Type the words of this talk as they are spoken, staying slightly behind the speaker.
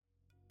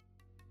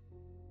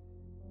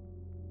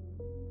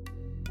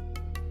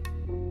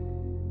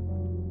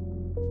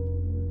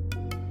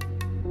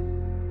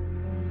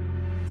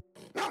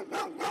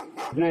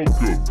Welcome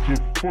to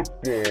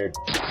football.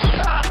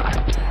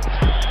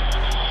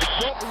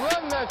 Don't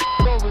run that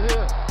over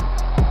here.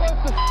 What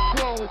the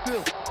wrong with you?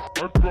 I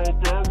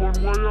felt that one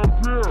way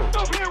up here.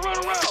 Over here,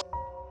 run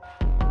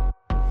around.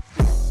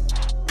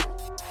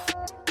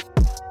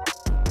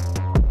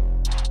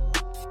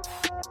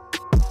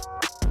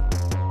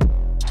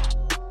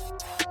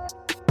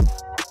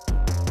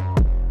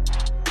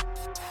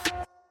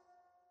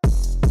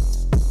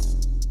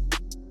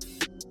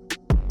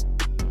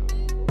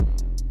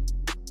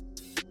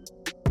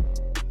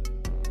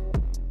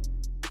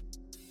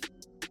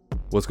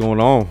 What's going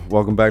on?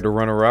 Welcome back to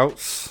Runner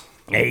Routes.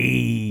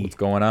 Hey, What's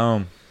going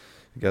on?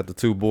 Got the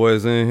two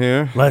boys in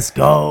here. let's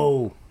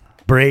go.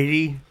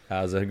 Brady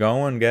How's it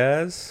going,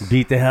 guys?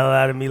 beat the hell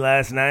out of me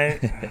last night.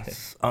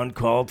 It's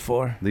uncalled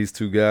for. These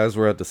two guys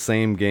were at the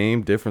same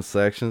game, different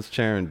sections,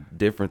 cheering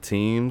different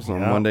teams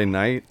on Yeah. Monday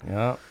night.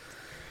 Yeah,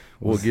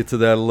 We'll get to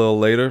that a little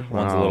later.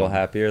 One's a little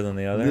happier than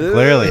the other.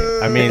 clearly.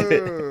 I mean,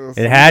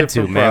 it had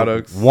to, different man.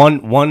 products.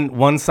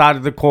 One side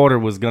of the quarter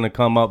was gonna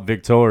come up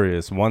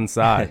victorious. One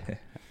side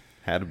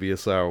Had to be a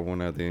sour one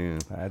at the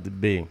end. had to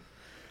be.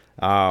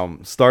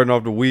 Starting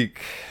off the week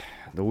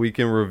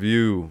in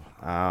review.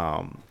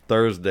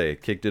 Thursday,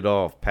 kicked it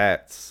off.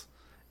 Pats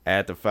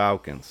at the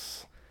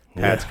Falcons.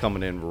 Pats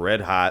coming in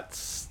red hot,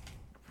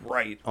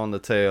 right on the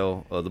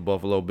tail of the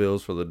Buffalo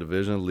Bills for the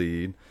division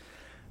lead.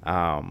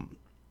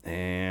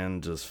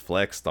 And just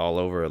flexed all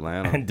over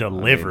Atlanta. And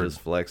delivered.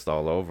 Just flexed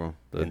all over.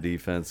 The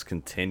defense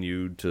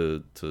continued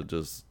to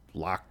just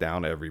lock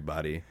down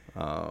everybody.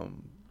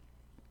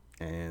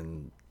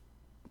 And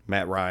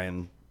Matt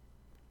Ryan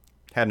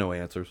had no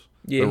answers.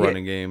 Yeah, the he-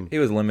 running game, He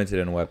was limited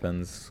in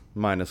weapons.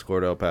 minus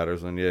Cordell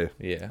Patterson, yeah.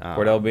 Yeah,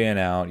 Cordell being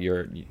out,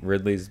 your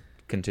Ridley's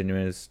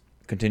continuance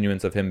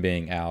of him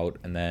being out,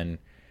 and then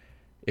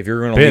if you're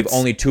going to leave Pitts.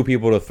 only two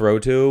people to throw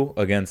to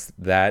against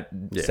that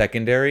Yeah.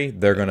 secondary,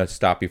 they're going to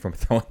stop you from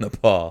throwing the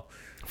ball.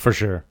 For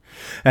sure.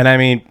 And I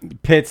mean,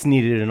 Pitts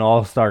needed an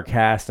all-star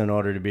cast in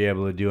order to be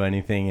able to do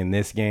anything in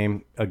this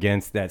game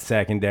against that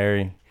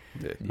secondary.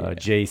 Yeah.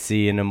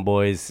 JC and them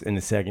boys in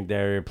the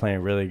secondary are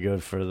playing really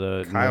good for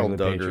the Kyle New England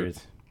Duggar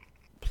Patriots.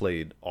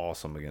 played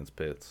awesome against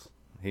Pitts.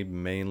 He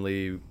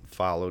mainly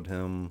followed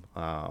him,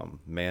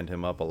 manned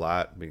him up a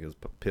lot because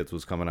Pitts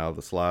was coming out of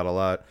the slot a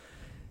lot.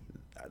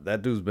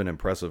 That dude's been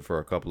impressive for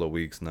a couple of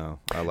weeks now.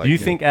 I like. Do you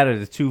him. think out of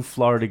the two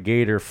Florida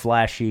Gator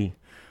flashy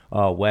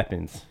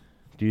weapons,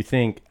 do you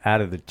think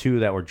out of the two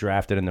that were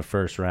drafted in the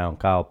first round,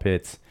 Kyle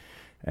Pitts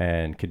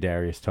and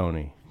Kadarius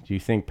Toney, do you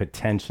think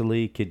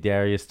potentially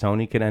Kadarius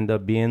Toney could end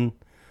up being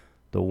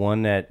the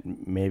one that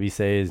maybe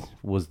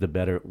was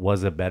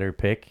a better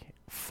pick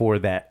for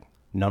that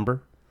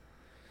number?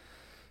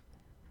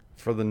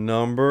 for the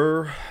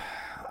number?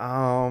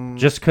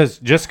 Just because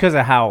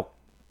of how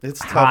It's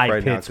tough high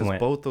right now Pitts because went.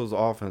 both those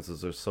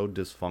offenses are so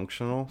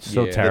dysfunctional.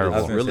 So Yeah, terrible. I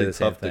was It's gonna say really the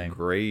same tough to thing.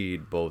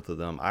 grade both of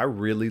them. I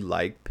really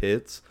like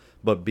Pitts,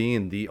 but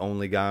being the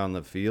only guy on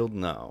the field,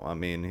 no. I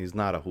mean, he's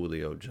not a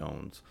Julio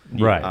Jones.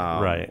 Right,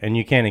 Um, right. And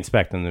you can't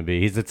expect him to be.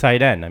 He's a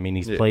tight end. I mean,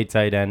 he's Yeah. played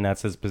tight end.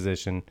 That's his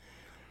position.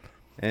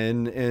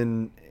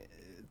 And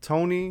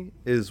Tony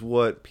is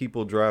what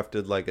people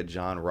drafted like a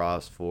John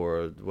Ross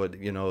for. What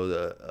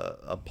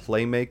a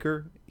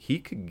playmaker. He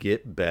could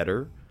get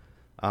better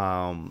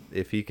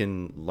if he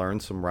can learn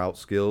some route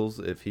skills.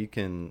 If he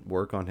can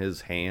work on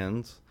his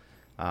hands,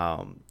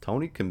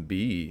 Tony can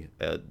be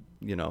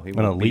he won't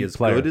be elite as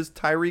player. good as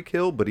Tyreek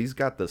Hill, but he's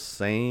got the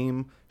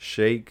same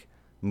shake,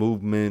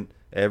 movement,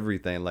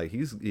 everything. Like he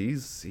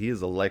is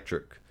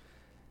electric.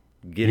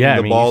 Getting Yeah, I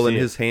the mean, ball you in see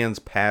his hands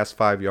past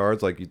 5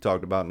 yards, like you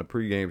talked about in the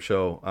pregame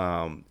show,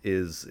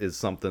 is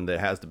something that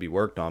has to be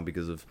worked on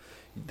because if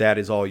that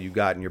is all you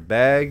got in your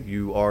bag,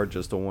 you are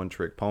just a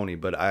one-trick pony.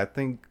 But I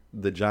think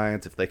the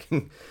Giants, if they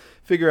can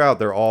figure out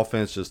their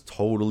offense, just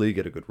totally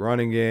get a good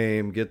running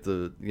game, get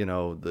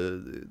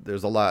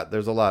there's a lot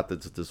that's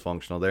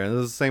dysfunctional there, and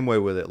it's the same way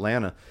with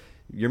Atlanta.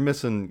 You're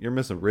missing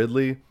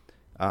Ridley.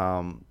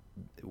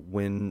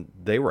 When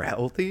they were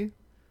healthy,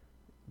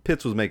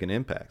 Pitts was making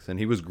impacts, and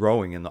he was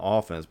growing in the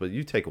offense. But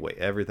you take away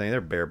everything; they're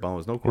bare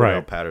bones. No Cordell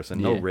Right.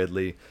 Patterson, no Yeah.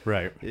 Ridley.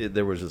 Right.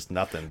 There was just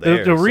nothing there.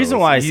 The So reason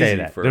it's why I say easy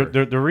that, for-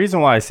 the reason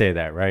why I say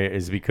that, right,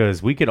 is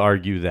because we could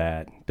argue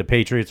that the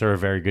Patriots are a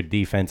very good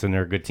defense and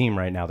they're a good team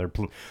right now.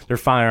 They're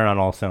firing on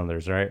all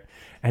cylinders, right?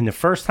 And the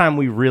first time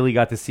we really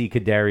got to see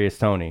Kadarius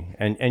Toney,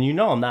 and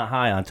I'm not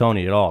high on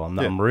Toney at all.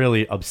 I'm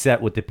really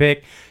upset with the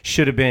pick.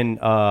 Should have been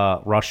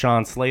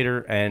Rashawn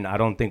Slater, and I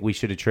don't think we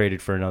should have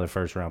traded for another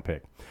first-round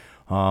pick.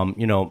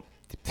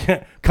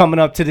 Coming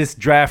up to this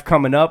draft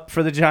coming up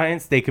for the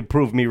Giants, they could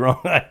prove me wrong,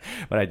 but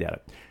I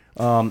doubt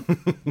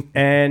it.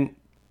 And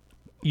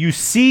you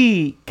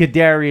see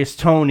Kadarius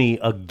Toney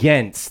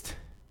against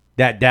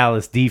that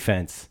Dallas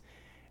defense,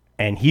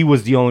 and he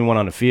was the only one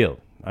on the field.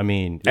 I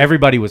mean,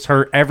 everybody was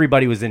hurt.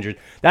 Everybody was injured.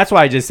 That's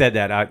why I just said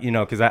that,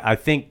 because I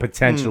think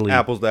potentially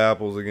apples to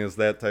apples against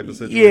that type of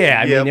situation. Yeah,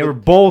 I mean, they but- were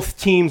both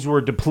teams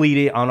were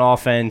depleted on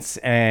offense,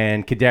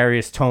 and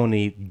Kadarius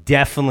Toney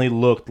definitely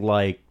looked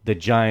like the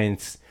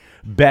Giants'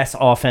 best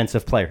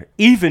offensive player,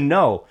 even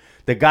though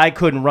The guy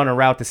couldn't run a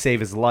route to save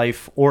his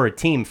life or a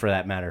team for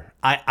that matter.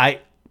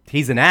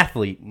 He's an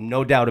athlete,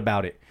 no doubt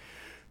about it.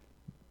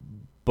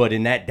 But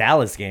in that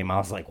Dallas game, I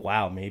was like,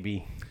 wow,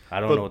 maybe I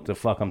don't know what the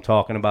fuck I'm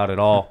talking about at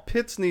all.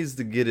 Pitts needs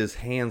to get his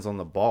hands on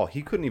the ball.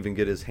 He couldn't even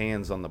get his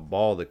hands on the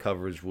ball. The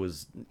coverage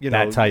was,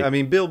 That tight. I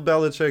mean, Bill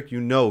Belichick,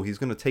 he's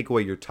going to take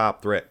away your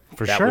top threat.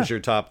 That sure. was your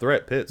top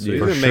threat, Pitts. So Yeah.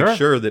 you're For going to make sure.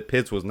 sure that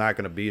Pitts was not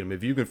going to beat him.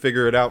 If you can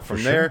figure it out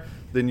from there,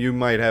 then you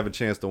might have a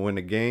chance to win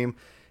the game.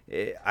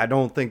 I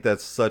don't think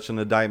that's such an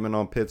indictment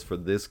on Pitts for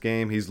this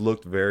game. He's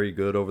looked very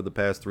good over the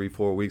past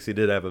 3-4 weeks. He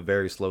did have a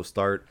very slow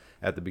start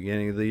at the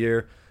beginning of the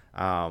year.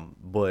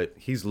 But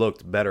he's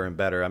looked better and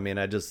better. I mean,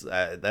 that's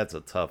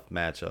a tough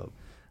matchup.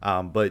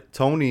 But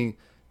Tony,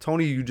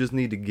 you just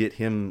need to get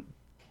him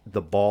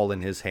the ball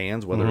in his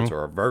hands, whether it's a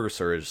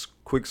reverse or his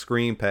quick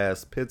screen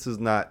pass. Pitts is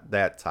not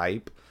that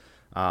type.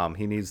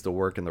 He needs to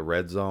work in the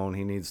red zone.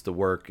 He needs to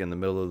work in the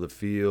middle of the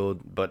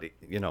field. But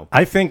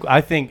I think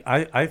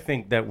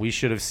that we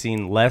should have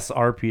seen less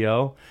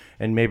RPO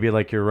and maybe,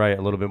 like you're right,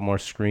 a little bit more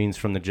screens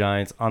from the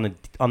Giants on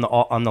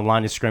the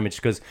line of scrimmage,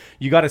 because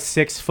you got a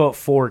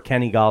 6'4"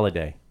 Kenny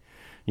Golladay.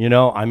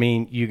 I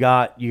mean, you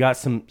got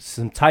some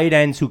tight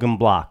ends who can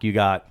block. You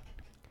got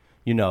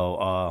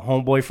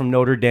homeboy from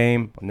Notre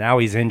Dame. Now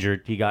he's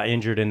injured. He got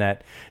injured in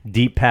that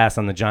deep pass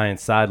on the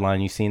Giants sideline.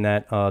 You seen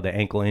that the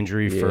ankle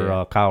injury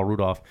for Kyle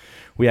Rudolph.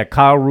 We had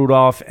Kyle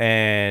Rudolph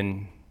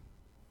and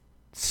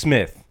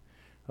Smith,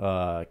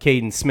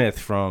 Caden Smith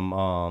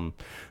from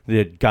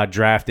that got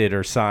drafted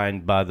or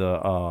signed by the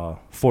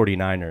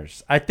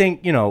 49ers. I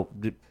think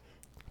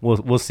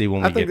we'll see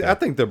when we get there. I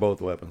think they're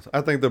both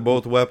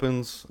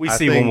weapons. We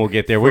see when we'll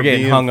get there. We're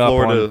getting hung up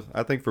on.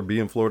 I think for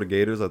being Florida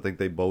Gators, I think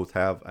they both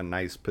have a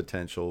nice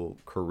potential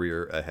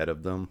career ahead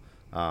of them.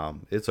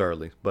 It's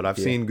early, but I've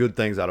seen good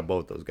things out of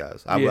both those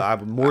guys.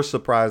 I'm more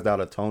surprised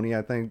out of Tony,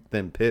 I think,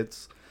 than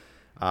Pitts.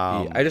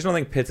 I just don't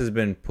think Pitts has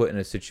been put in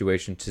a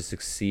situation to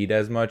succeed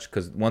as much,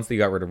 because once they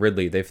got rid of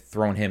Ridley, they've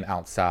thrown him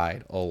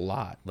outside a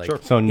lot.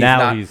 So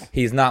now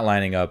he's not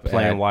lining up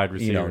playing at, wide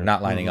receiver.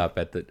 Not lining up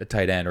at the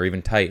tight end or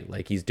even tight.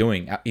 Like he's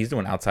doing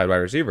outside wide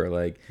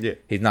receiver.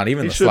 He's not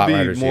even the slot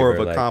wide receiver. He should be more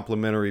of a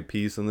complementary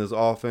piece in this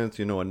offense.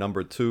 A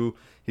number 2.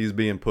 He's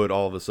being put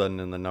all of a sudden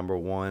in the number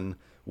 1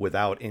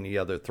 without any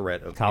other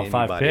threat of top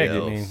 5 pick.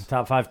 else. I mean,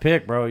 top 5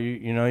 pick, bro.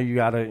 You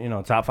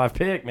gotta top 5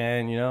 pick,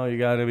 man. You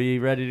gotta be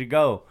ready to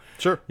go.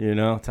 Sure.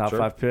 Top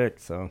 5 pick.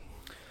 So,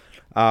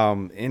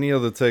 any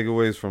other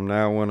takeaways from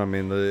that one? I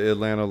mean, the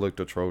Atlanta looked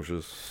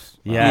atrocious.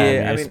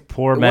 I mean,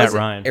 poor Matt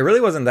Ryan. It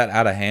really wasn't that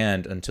out of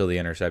hand until the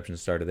interception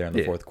started there in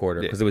the fourth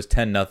quarter, because it was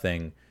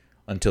 10-0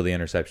 until the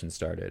interception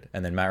started,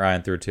 and then Matt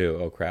Ryan threw 2.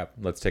 Oh crap!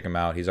 Let's take him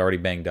out. He's already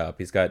banged up.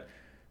 He's got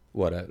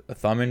a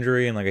thumb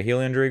injury and a heel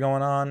injury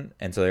going on,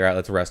 and so they're like,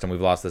 let's rest him.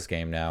 We've lost this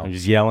game now. I'm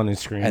just yelling and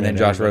screaming. And then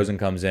Josh Rosen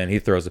comes in. He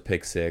throws a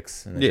pick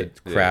 6. And then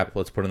crap.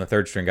 Let's put in the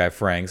third string guy,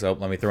 Franks. Oh,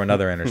 let me throw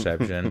another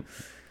interception.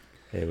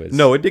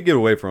 It did get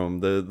away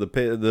from him.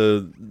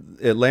 The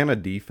Atlanta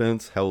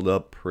defense held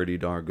up pretty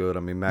darn good. I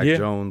mean, Mac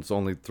Jones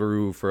only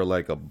threw for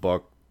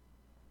 $140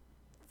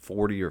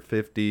 or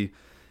 50.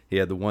 He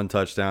had the 1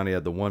 touchdown. He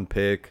had the 1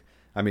 pick.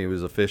 I mean, he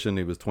was efficient.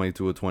 He was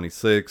 22 of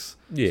 26.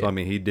 Yeah. So, I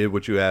mean, he did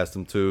what you asked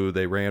him to.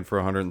 They ran for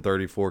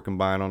 134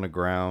 combined on the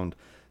ground.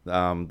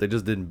 They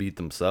just didn't beat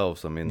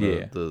themselves. I mean,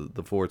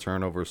 the 4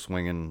 turnovers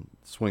swinging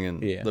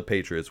the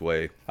Patriots'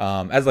 way.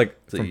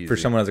 For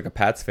someone as a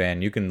Pats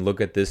fan, you can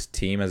look at this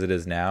team as it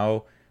is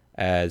now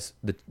as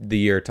the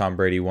year Tom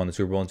Brady won the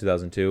Super Bowl in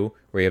 2002,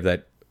 where you have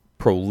that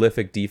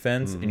prolific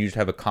defense and you just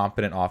have a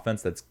competent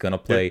offense that's going to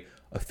play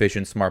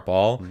efficient, smart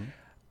ball.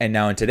 And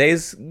now in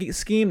today's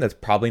scheme, that's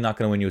probably not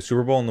going to win you a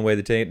Super Bowl in the way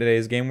that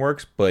today's game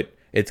works, but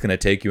it's going to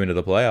take you into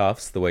the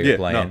playoffs the way you're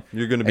playing. No,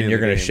 you're going to be, and you're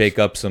going to shake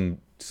up some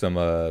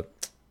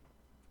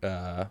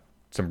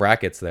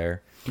brackets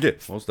there. Yeah,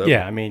 most definitely.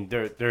 Yeah, I mean,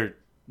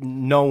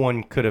 no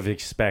one could have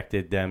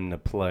expected them to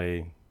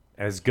play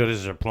as good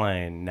as they're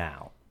playing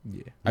now.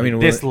 Yeah, I mean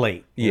this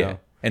late. Yeah,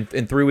 and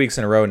in 3 weeks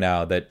in a row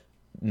now that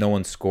no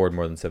one scored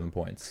more than 7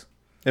 points.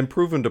 And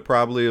proven to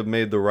probably have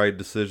made the right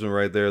decision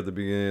right there at the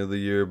beginning of the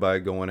year by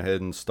going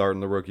ahead and starting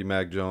the rookie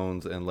Mac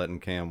Jones and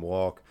letting Cam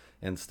walk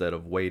instead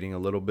of waiting a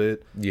little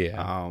bit.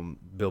 Yeah.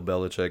 Bill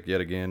Belichick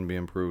yet again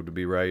being proved to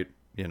be right,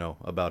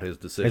 about his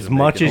decision. As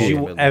much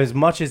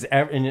as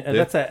and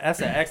that's an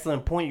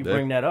excellent point you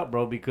bring that up,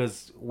 bro,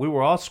 because we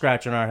were all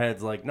scratching our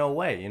heads like, no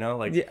way, how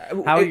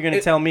are you going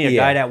to tell me a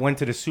guy that went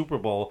to the Super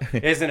Bowl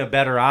isn't a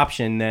better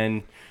option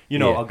than,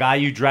 a guy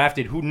you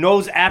drafted who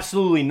knows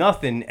absolutely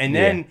nothing, and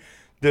then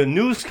the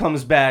news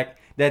comes back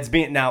that's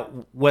being now,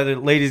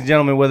 ladies and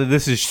gentlemen, whether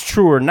this is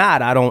true or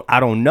not, I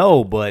don't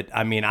know, but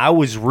I mean, I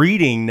was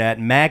reading that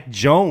Mac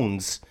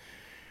Jones,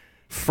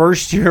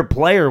 first-year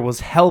player, was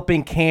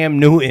helping Cam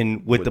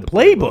Newton with the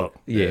playbook.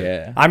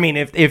 Yeah. I mean,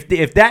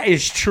 if that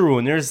is true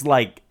and there's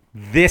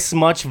this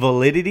much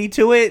validity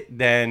to it,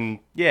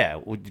 then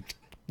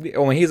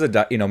When he's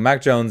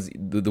Mac Jones,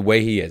 the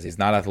way he is, he's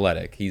not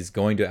athletic. He's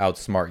going to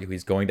outsmart you.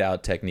 He's going to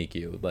out-technique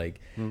you.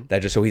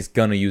 That just so he's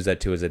going to use that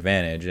to his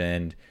advantage.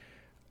 And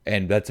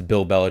And that's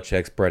Bill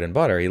Belichick's bread and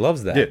butter. He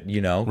loves that,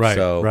 Yeah. Right,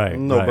 So right.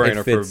 No brainer it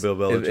for fits- Bill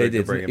Belichick to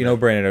it's bring him no in.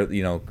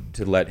 brainer,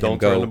 to let him Don't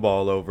go. turn the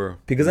ball over.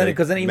 Because then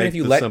even Make if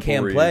you the let simple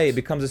Cam play, it reads.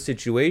 becomes a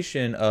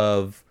situation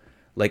of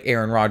like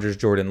Aaron Rodgers,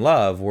 Jordan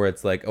Love, where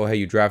it's like, oh hey,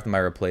 you drafted my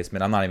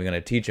replacement. I'm not even going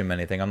to teach him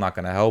anything. I'm not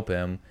going to help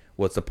him.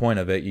 What's the point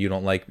of it?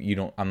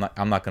 I'm not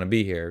going to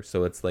be here.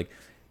 So it's like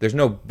there's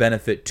no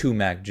benefit to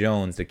Mac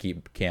Jones to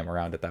keep Cam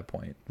around at that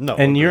point. No,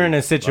 And you're in a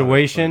agreed.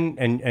 situation,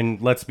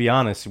 and let's be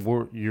honest,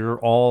 you're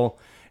all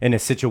in a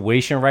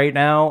situation right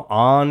now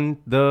on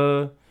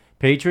the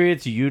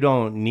Patriots. You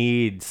don't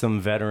need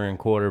some veteran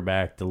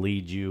quarterback to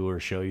lead you or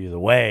show you the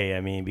way.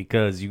 I mean,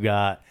 because you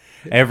got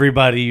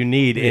everybody you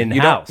need in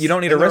house. You don't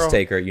need a And they're risk all-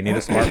 taker. You need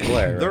a smart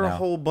player. There are right a now.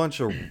 whole bunch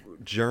of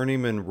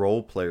journeyman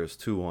role players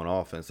too on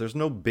offense. There's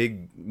no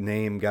big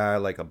name guy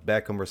like a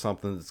Beckham or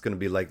something that's going to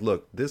be like,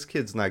 look, this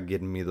kid's not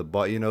getting me the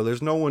ball.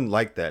 There's no one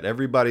like that.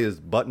 Everybody is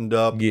buttoned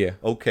up. Yeah.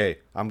 Okay,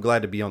 I'm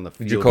glad to be on the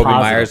field. Jacoby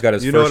Positive. Myers got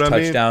his You know first what I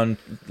mean? touchdown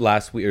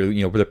last week,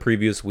 or the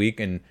previous week,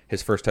 and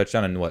his first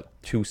touchdown in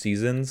 2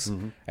 seasons,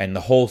 and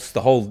the whole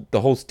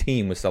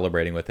team was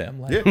celebrating with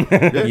him. Like,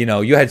 Yeah.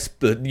 you had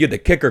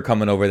the kicker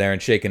coming over there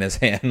and shaking his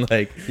hand,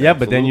 like Yeah,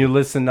 but then you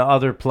listen to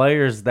other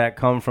players that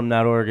come from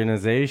that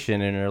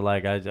organization, and they're like,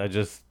 I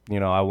just,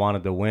 I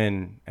wanted to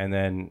win, and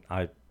then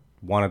I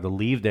wanted to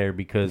leave there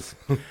because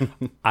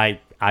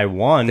I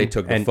won. They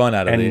took the and, fun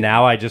out of and it.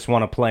 now I just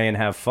want to play and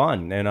have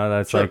fun.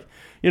 That's Sure. like,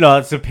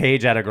 that's a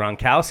page out of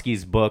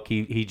Gronkowski's book.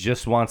 He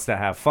just wants to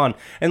have fun.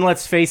 And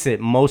let's face it,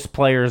 most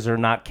players are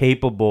not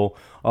capable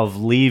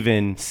of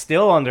leaving,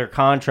 still under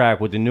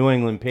contract with the New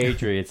England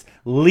Patriots,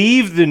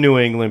 leave the New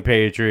England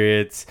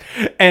Patriots,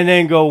 and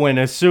then go win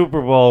a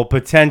Super Bowl,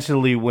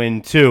 potentially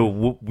win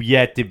 2,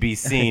 yet to be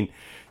seen,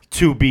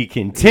 to be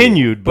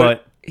continued.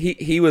 But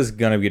he was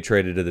gonna get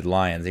traded to the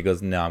Lions. He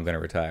goes, no, I'm gonna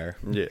retire.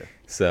 Yeah.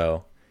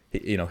 So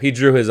he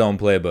drew his own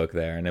playbook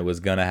there, and it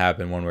was gonna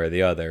happen one way or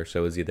the other.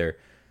 So it was either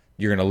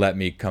you're gonna let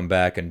me come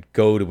back and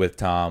go with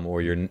Tom,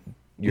 or you're not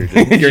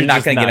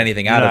just gonna not- get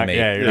anything out not- of me.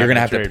 yeah, you're you're not gonna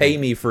have to trade pay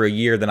me. me for a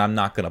year that I'm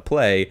not gonna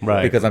play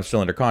Right. because I'm still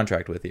under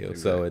contract with you.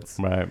 So it's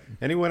right.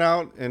 And he went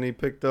out and he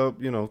picked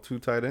up, 2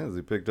 tight ends.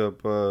 He picked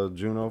up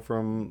Juno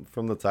from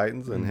the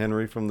Titans and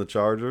Henry from the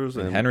Chargers,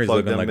 and Henry's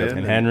plugged looking them like a- in.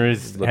 And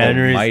And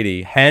looking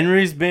mighty.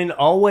 Henry's been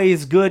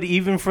always good,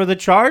 even for the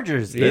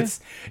Chargers. Yeah.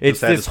 It's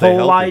Just had to this stay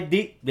whole healthy.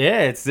 idea.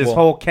 Yeah, it's this Well-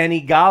 whole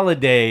Kenny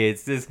Galladay.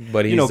 It's this.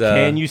 But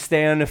can you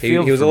stay on the he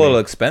field? was a for little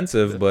me?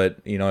 expensive, but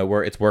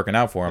it's working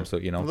out for him. So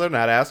Well, they're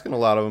not asking a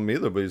lot of him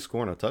either, but he's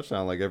scoring a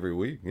touchdown like every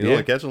week. He's Yeah.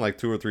 only catching like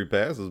 2 or 3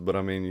 passes, but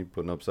I mean, you're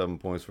putting up 7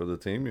 points for the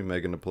team. You're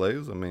making the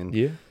plays. I mean,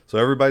 Yeah. So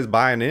everybody's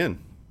buying in.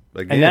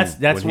 Again, that's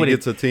when what he it-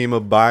 gets a team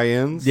of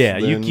buy-ins. Yeah,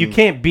 then- you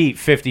can't beat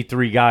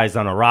 53 guys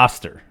on a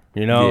roster.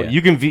 Yeah.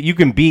 You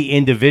can beat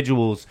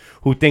individuals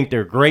who think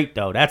they're great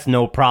though. That's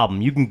no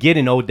problem. You can get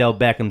in Odell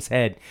Beckham's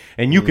head,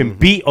 and you can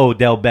beat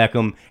Odell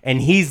Beckham, and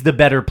he's the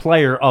better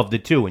player of the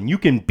two, and you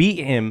can beat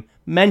him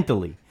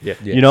mentally. Yeah.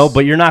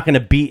 But you're not going to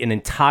beat an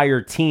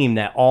entire team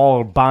that all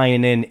are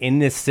buying in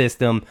this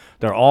system.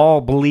 They're all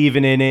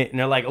believing in it, and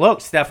they're like, "Look,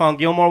 Stephon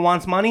Gilmore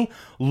wants money.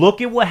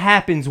 Look at what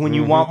happens when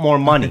you want more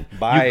money.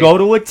 Buy You go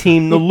to a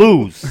team to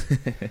lose.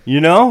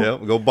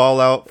 Yep, go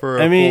ball out for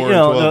a I mean, 4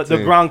 and 12 the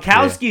team.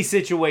 Gronkowski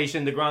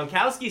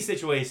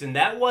situation,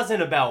 that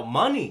wasn't about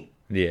money.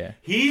 yeah.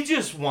 He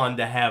just wanted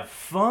to have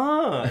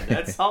fun.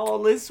 That's all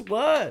this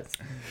was.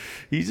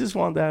 He just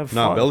wanted to have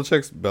No, fun.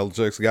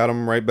 Belichick's got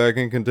him right back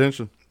in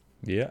contention.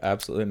 Yeah,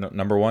 absolutely.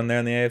 Number 1 there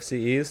in the AFC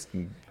East,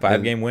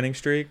 5-game winning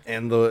streak.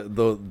 And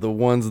the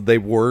ones they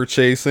were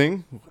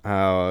chasing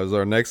is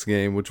our next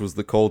game, which was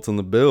the Colts and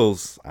the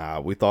Bills.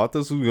 We thought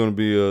this was going to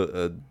be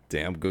a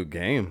damn good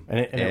game, And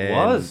it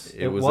was.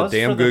 It It was was a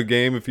damn for the- good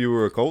game if you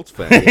were a Colts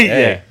fan.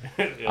 Hey,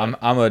 I'm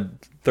a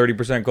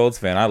 30% Colts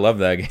fan. I love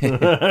that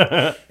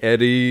game.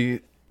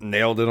 Eddie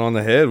nailed it on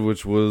the head,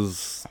 which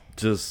was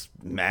just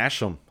mash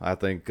them. I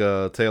think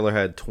Taylor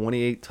had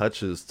 28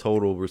 touches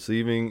total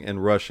receiving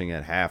and rushing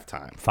at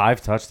halftime.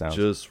 5 touchdowns.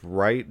 Just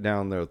right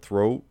down their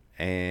throat,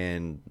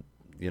 and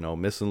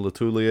missing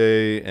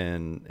Letoulier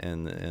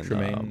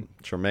and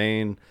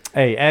Tremaine.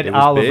 Hey, Ed It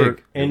was Oliver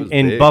big. It was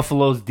in big.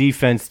 Buffalo's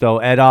defense, though.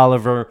 Ed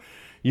Oliver,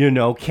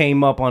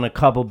 came up on a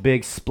couple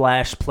big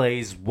splash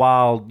plays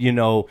while,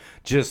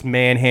 just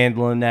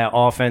manhandling that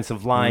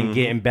offensive line, Mm-hmm.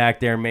 getting back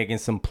there, making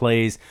some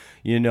plays,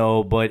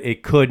 but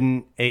it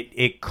couldn't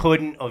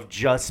have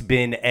just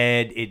been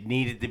Ed. It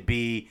needed to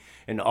be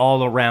an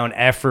all-around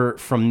effort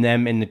from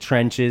them in the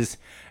trenches.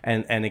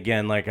 And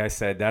again, like I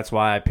said, that's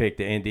why I picked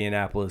the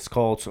Indianapolis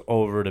Colts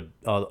over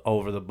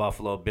the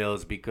Buffalo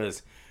Bills,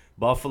 because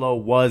Buffalo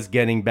was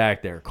getting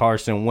back there.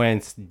 Carson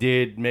Wentz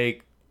did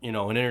make, an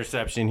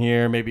interception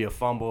here, maybe a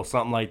fumble,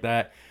 something like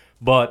that.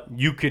 But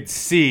you could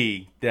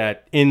see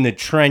that in the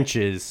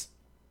trenches,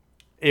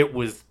 it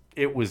was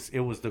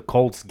the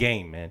Colts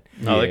game, man.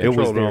 No, they It was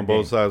controlled it their on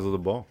both game. sides of the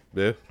ball.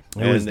 Yeah.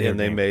 was And their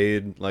they game.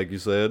 made, like you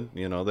said,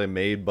 they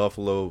made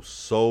Buffalo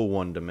so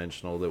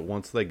one-dimensional that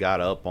once they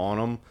got up on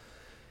them,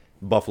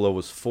 Buffalo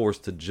was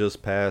forced to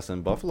just pass.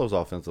 And Buffalo's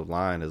offensive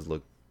line has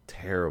looked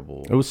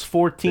terrible. It was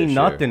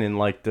 14-0 in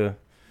like the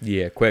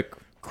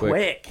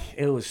Quick.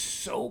 It was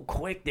so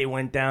quick. They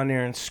went down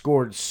there and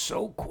scored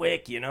so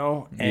quick,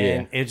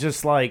 And it's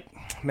just like,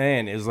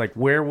 man, it's like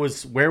where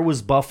was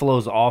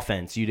Buffalo's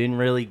offense? You didn't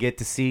really get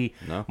to see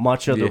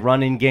much of the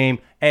running game.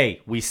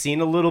 Hey, we seen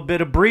a little bit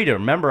of Breida.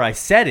 Remember, I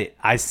said it.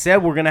 I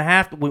said we're gonna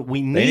have to.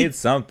 We need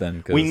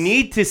something. We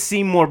need to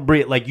see more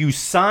Breida. Like you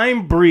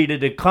signed Breida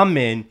to come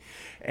in.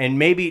 And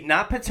maybe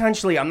not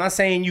potentially, I'm not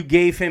saying you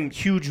gave him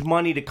huge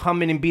money to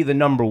come in and be the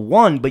number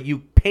one, but you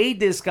paid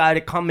this guy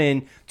to come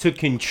in to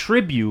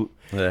contribute.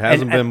 It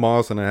hasn't been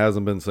Moss and it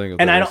hasn't been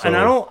Singletary. And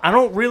I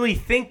don't really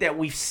think that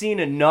we've seen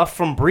enough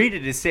from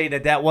Breida to say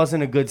that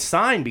wasn't a good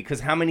sign,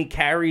 because how many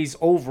carries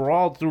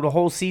overall through the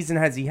whole season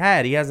has he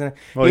had? He hasn't.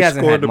 Well, he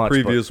hasn't scored had the much,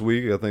 previous but,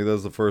 week. I think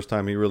that's the first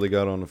time he really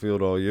got on the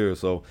field all year.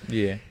 So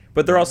yeah.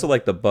 But they're also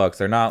like the Bucs.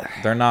 They're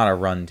not a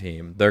run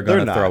team. They're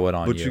going to throw it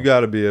on you. But you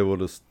got to be able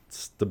to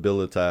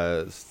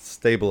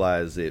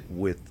stabilize it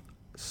with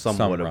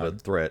somewhat of a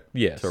threat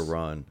to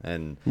run.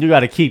 And you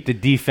got to keep the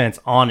defense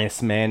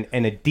honest, man.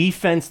 And a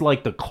defense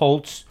like the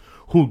Colts,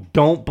 who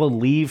don't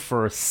believe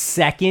for a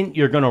second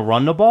you're going to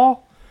run the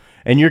ball,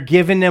 and you're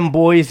giving them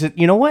boys,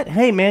 you know what?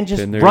 Hey, man,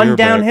 just run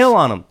downhill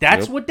on them.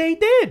 That's what they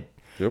did.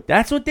 Yep.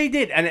 That's what they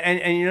did.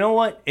 And you know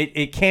what?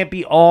 It can't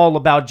be all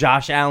about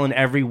Josh Allen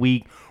every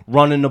week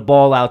running the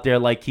ball out there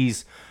like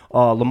he's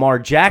Lamar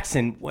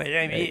Jackson. I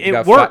mean,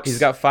 it works. He's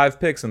got 5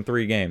 picks in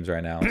 3 games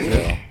right now.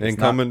 So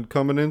and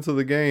coming into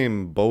the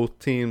game, both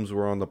teams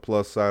were on the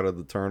plus side of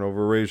the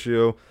turnover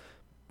ratio.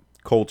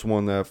 Colts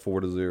won that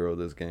 4-0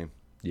 this game.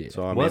 Yeah.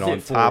 So I mean,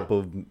 on top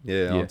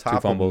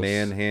of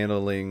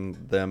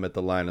manhandling them at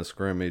the line of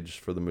scrimmage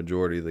for the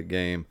majority of the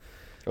game.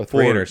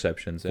 3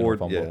 interceptions and a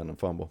fumble. Yeah, and a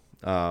fumble.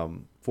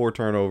 4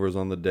 turnovers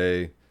on the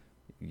day.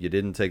 You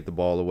didn't take the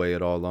ball away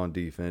at all on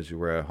defense. You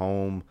were at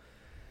home.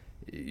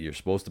 You're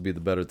supposed to be the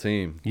better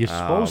team. You're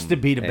supposed to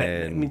be the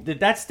better. I mean,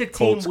 that's the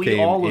team Colts we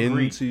all agree. Came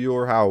into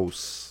your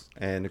house,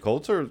 and the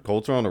Colts are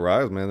on the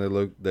rise, man.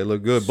 They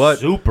look good, but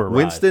super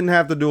Wentz didn't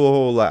have to do a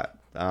whole lot.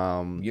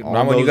 When you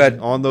got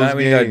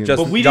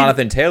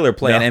Jonathan Taylor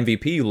playing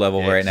MVP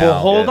level right now. Well,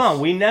 hold on.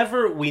 We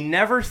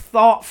never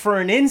thought for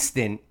an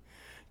instant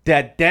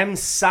that them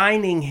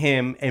signing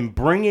him and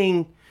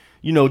bringing,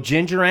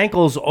 Ginger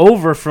Ankles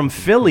over from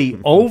Philly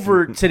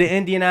over to the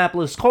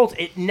Indianapolis Colts,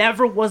 it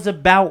never was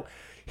about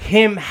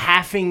him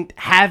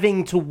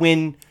having to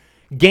win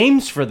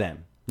games for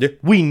them. Yeah.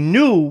 We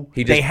knew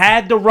they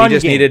had the run game. He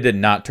just needed to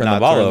not turn the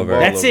ball over.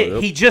 That's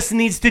it. He just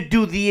needs to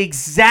do the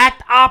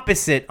exact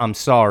opposite. I'm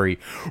sorry.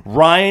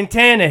 Ryan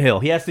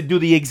Tannehill. He has to do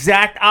the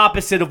exact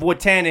opposite of what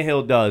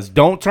Tannehill does.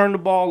 Don't turn the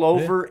ball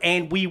over,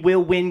 and we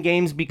will win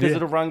games because of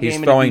the run game.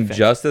 He's throwing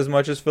just as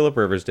much as Phillip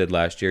Rivers did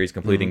last year. He's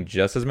completing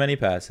just as many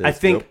passes. I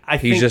think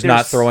he's just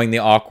not throwing the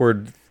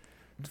awkward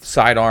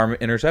sidearm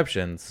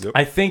interceptions.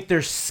 I think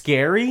they're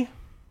scary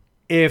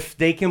if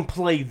they can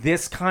play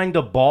this kind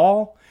of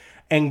ball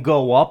and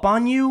go up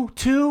on you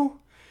too,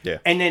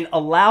 and then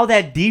allow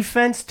that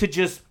defense to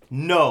just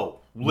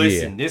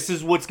listen, this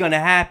is what's going to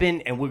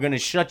happen, and we're going to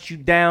shut you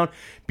down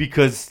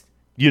because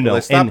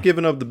they stopped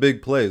giving up the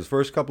big plays.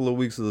 First couple of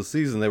weeks of the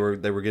season, they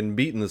were getting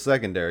beat in the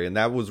secondary, and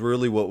that was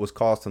really what was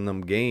costing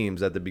them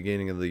games at the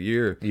beginning of the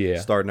year. Yeah,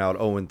 starting out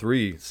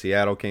 0-3,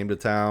 Seattle came to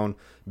town,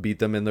 beat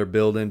them in their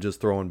building,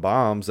 just throwing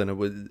bombs,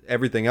 and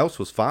everything else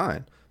was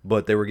fine,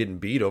 but they were getting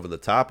beat over the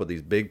top of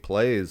these big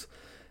plays,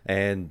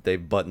 and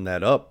they've buttoned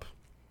that up.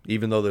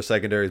 Even though their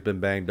secondary has been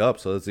banged up,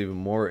 so it's even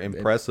more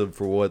impressive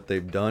for what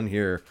they've done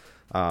here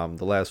the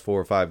last 4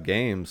 or 5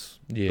 games.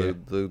 Yeah,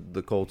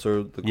 the Colts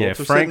are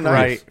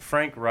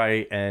Frank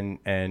Wright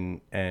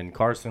and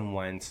Carson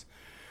Wentz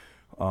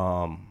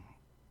are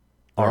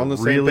on the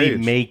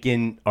really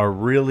same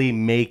page.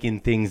 making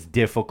things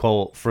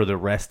difficult for the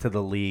rest of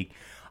the league.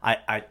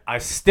 I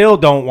still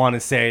don't want to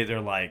say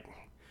they're like,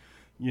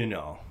 I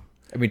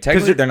mean,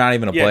 technically, they're not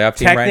even a playoff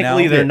team right now.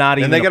 Technically, they're not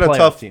even a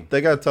playoff team. They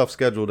got a tough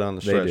schedule down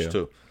the stretch,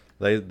 too.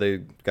 They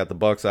got the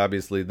Bucs,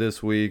 obviously,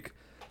 this week.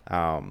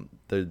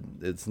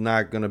 It's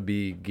not going to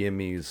be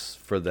gimmies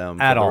for them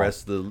for the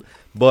rest of the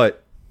 –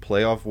 but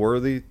playoff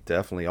worthy,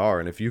 definitely are.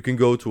 And if you can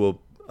go to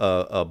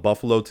a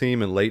Buffalo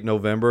team in late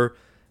November,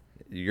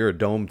 you're a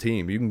dome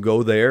team. You can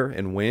go there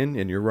and win,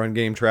 and your run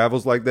game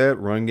travels like that.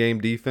 Run game,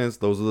 defense,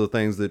 those are the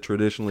things that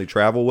traditionally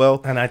travel well.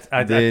 And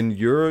then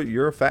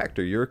you're a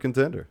factor. You're a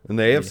contender. In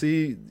the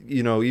AFC,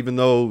 even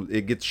though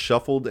it gets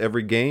shuffled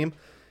every game,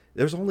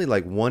 there's only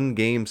like 1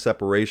 game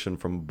separation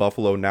from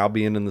Buffalo now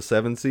being in the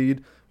 7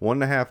 seed,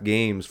 1.5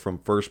 games from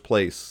first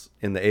place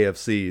in the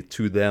AFC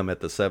to them at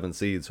the 7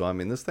 seed. So, I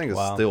mean, this thing is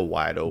still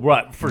wide open.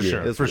 Right, for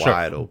sure. It's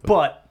wide open.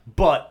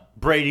 But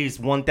Brady's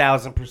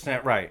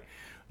 1,000% right.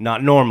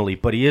 Not normally,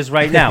 but he is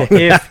right now.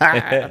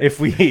 If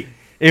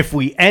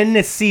we end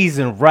the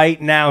season right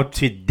now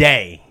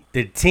today,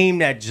 the team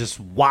that just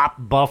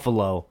whopped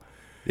Buffalo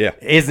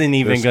isn't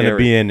even going to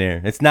be in there.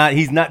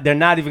 They're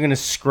not even going to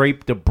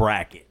scrape the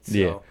bracket. So.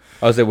 Yeah.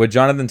 I was saying with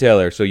Jonathan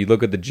Taylor, so you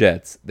look at the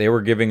Jets, they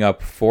were giving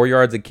up 4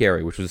 yards a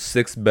carry, which was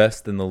 6th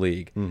best in the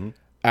league. Mm-hmm.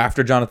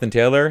 After Jonathan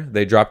Taylor,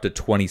 they dropped to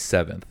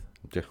 27th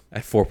Yeah.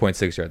 at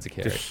 4.6 yards a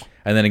carry.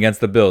 And then against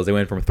the Bills, they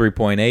went from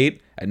 3.8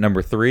 at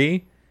number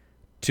 3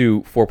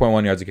 to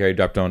 4.1 yards a carry,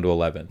 dropped down to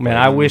 11th. Man,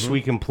 I wish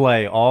we can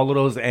play all of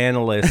those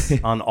analysts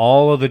on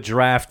all of the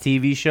draft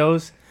TV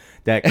shows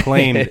that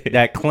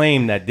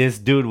claimed that this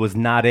dude was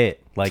not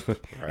it. Like,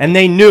 and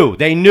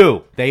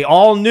they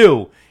all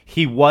knew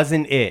he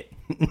wasn't it.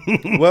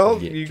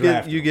 Well, you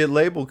get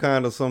labeled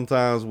kind of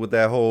sometimes with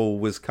that whole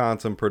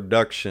Wisconsin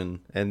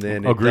production, and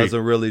then it Agreed.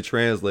 doesn't really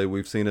translate.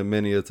 We've seen it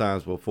many a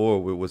times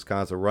before with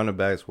Wisconsin running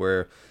backs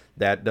where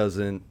that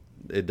doesn't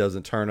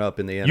turn up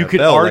in the NFL. You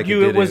could like argue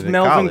did it was in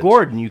Melvin college.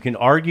 Gordon. You can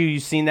argue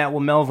you've seen that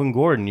with Melvin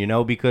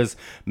Gordon, because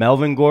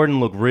Melvin Gordon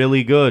looked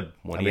really good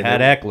when he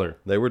had Eckler.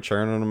 They were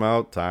churning them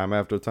out time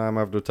after time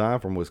after time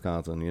from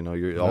Wisconsin.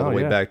 You're all the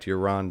way back to your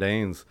Ron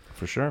Danes.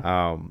 For sure.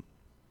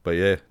 But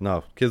yeah,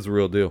 no, kid's the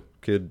real deal.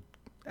 Kid,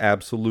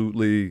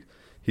 absolutely,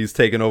 he's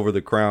taken over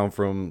the crown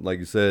from, like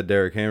you said,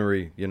 Derrick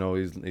Henry. He's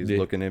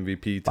looking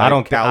MVP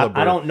type caliber.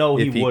 I don't know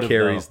if he would've,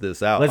 carries though.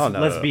 this out.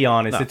 Let's be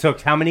honest. It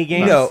took how many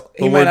games? No,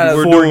 he But might not have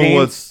we're 4 doing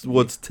games?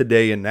 what's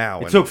today and now.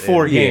 It took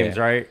 4 games,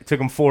 Yeah. right? It took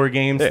him 4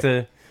 games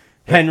to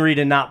Henry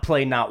to not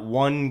play not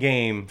one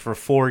game for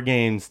 4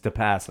 games to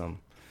pass him.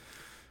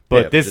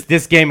 But Yeah,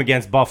 this game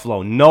against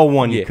Buffalo, no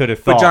one could have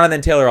thought. But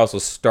Jonathan Taylor also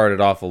started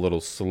off a little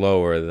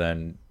slower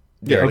than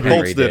Derrick the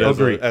Henry Colts did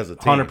Agreed. as a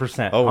team.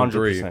 100%,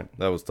 0-3. 100%.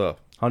 That was tough.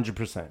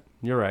 100%.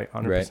 You're right.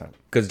 100%. right?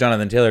 Because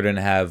Jonathan Taylor didn't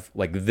have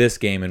like this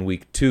game in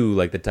week 2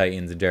 like the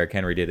Titans and Derrick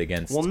Henry did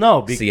against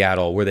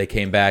Seattle, where they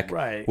came back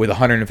with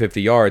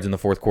 150 yards in the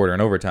fourth quarter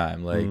and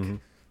overtime. Like,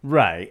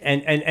 Right.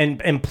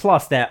 And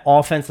plus that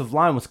offensive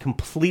line was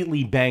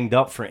completely banged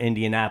up for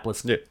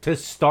Indianapolis to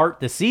start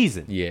the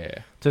season. yeah.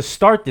 To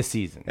start the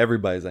season.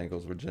 Everybody's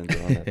ankles were ginger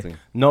on that team.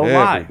 No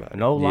lie,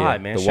 Yeah.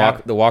 man.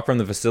 The walk from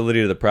the facility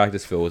to the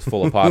practice field was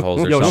full of potholes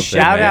or Yo,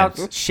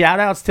 something. shout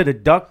outs to the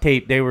duct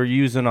tape they were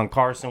using on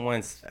Carson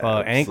Wentz's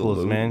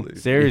ankles, man.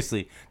 Absolutely.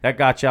 Seriously, that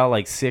got y'all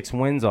like 6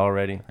 wins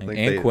already. And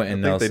I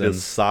Quentin think they Nelson.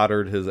 just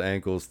soldered his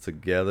ankles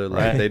together. Like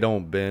Right. they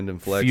don't bend and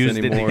flex Fused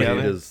it anymore.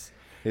 together. He just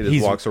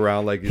He's- walks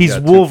around like He's got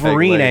 2 peg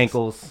Wolverine legs.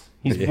 ankles.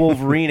 He's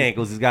Wolverine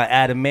ankles. He's got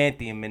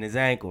adamantium in his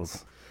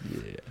ankles.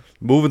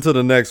 Moving to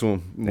the next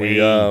one,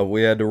 Hey.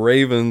 we had the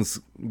Ravens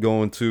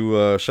going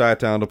to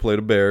Chi-Town to play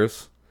the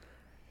Bears.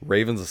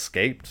 Ravens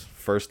escaped.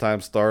 First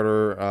time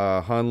starter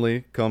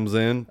Hundley comes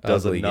in,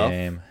 does Ugly enough,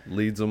 game.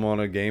 leads them on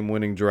a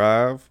game-winning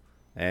drive,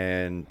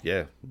 and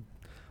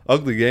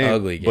ugly game.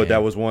 Ugly But game.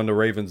 that was one the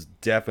Ravens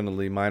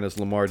definitely, minus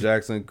Lamar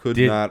Jackson, could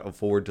not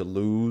afford to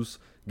lose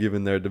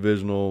given their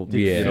divisional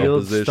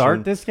Fields position.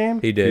 start this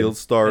game? He did. Fields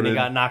started. And he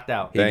got knocked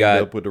out. He banged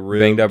got up with the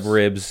banged up ribs.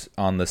 ribs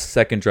on the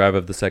second drive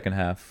of the second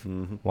half.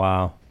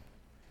 Wow.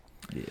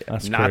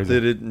 That's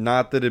crazy.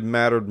 Not that it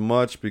mattered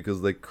much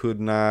because they could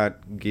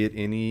not get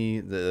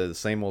the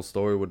same old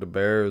story with the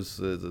Bears.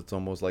 It's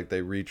almost like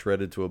they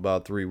retreaded to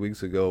about 3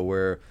 weeks ago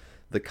where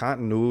the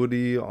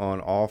continuity on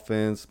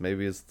offense,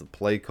 maybe it's the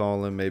play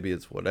calling, maybe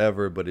it's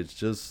whatever, but it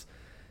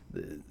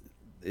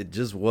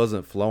just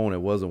wasn't flowing.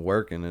 It wasn't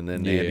working. And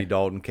then Andy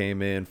Dalton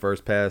came in.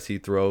 First pass he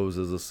throws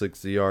is a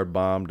 60-yard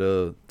bomb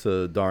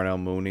to Darnell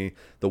Mooney.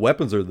 The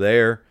weapons are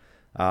there.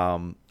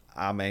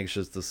 I'm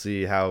anxious to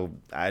see how.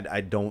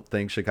 I don't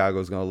think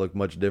Chicago's going to look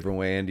much different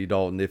with Andy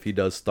Dalton if he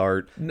does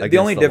start. The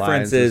only difference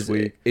Lions this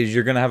week. is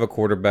you're going to have a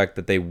quarterback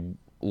that they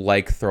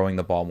like throwing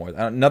the ball more.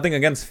 Nothing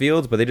against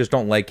Fields, but they just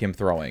don't like him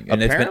throwing.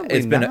 And Apparently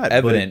it's been not,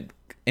 evident.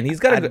 And he's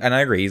got and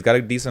I agree, he's got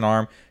a decent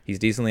arm. He's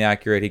decently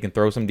accurate. He can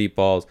throw some deep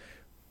balls.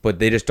 But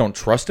they just don't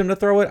trust him to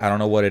throw it. I don't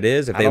know what it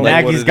is. If they don't know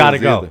like, what Nagy's it got to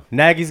is go. either.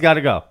 Nagy's got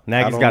to go. I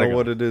Nagy's don't got to know go.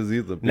 what it is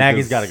either.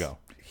 Nagy's because got to go.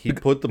 He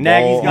put the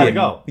Nagy's ball. got to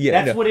go.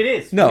 Yeah, That's what it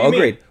is. No, What do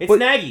you agreed. mean? It's But-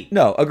 Nagy.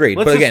 No, agreed.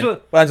 Let's But just again,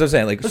 do- that's what I'm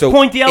saying. Like, let's so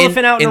point the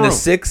elephant out in the the room.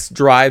 6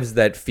 drives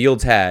that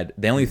Fields had,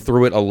 they only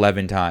threw it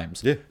 11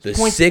 times. Yeah. The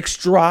 6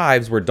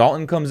 drives where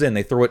Dalton comes in,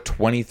 they throw it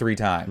 23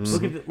 times.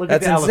 Look at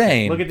That's the elephant.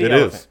 insane. Look at the It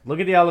elephant. is. Look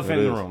at the elephant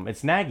It in the is. room.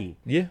 It's Nagy.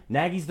 Yeah.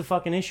 Nagy's the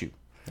fucking issue.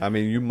 I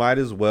mean, you might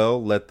as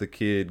well let the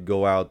kid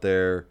go out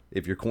there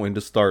if you're going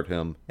to start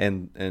him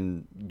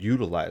and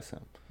utilize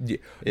him. Yeah.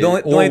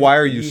 Why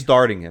are you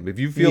starting him? If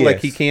you feel like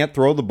he Yes. can't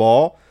throw the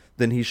ball,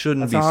 then he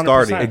shouldn't That's be 100%.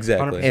 starting.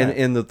 Exactly. 100%.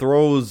 And the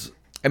throws.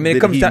 I mean, it that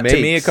comes he down to me.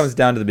 It makes- comes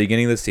down to the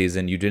beginning of the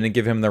season. You didn't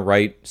give him the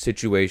right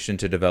situation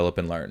to develop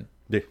and learn.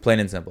 Yeah. Plain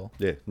and simple.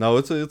 Yeah, no,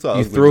 it's a You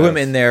ugly threw him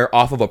mess. in there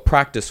off of a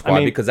practice squad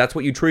mean- because that's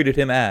what you treated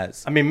him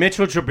as. I mean,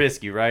 Mitchell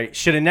Trubisky, right,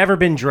 should have never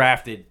been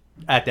drafted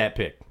at that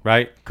pick,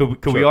 right?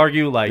 Could we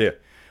argue? Like, Yeah.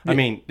 I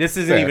mean, this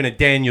isn't Fair. even a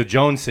Daniel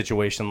Jones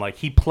situation. Like,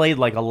 he played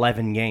like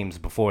 11 games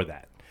before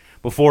that,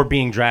 before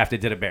being drafted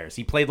to the Bears.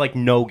 He played like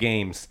no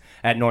games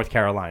at North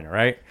Carolina,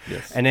 right?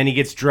 Yes. And then he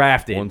gets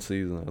drafted. One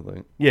season, I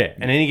think. Yeah,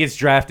 and then he gets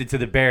drafted to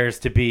the Bears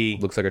to be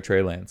Looks like a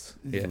Trey Lance.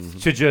 Yeah.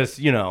 to just,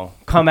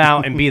 come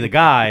out and be the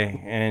guy.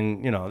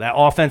 And, that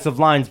offensive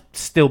line's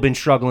still been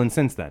struggling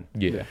since then.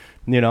 Yeah.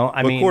 But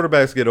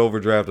quarterbacks get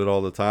overdrafted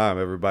all the time.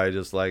 Everybody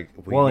just like,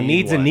 a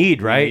need's a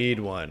need, right? We need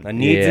one. A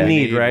need's Yeah. a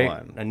need, Need right?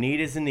 one. A need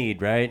is a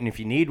need, right? And if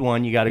you need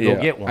one, you got to go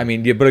get one. I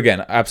mean, but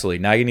again, absolutely,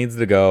 Nagy needs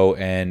to go,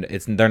 and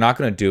they're not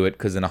going to do it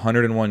because in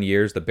 101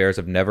 years, the Bears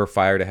have never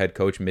fired a head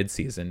coach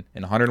midseason.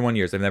 In 101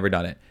 years, they've never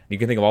done it. You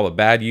can think of all the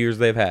bad years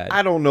they've had.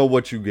 I don't know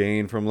what you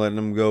gain from letting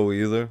them go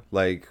either.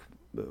 Like,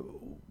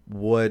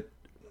 what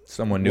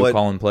Someone new What-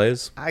 calling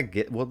plays, I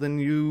get. Well, then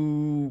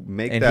you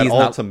make and that he's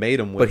not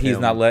ultimatum with but he's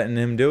him. not letting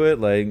him do it.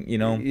 Like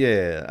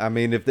Yeah, I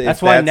mean, if That's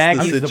if why that's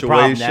Nagy's the the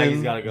problem.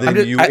 situation, Nagy's gotta go. then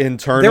I'm you just-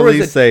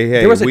 internally say, "Hey,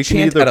 there was a we can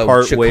chant either at a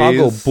part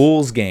Chicago ways."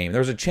 Bulls game. There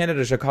was a chant at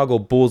a Chicago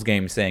Bulls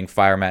game saying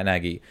 "Fire Matt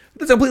Nagy."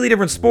 It's a completely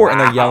different sport,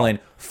 and they're yelling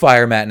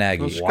 "Fire Matt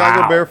Nagy." Well,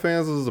 Chicago Wow. Bear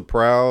fans is a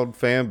proud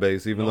fan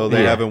base, even though they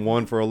lie. haven't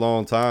won for a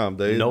long time.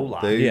 They No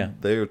lie.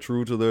 they are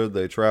true to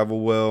they travel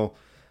well.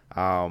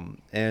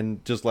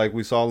 And just like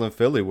we saw in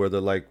Philly, where they're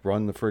like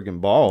run the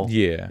friggin' ball.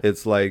 Yeah.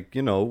 it's like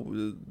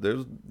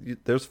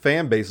there's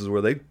fan bases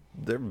where they're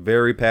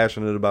very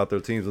passionate about their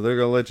teams, and they're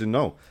gonna let you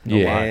know.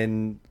 Yeah.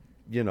 and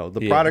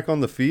the product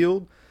on the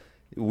field.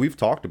 We've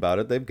talked about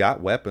it. They've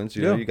got weapons.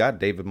 You know, Yeah. you got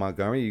David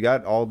Montgomery. You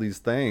got all these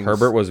things.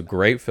 Herbert was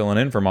great filling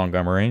in for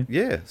Montgomery.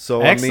 Yeah. So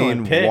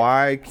Excellent pick.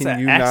 why It's can an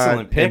you excellent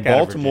not? pick And out of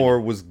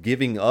Baltimore was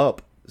giving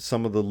up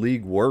some of the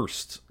league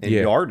worst in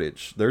Yeah.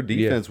 yardage. Their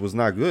defense was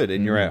not good,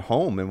 and you're at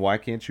home. And why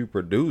can't you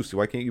produce?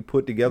 Why can't you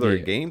put together a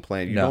Yeah. game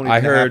plan? You No, don't I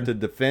even have heard- to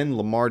defend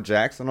Lamar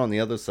Jackson on the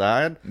other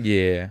side.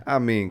 Yeah. I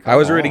mean, I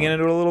was come reading on.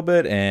 into it a little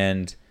bit,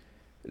 and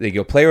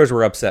players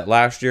were upset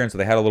last year, and so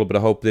they had a little bit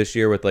of hope this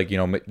year with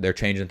they're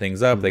changing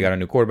things up. They got a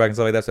new quarterback and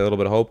stuff like that, so a little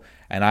bit of hope.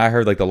 And I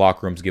heard the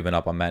locker room's giving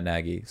up on Matt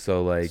Nagy.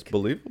 So It's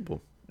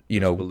believable.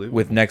 believable.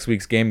 with next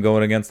week's game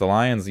going against the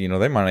Lions, they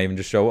might not even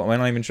show up. Might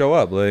not even show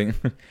up. Like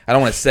I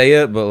don't want to say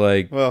it,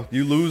 but Well,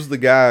 you lose the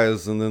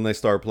guys, and then they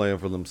start playing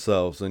for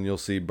themselves, and you'll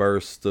see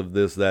bursts of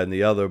this, that, and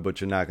the other.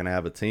 But you're not going to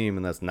have a team,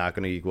 and that's not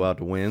going to equal out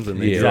to wins, and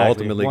then Yeah. you're Exactly.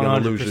 ultimately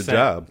going to lose your 100%.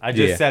 job. I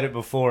just Yeah. said it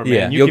before, man.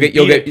 Yeah. You can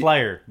be a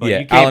player, but you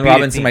can't Allen beat a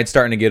Robinson team. might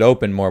starting to get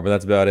open more, but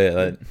that's about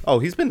it. Oh,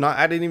 he's been not.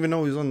 I didn't even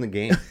know he was on the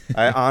game.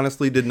 I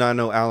honestly did not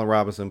know Allen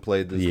Robinson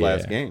played this Yeah.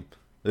 last game.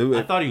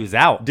 I thought he was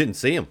out. Didn't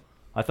see him.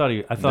 I thought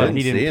Didn't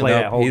he see didn't him. play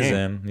Nope, that whole he's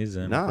game. He's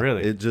in. No,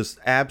 Really? It just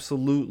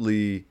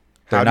absolutely.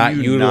 They're how not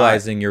do you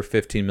utilizing your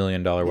 $15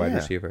 million wide yeah,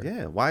 receiver.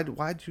 Yeah, why'd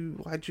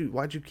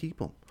you keep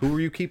him? Who were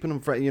you keeping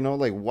him for?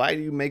 Why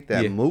do you make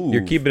that Yeah. move?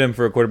 You're keeping him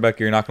for a quarterback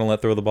you're not going to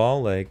let throw the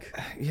ball.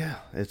 Yeah,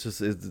 it's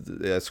just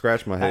I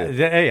scratch my head.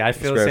 Hey, I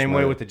feel the Scratch same my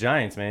way head. with the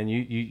Giants, man.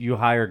 You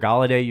hire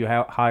Galladay, you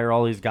hire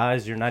all these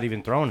guys. You're not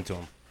even throwing it to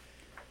them.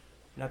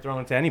 You're not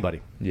throwing it to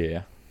anybody.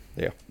 Yeah.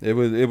 Yeah, it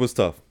was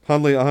tough.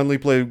 Hundley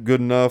played good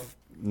enough.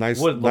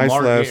 Nice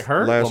Lamar last get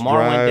hurt? last Lamar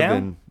went drive,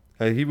 down?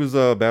 and he was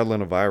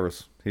battling a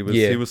virus. He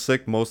was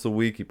sick most of the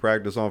week. He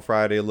practiced on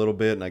Friday a little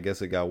bit, and I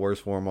guess it got worse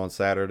for him on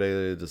Saturday.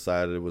 They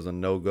decided it was a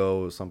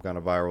no-go, some kind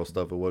of viral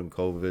stuff. It wasn't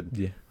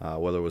COVID,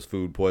 whether it was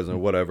food poisoning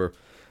or whatever.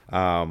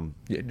 I don't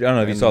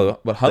know if you And saw,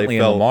 but Huntley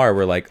and felt- Lamar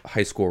were like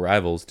high school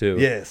rivals too.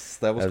 Yes,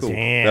 that was That's- cool.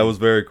 Damn. That was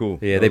very cool.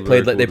 Yeah, That they was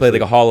very played cool they to played see.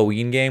 like a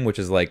Halloween game, which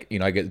is like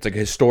I guess it's like a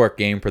historic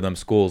game for them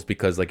schools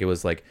because it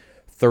was like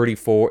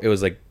 34. It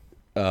was like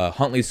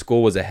Huntley's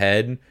school was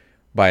ahead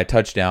by a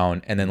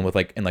touchdown, and then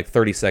in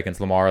 30 seconds,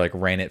 Lamar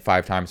ran it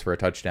 5 times for a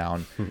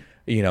touchdown.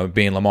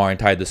 Being Lamar and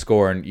tied the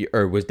score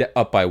or was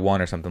up by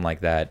 1 or something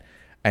like that,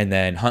 and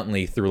then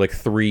Huntley threw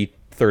 3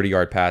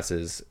 30-yard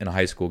passes in a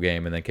high school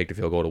game and then kicked a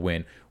field goal to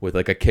win with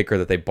a kicker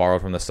that they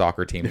borrowed from the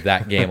soccer team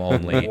that game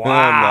only.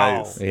 Wow.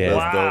 Nice. Yeah. That's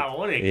Wow, dope.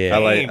 what a Yeah.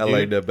 game, I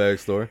like dude. that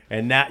backstory.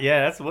 And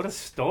that's what a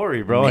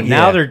story, bro. And Yeah.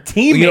 now they're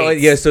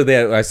teammates.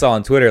 So I saw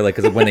on Twitter,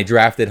 because when they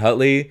drafted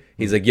Huntley,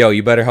 he's like, yo,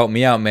 you better help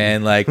me out,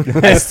 man. I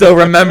still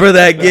remember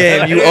that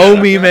game. You owe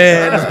me,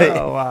 man.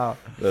 Oh, wow.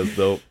 That's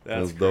dope.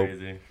 That's dope.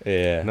 crazy.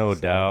 Yeah. No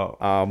doubt.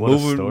 What a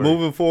story.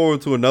 Moving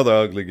forward to another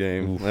ugly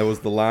game. That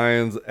was the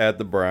Lions at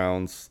the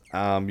Browns.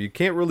 You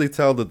can't really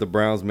tell that the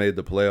Browns made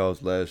the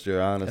playoffs last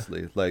year,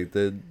 honestly.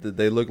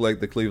 They look like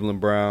the Cleveland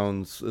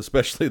Browns,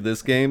 especially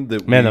this game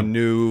that Man, we the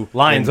knew.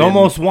 Lions and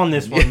almost won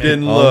this one, man.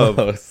 didn't love.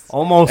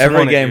 Almost Every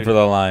won it, game dude. for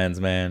the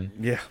Lions, man.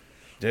 Yeah.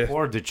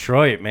 Poor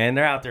Detroit, man.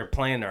 They're out there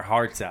playing their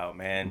hearts out,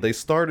 man. They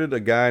started a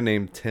guy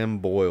named Tim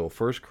Boyle,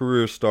 first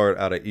career start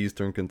out of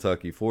Eastern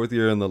Kentucky, 4th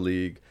year in the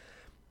league.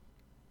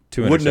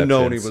 2 Wouldn't have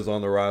known he interceptions. was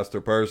on the roster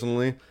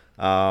personally.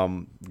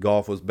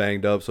 Golf was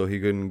banged up, so he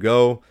couldn't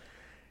go.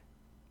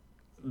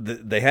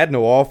 They had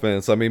no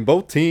offense. I mean,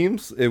 both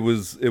teams. It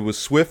was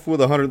Swift with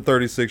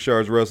 136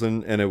 yards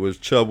rushing, and it was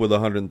Chubb with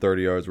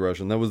 130 yards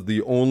rushing. That was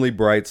the only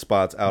bright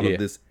spots out Yeah. of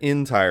this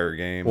entire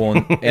game. Well,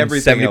 and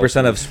Everything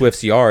 70% else of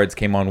Swift's yards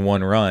came on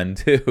one run,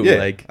 too.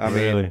 yeah, I mean,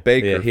 Really?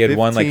 Baker. yeah, he had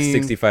one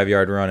 15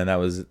 65-yard run, and that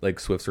was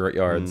Swift's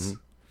yards.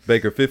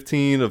 Baker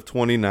 15 of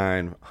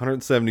 29,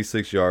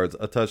 176 yards,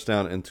 a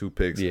touchdown, and 2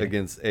 picks Yeah.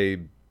 against a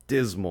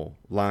dismal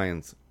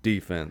Lions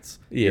defense.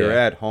 Yeah. You're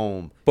at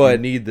home, But- you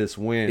need this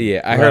win.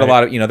 Yeah, I heard a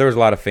lot of there was a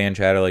lot of fan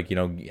chatter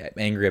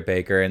angry at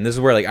Baker, and this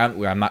is where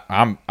I'm not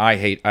gonna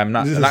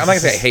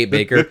say I hate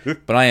Baker,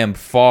 but I am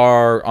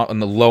far on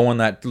the low on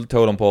that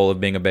totem pole of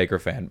being a Baker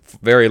fan,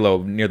 very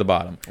low near the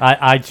bottom.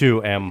 I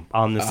too am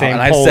on the same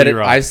and pole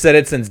you're on. I said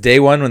it since day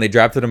one when they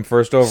drafted him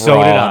first overall, So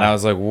did I. and I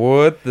was like,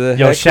 what the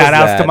Yo, heck shout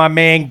was outs that? to my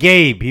man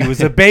Gabe. He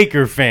was a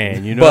Baker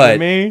fan. You know what I But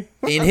mean?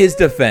 in his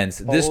defense,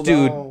 Hold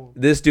on.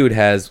 this dude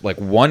has like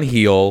one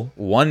heel,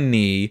 one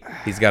knee.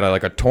 He's got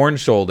a torn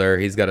shoulder.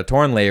 He's got a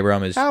torn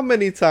labrum. His How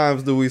many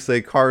times do we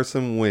say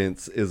Carson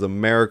Wentz is a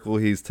miracle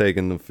he's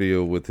taking the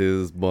field with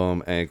his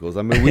bum ankles?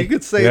 I mean, we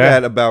could say Yeah.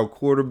 that about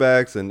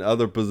quarterbacks and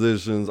other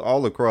positions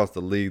all across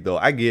the league, though.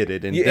 I get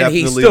it. And and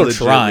definitely he's still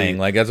legitimately- trying.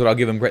 Like that's what I'll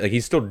give him credit. Like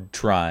he's still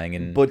trying.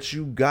 And But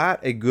you got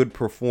a good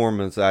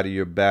performance out of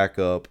your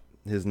backup.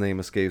 His name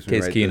escapes me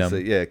Case right Keenum.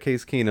 this- Yeah,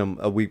 Case Keenum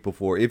a week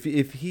before. If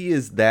he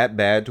is that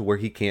bad to where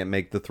he can't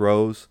make the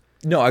throws,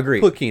 no, I agree.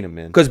 put Keenum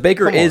in. Because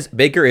Baker Come on.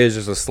 is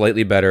just a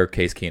slightly better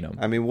Case Keenum.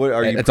 I mean, what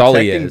are you That's all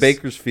he protecting is.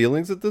 Baker's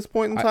feelings at this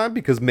point in time?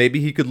 Because maybe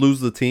he could lose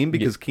the team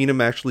because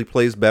Keenum actually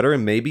plays better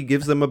and maybe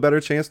gives them a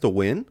better chance to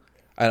win.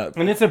 I don't,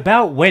 And it's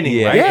about winning,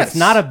 Yeah. right? Yes. It's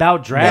not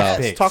about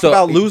draft No. picks. Talk So-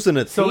 about losing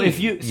a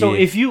team. So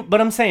if Yeah.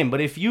 but I'm saying, but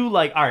if you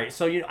like, all right,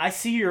 so I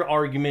see your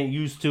argument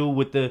used to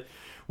with the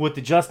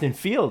Justin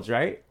Fields,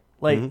 right?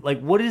 Like, like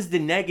what is the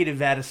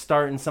negative out of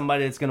starting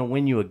somebody that's going to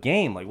win you a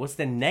game? Like, what's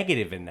the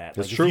negative in that?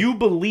 That's Like, true. If you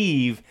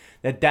believe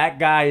that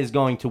guy is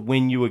going to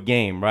win you a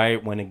game,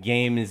 right? When a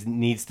game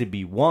needs to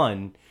be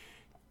won,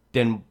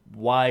 then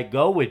why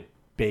go with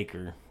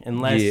Baker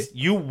unless Yeah.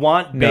 you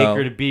want No.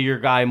 Baker to be your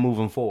guy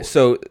moving forward?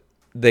 so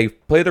they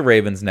play the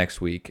Ravens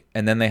next week,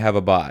 and then they have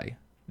a bye.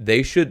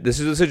 This is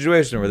a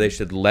situation where they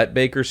should let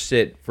Baker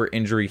sit for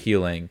injury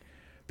healing,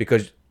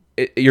 because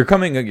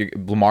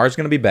Lamar's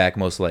going to be back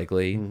most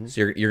likely.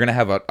 So you're going to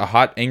have a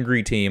hot,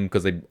 angry team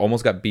because they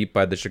almost got beat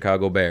by the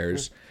Chicago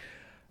Bears.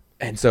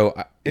 And so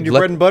and your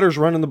bread and butter's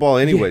running the ball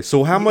anyway. Yeah.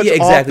 So how much Yeah,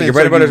 exactly. offense Your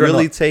bread and are you butter's really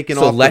running- taking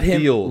so off let the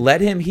him, field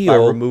Let him heal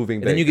by removing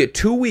and then you Baker? get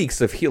 2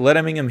 weeks of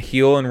letting him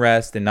heal and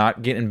rest and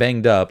not getting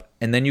banged up.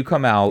 And then you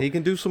come out He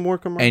can do some more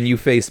commercials. and you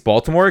face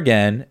Baltimore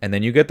again, and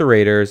then you get the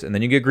Raiders, and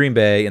then you get Green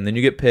Bay, and then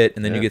you get Pitt,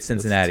 and then you Yeah, get that's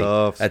Cincinnati.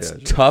 tough That's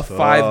schedule. tough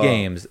 5 Tough.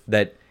 games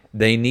that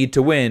they need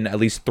to win at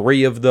least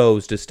 3 of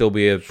those to still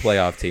be a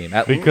playoff team.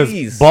 At Because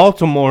least.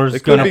 Baltimore's It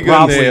could going be to good in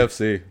probably the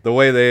AFC. The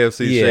way the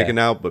AFC is Yeah. shaking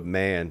out, but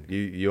man,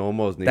 you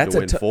almost need That's to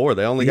a win tou- 4.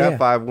 They only Yeah. got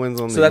 5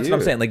 wins on the So that's year. what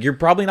I'm saying. Like, you're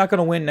probably not going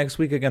to win next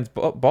week against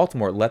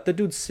Baltimore. Let the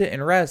dude sit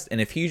and rest.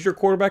 And if he's your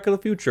quarterback of the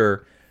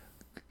future,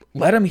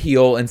 let him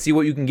heal and see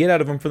what you can get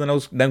out of him for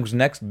those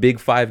next big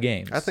 5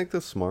 games. I think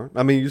that's smart.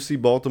 I mean, you see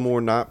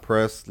Baltimore not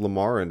press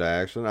Lamar into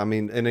action. I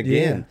mean, and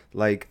again,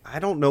 like, I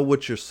don't know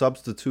what you're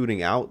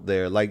substituting out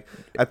there. Like,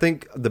 I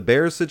think the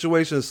Bears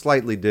situation is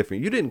slightly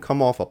different. You didn't come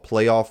off a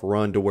playoff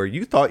run to where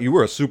you thought you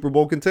were a Super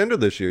Bowl contender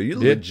this year. You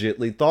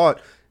legitly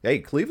thought, hey,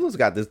 Cleveland's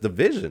got this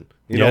division.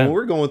 You know, Yeah. when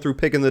we're going through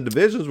picking the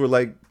divisions, we're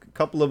like, a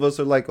couple of us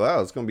are like,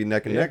 wow, it's going to be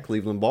neck and neck,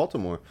 Cleveland,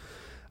 Baltimore.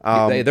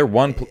 they're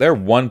one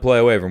play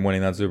away from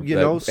winning that You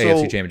know, that so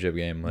AFC Championship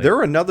game. Like,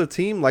 they're another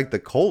team like the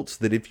Colts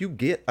that if you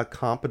get a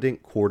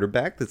competent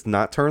quarterback that's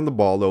not turning the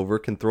ball over,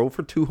 can throw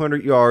for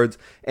 200 yards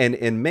and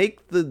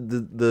make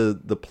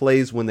the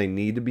plays when they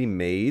need to be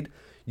made,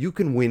 you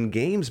can win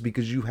games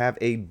because you have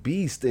a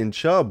beast in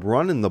Chubb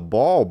running the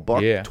ball,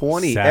 buck Yeah.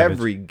 20 Savage.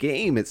 every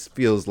game, it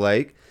feels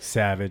like.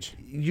 savage.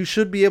 You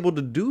should be able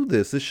to do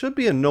this. This should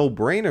be a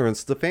no-brainer, and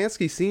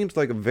Stefanski seems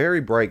like a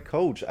very bright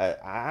coach.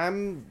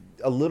 I'm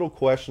a little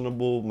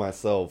questionable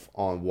myself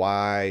on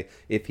why,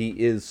 if he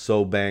is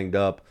so banged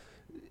up,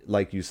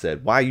 like you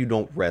said, why you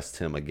don't rest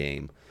him a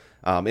game.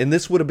 And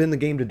this would have been the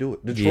game to do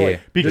it. Detroit. Yeah.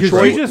 Because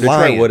Detroit, you just-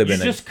 Detroit would have You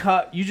been just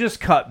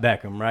cut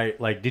Beckham, right?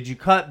 Like, did you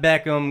cut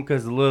Beckham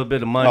because a little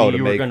bit of money to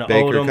you were make going to owe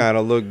Baker him, kind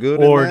of look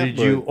good, or in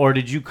that,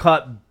 did you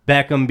cut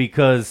Beckham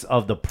because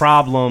of the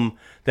problem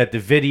that the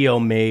video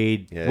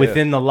made Yeah.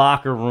 within the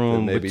locker but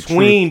room maybe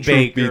between truth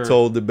Baker? be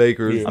told, the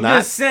Baker is I'm not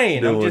just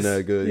saying. doing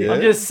that good. Yeah.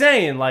 I'm just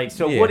saying. Like,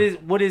 so Yeah.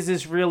 what is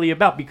this really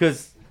about?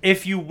 Because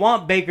if you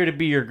want Baker to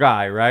be your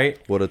guy, right?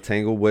 What a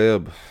tangled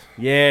web.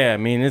 Yeah, I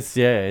mean it's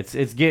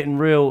getting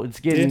real. It's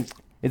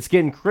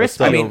getting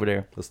crispy tough. over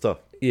there. That's tough.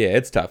 Yeah,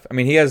 it's tough. I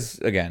mean,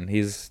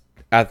 he's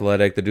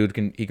athletic. The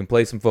dude he can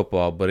play some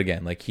football, but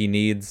again, like he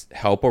needs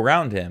help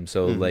around him.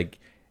 So like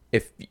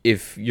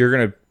if you're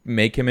gonna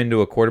make him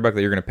into a quarterback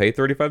that you're gonna pay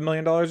 $35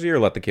 million a year,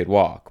 let the kid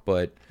walk.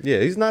 But Yeah,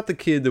 he's not the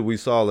kid that we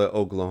saw at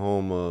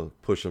Oklahoma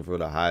pushing for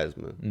the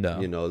Heisman. No.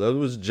 You know, that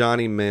was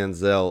Johnny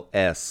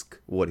Manziel-esque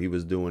what he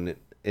was doing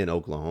in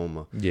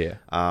Oklahoma. yeah,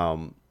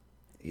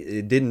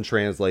 It didn't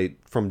translate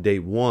from day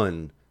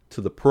one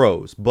to the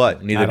pros,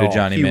 but neither at did all.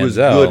 Johnny he Manziel. was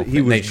good. He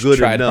and was they good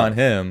tried enough on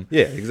him.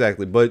 Yeah,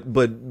 exactly. But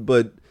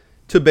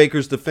to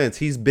Baker's defense,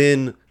 he's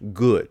been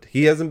good.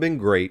 He hasn't been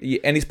great. Yeah,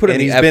 and he's put in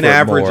And the he's effort been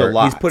average more. a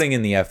lot. He's putting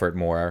in the effort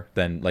more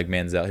than like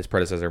Manziel, his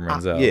predecessor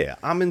Manziel. Yeah,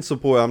 I'm in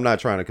support. I'm not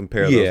trying to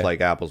compare Yeah. those like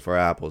apples for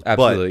apples.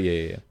 Absolutely.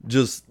 But Yeah.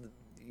 just,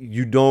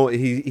 you don't.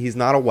 He's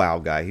not a wow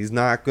guy. He's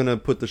not gonna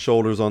put the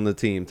shoulders on the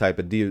team type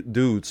of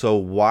dude. So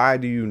why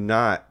do you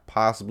not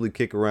possibly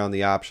kick around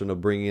the option of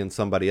bringing in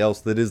somebody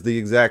else that is the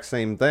exact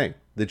same thing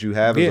that you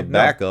have as a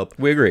backup?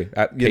 We agree.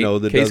 That Case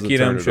doesn't turn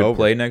Keenum it should over.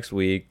 play next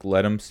week.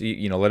 Let him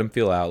see. Let him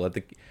feel out.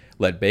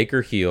 Let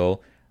Baker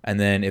heal. And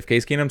then if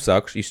Case Keenum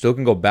sucks, you still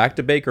can go back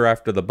to Baker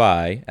after the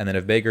bye. And then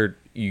if Baker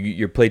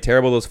you play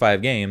terrible those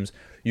 5 games,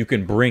 you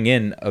can bring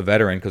in a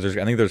veteran because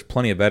I think there's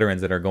plenty of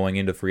veterans that are going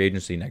into free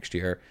agency next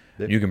year.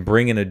 Yeah. You can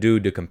bring in a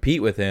dude to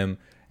compete with him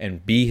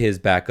and be his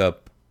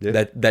backup.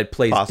 Yeah. That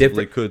plays Possibly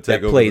different. Could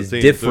take that over plays the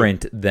team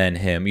different too. Than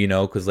him.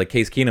 Because like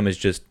Case Keenum is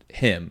just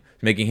him.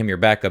 Making him your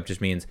backup just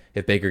means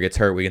if Baker gets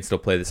hurt, we can still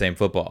play the same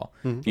football.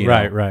 Mm-hmm.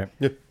 Right.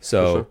 Yeah,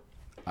 So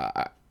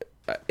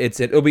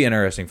it'll be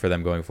interesting for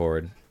them going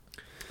forward.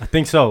 I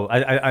think so.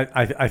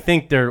 I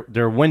think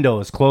their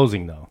window is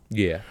closing though.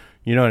 Yeah.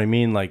 You know what I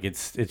mean? Like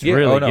it's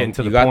really getting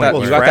to the point.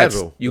 Well,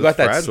 You got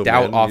that fragile,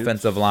 stout man.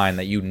 offensive line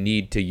that you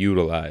need to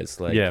utilize.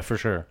 Like, yeah, for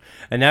sure.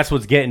 And that's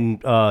what's getting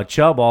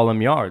Chubb all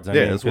them yards. I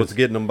mean, that's what's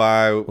getting them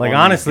by. Like on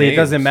honestly, these it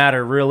doesn't games.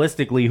 matter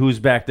realistically who's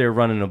back there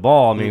running the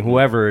ball. I mean,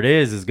 whoever it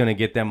is going to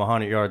get them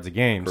 100 yards a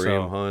game. Kareem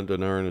So Hunt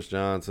and Ernest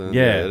Johnson.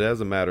 Yeah. It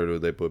doesn't matter who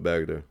they put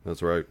back there.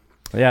 That's right.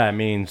 yeah, I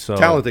mean, so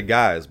Talented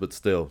guys, but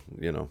still,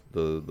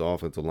 the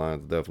offensive line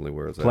is definitely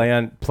where it's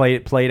at.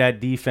 play that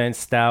defense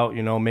stout.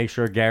 Make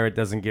sure Garrett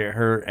doesn't get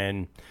hurt,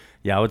 and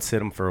yeah, I would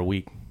sit him for a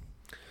week.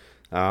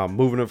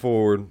 Moving it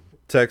forward,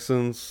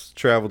 Texans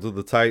travel to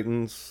the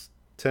Titans.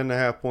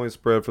 10.5-point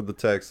spread for the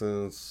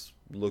Texans.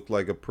 Looked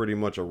like pretty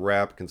much a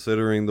wrap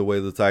considering the way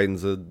the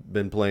Titans had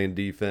been playing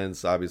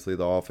defense. Obviously,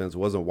 the offense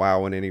wasn't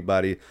wowing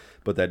anybody,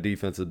 but that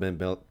defense had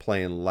been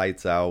playing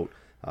lights out.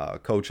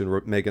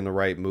 Coaching, making the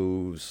right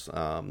moves.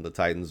 The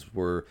Titans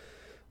were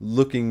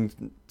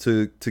looking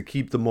to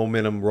keep the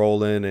momentum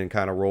rolling and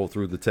kind of roll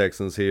through the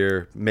Texans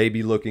here.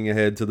 Maybe looking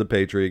ahead to the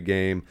Patriot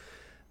game.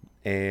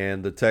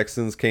 And the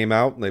Texans came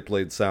out and they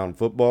played sound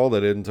football. They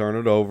didn't turn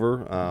it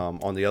over.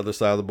 On the other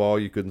side of the ball,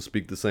 you couldn't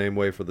speak the same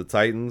way for the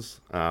Titans.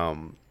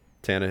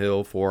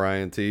 Tannehill, 4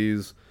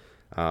 INTs.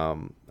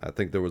 I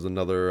think there was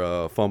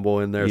another fumble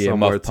in there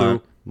somewhere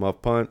too.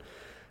 Muff punt.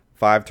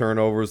 5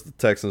 turnovers. The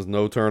Texans,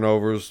 no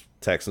turnovers.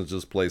 Texans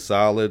just play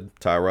solid.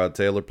 Tyrod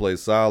Taylor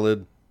plays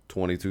solid.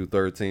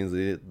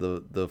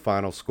 22-13 the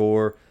final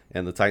score.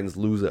 And the Titans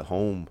lose at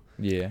home.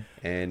 Yeah.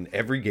 And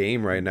every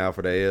game right now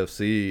for the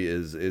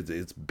AFC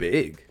it's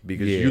big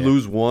because you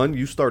lose one,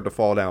 you start to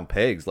fall down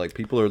pegs. Like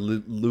people are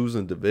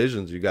losing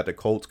divisions. You got the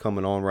Colts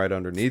coming on right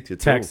underneath you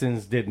too.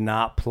 Texans did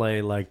not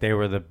play like they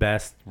were the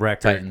best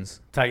record.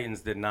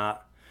 Titans did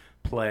not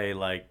play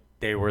like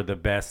they were the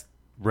best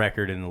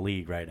record in the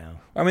league right now.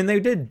 I mean, they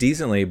did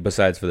decently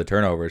besides for the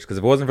turnovers because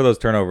if it wasn't for those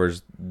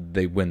turnovers,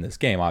 they win this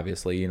game.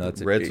 Obviously, the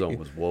red zone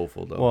was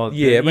woeful though. Well,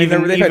 yeah, but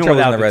even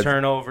without the red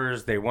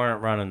turnovers, they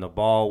weren't running the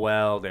ball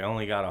well. They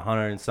only got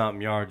 100 and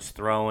something yards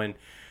throwing.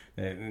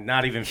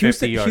 Not even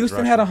 50 yards.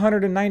 Houston had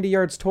 190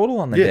 yards total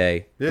on the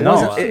day. Yeah. It's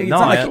wasn't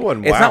not like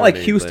wowing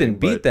Houston anything,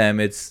 beat them.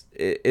 It's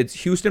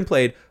Houston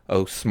played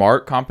a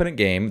smart, competent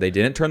game. They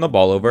didn't turn the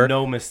ball over.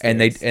 No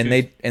mistakes. And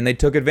they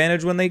took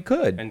advantage when they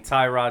could. And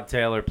Tyrod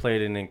Taylor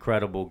played an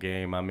incredible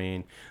game. I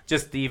mean,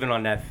 just even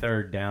on that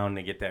third down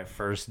to get that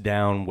first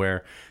down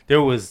where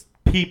there was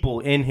people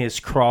in his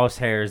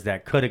crosshairs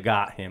that could have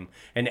got him,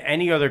 and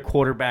any other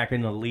quarterback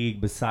in the league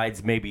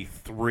besides maybe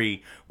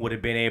 3 would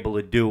have been able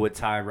to do what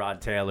Tyrod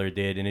Taylor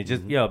did. And it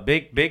just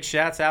big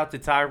shouts out to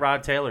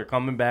Tyrod Taylor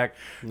coming back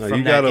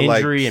from that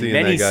injury and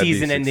many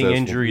season-ending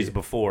injuries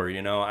before.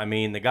 I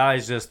mean, the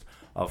guy's just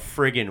a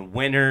friggin'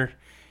 winner.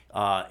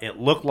 It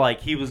looked like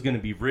he was going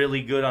to be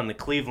really good on the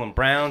Cleveland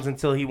Browns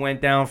until he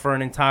went down for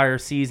an entire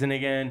season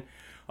again.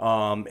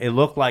 It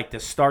looked like to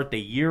start the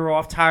year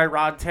off,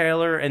 Tyrod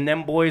Taylor and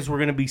them boys were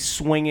going to be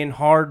swinging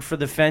hard for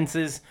the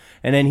fences.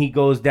 And then he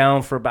goes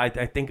down for about,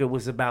 I think it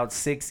was about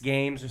 6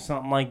 games or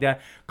something like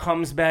that.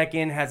 Comes back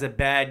in, has a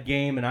bad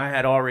game, and I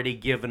had already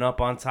given up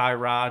on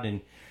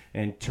Tyrod.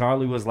 And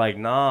Charlie was like,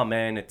 "Nah,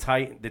 man,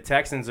 the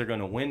Texans are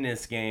going to win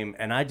this game."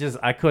 And I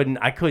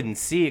couldn't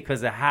see it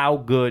because of how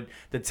good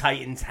the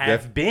Titans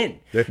have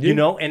been.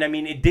 And I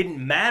mean, it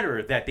didn't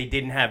matter that they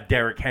didn't have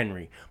Derrick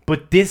Henry,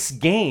 but this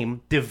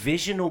game,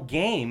 divisional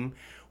game,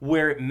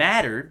 where it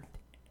mattered,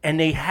 and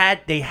they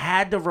had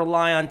to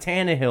rely on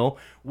Tannehill,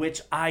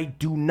 which I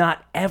do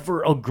not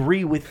ever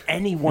agree with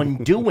anyone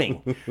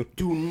doing.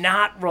 Do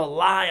not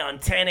rely on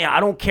Tannehill. I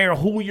don't care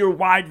who your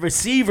wide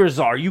receivers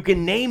are. You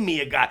can name me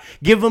a guy.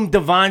 Give him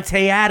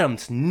Devontae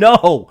Adams.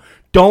 No,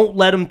 don't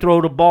let him throw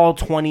the ball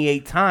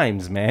 28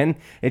 times, man.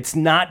 It's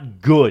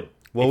not good.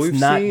 Well,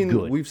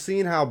 we've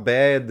seen how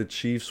bad the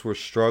Chiefs were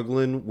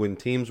struggling when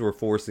teams were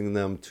forcing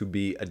them to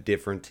be a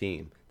different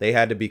team. They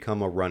had to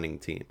become a running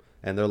team.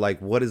 And they're like,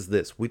 what is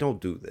this? We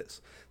don't do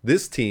this.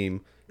 This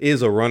team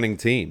is a running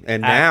team.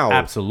 And now,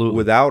 absolutely,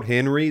 without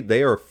Henry,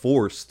 they are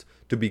forced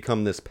to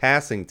become this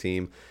passing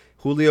team.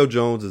 Julio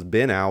Jones has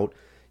been out.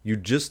 you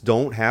just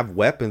don't have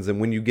weapons. And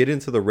when you get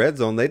into the red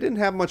zone, they didn't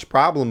have much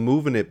problem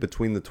moving it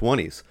between the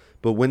 20s.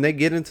 But when they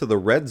get into the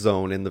red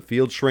zone and the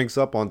field shrinks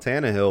up on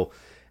Tannehill,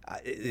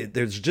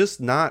 there's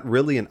just not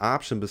really an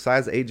option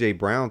besides A.J.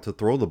 Brown to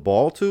throw the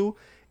ball to.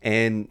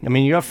 And I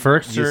mean, you have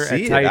Firkser see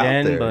at it tight out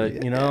end, there.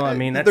 but, you know, I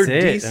mean, that's they're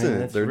it. decent. I mean,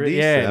 that's they're re-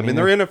 decent. yeah, I mean,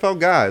 they're NFL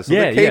guys, so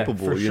they're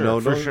capable. for you sure,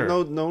 know, for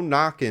sure. no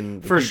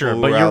knocking the For people sure,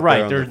 who but are you're out right.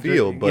 there on They're, the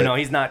field. But you know,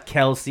 he's not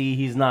Kelsey.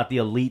 He's not the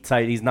elite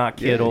tight. He's not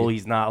Kittle.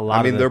 He's not a lot.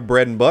 I mean, of their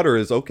bread and butter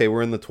is okay.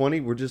 We're in the 20.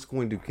 We're just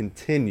going to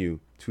continue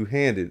to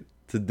hand it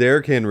to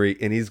Derrick Henry,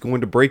 and he's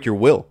going to break your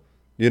will.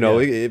 You know,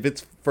 if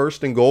it's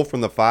first and goal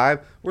from the 5,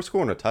 we're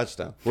scoring a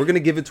touchdown. We're going to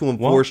give it to him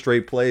 4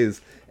 straight plays,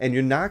 and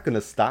you're not going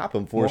to stop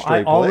him 4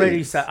 straight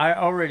plays. I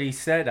already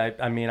said.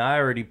 I mean, I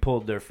already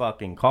pulled their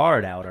fucking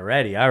card out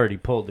already. I already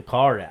pulled the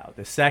card out.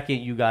 The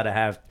second you got to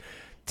have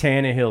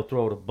Tannehill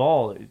throw the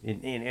ball,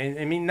 and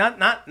I mean,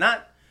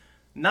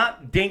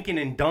 not dinking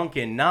and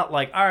dunking. Not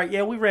like, all right,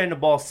 yeah, we ran the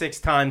ball 6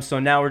 times, so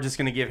now we're just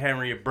going to give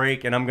Henry a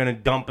break, and I'm going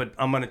to dump it.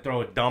 I'm going to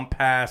throw a dump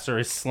pass or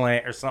a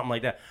slant or something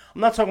like that.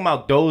 I'm not talking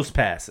about those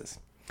passes.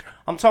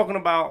 I'm talking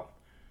about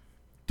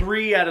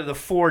 3 out of the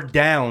 4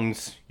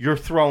 downs you're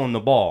throwing the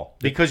ball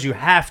because you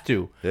have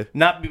to,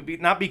 not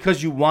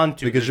because you want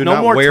to. Because There's you're no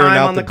not more wearing time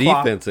out on the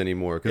clock. defense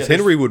anymore. Because Yeah,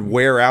 Henry would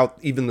wear out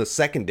even the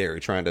secondary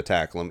trying to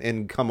tackle him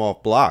and come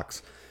off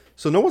blocks.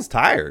 So no one's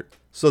tired.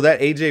 So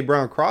that A.J.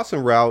 Brown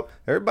crossing route,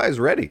 everybody's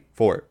ready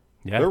for it.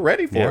 Yeah. They're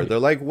ready for Yeah. it. They're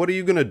like, what are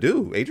you going to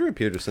do? Adrian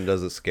Peterson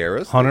doesn't scare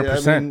us.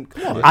 100%. I mean,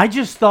 come on. I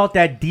just thought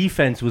that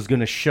defense was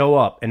going to show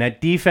up, and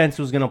that defense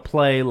was going to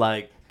play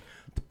like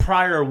the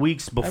prior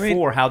weeks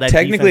before. How that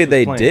technically defense was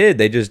they playing. did.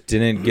 They just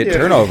didn't get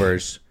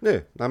turnovers.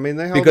 Yeah, I mean,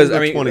 they held Because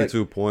them I to mean,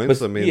 22 points.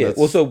 But, I mean, yeah. that's,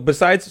 Well, so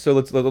besides, so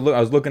let's look. I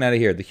was looking at it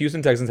here. The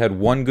Houston Texans had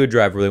one good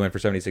drive where they went for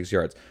 76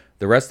 yards.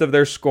 The rest of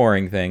their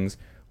scoring things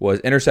was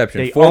interception.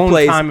 They 4 own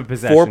plays, time of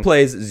possession. 4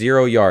 plays,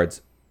 0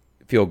 yards,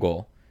 field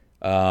goal.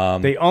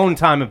 They own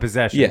time of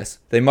possession. Yes,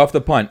 they muffed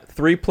the punt.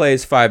 3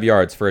 plays, 5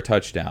 yards for a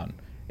touchdown,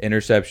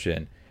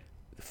 interception.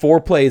 4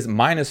 plays,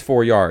 minus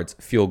 4 yards,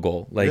 field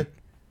goal. Like,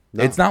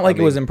 No, it's not like I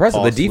it was mean,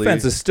 impressive. costly. The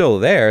defense is still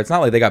there. It's not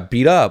like they got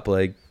beat up.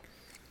 Like,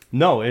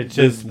 No, it's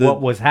just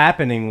what was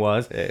happening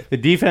was the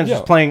defense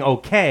was playing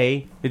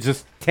okay. It's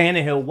just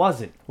Tannehill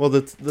wasn't. Well,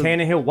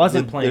 Tannehill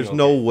wasn't playing There's okay.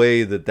 no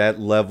way that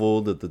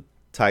level that the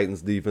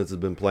Titans defense has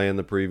been playing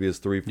the previous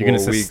 3-4 You're gonna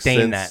weeks. sustain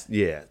since, that.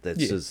 Yeah, that's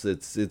just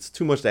it's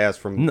too much to ask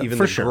from even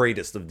for the sure.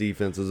 greatest of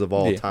defenses of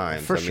all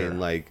time. for I sure. mean,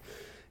 like,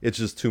 it's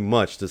just too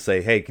much to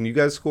say, hey, can you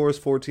guys score us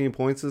 14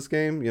 points this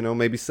game? You know,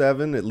 maybe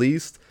 7 at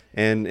least,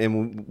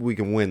 and we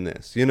can win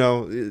this. You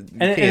know, you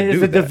And can't it's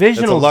do a that.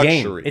 divisional That's a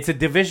game. luxury. It's a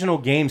divisional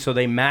game, so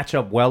they match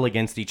up well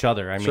against each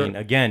other. I mean,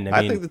 again,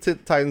 I think the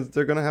Titans,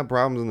 they're going to have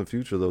problems in the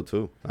future, though,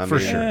 too. I For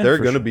mean, sure. They're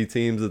For going to sure. be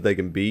teams that they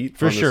can beat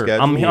for on the sure.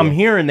 schedule. I'm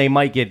hearing they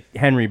might get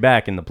Henry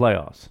back in the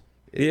playoffs.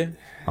 yeah,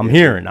 I'm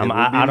hearing. it would be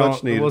I much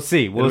don't. needed. We'll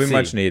see. it'll We'll be see.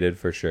 much needed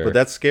for sure. But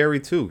that's scary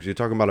too, because you're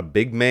talking about a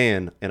big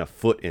man and a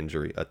foot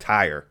injury, a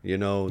tire. You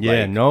know,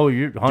 Yeah. like, No,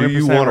 you're 100%. do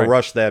you want to right.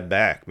 rush that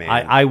back, man?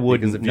 I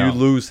wouldn't, Because if no. you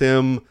lose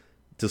him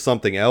to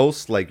something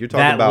else, like you're talking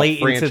That about late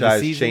into the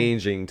franchise season?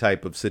 changing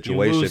type of You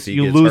situation. lose, if he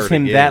you gets lose hurt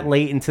him again. that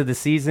late into the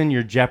season,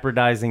 you're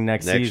jeopardizing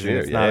next season. year,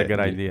 It's not a yeah. good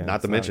idea.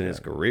 Not to It's mention a his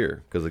good-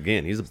 career, because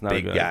again, he's a not a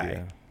big good guy.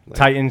 idea. Like,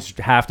 Titans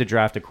have to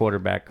draft a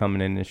quarterback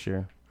coming in this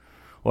year,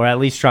 or at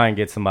least try and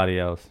get somebody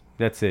else.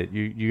 That's it.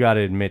 You got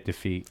to admit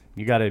defeat.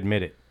 You got to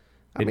admit it.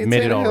 I mean,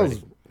 Admit it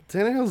already.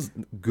 Tannehill's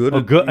good.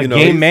 A you know,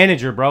 game he's-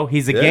 manager, bro.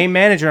 He's a game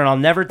manager, and I'll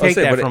never take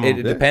that from it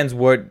him. depends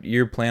what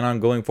you plan on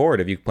going forward.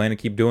 If you plan to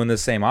keep doing the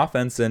same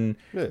offense and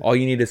all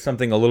you need is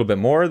something a little bit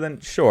more, then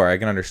sure, I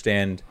can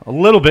understand. A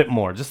little bit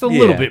more, just a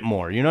little Yeah. bit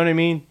more. You know what I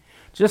mean?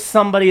 Just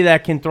somebody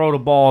that can throw the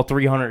ball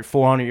 300,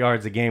 400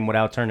 yards a game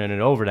without turning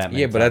it over that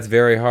many Yeah, but times. that's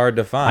very hard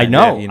to find. I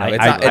know. You know, I, it's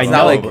I, not, I it's know,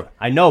 not like but-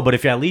 I know, but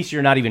if at least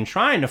you're not even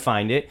trying to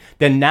find it,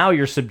 then now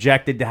you're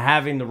subjected to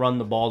having to run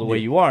the ball the way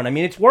you are. And I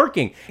mean, it's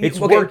working.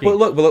 It's Okay, working. But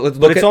look, let's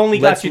But look it's at, only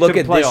got let's you look to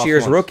at the this playoffs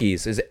year's once.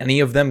 rookies. Is any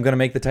of them going to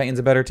make the Titans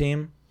a better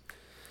team?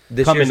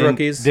 This coming year's in,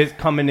 rookies?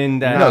 coming in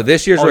that. No,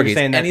 this year's Oh, you're rookies.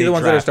 saying Any that of the they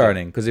ones that are drafted.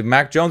 starting. Because if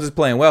Mac Jones is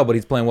playing well, but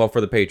he's playing well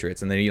for the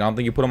Patriots, and then I don't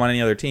think you put him on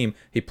any other team,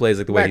 he plays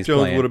like the way Mac he's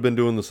Jones playing. would have been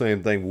doing the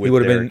same thing He with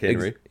would have Derrick been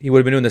Henry. he would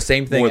have been doing the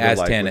same thing More than as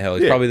likely. Tannehill.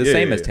 He's Yeah, probably the yeah,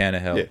 same yeah, as yeah.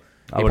 Tannehill. Yeah.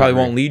 He probably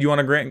won't lead you on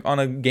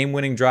a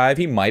game-winning drive.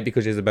 He might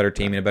because he has a better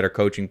team and a better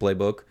coaching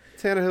playbook.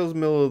 Tannehill's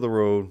middle of the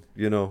road,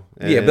 you know.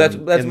 Yeah,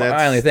 but that's and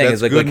my only thing. that's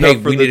Is like, good hey,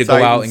 enough for we the need to go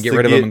out Titans and get to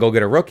rid of him and go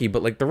get a rookie.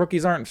 But like the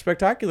rookies aren't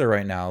spectacular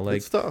right now. Like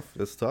It's tough.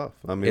 It's tough.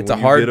 I mean, it's when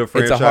a you hard get a it's a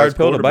franchise hard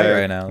pill to bite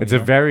quarterback- right now. It's a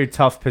very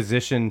tough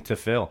position to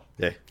fill.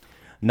 Yeah.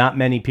 Not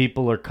many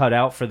people are cut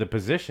out for the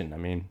position. I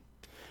mean,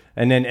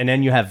 and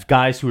then you have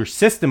guys who are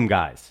system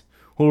guys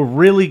who are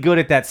really good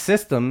at that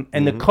system,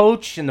 and the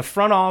coach and the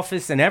front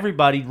office and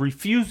everybody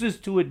refuses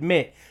to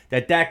admit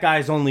that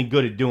guy's only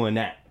good at doing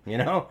that. You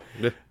know,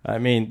 I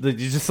mean,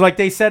 just like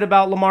they said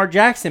about Lamar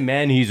Jackson,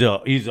 man. He's a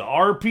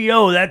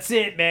RPO. That's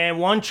it, man.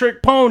 One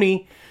trick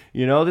pony.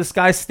 You know, this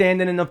guy's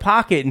standing in the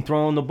pocket and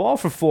throwing the ball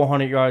for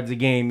 400 yards a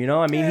game. You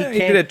know, I mean, he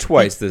did it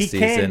twice this season.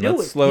 Can do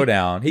Let's it. slow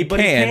down. He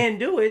can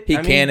do it. He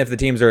can if the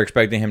teams are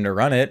expecting him to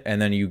run it,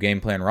 and then you game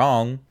plan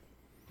wrong.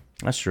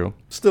 That's true.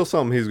 Still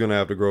something he's going to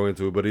have to grow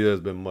into, but he has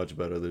been much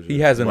better this year. He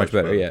has been much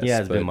better, yes. He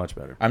has but been much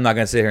better. I'm not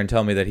going to sit here and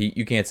tell me that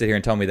you can't sit here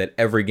and tell me that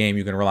every game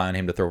you can rely on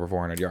him to throw for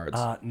 400 yards.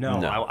 No.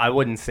 I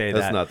wouldn't say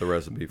That's that. not the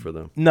recipe for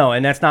them. No,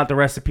 and that's not the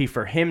recipe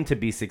for him to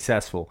be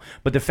successful.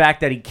 But the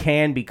fact that he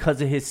can because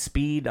of his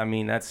speed, I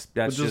mean, that's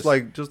Just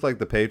like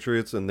the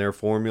Patriots and their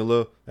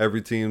formula,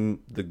 every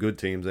team, the good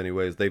teams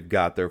anyways, they've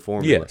got their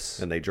formula. Yes.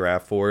 And they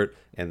draft for it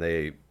and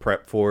they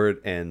prep for it,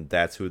 and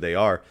that's who they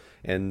are.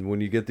 And when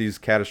you get these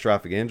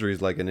catastrophic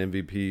injuries like an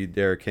MVP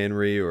Derrick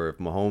Henry, or if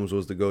Mahomes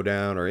was to go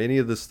down, or any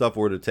of this stuff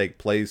were to take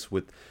place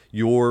with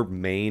your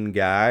main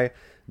guy,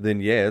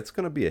 then yeah, it's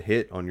going to be a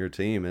hit on your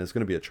team, and it's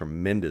going to be a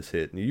tremendous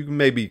hit. And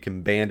you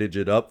can bandage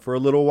it up for a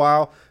little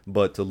while,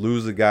 but to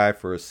lose a guy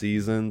for a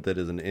season that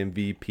is an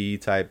MVP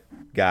type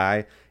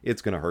guy,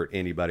 it's going to hurt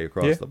anybody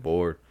across the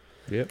board.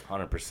 Yep.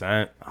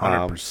 100%.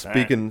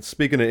 100%.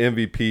 Speaking of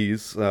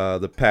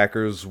MVPs, the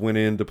Packers went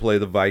in to play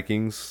the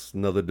Vikings.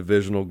 Another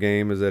divisional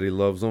game, as Eddie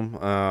loves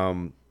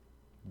them.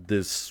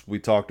 We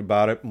talked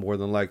about it. More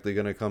than likely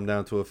going to come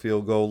down to a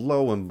field goal.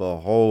 Lo and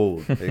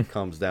behold, it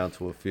comes down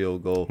to a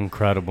field goal.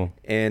 Incredible.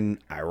 And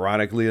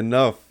ironically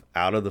enough,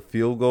 out of the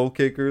field goal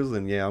kickers,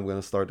 and yeah, I'm going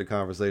to start the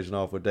conversation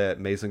off with that.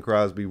 Mason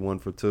Crosby 1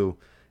 for 2,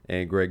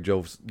 and Greg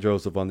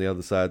Joseph on the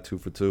other side 2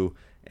 for 2.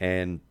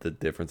 And the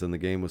difference in the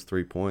game was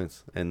 3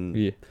 points. And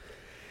you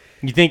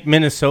think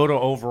Minnesota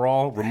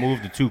overall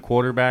removed the 2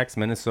 quarterbacks?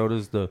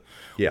 Minnesota's the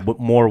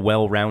more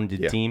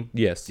well-rounded team.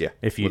 Yes. Yeah.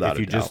 If you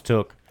just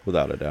took,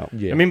 without a doubt.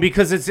 Yeah. I mean,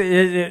 because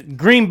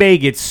Green Bay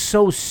gets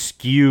so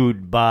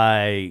skewed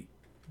by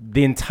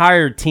the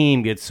entire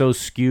team gets so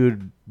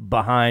skewed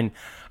behind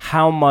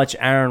how much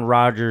Aaron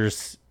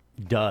Rodgers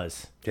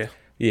does. Yeah.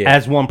 Yeah.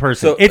 As one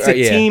person. So, it's a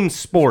team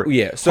sport.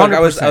 Yeah. So like,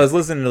 I 100%. was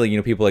listening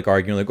to people like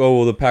arguing like, oh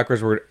well, the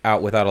Packers were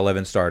out without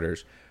 11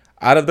 starters.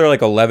 Out of their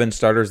 11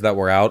 starters that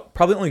were out,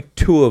 probably only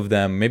 2 of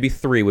them, maybe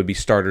 3 would be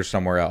starters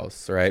somewhere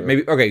else, right?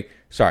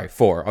 Sure.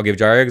 4. I'll give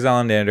Jair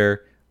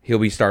Alexander, he'll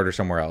be starter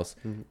somewhere else.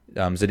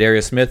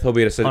 Zadarius Smith, he'll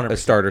be a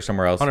starter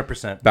somewhere else.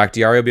 100%.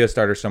 Bakhtiari will be a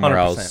starter somewhere 100%.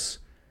 else.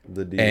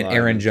 And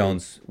Aaron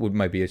Jones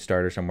might be a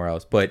starter somewhere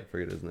else. But I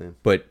forget his name.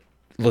 But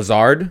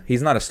Lazard,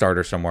 he's not a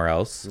starter somewhere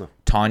else. No.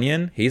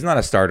 Tanyan, he's not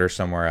a starter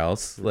somewhere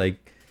else.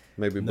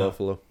 Maybe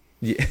Buffalo.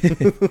 Yeah.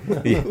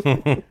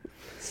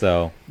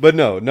 So, but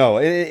no,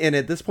 and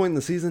at this point in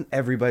the season,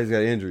 everybody's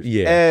got injuries.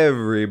 Yeah,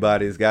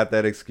 everybody's got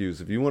that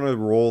excuse. If you want to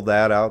roll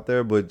that out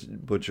there,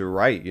 but you're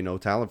right.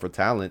 Talent for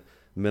talent.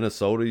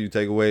 Minnesota, you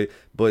take away.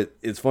 But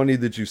it's funny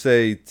that you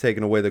say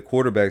taking away the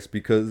quarterbacks,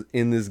 because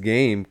in this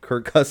game,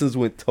 Kirk Cousins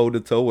went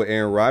toe-to-toe with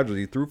Aaron Rodgers.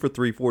 He threw for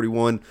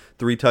 341,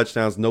 3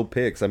 touchdowns, no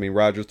picks. I mean,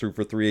 Rodgers threw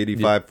for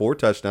 385, 4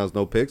 touchdowns,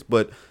 no picks.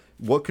 But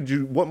what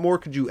more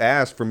could you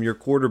ask from your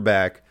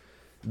quarterback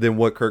than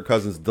what Kirk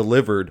Cousins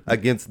delivered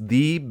against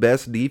the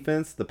best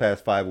defense the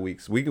past 5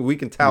 weeks? We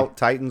can tout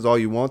Titans all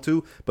you want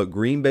to, but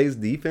Green Bay's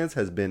defense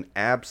has been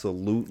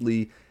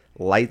absolutely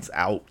lights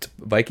out.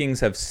 Vikings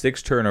have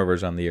 6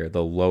 turnovers on the year,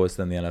 the lowest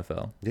in the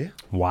NFL. Yeah.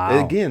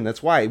 Wow. Again,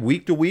 that's why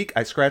week to week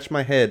I scratch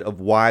my head of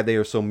why they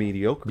are so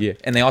mediocre. Yeah,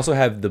 and they also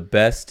have the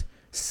best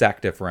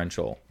sack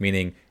differential,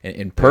 meaning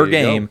in per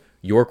game,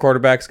 your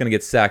quarterback's going to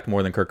get sacked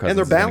more than Kirk Cousins and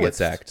they're is going to get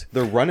balanced. sacked.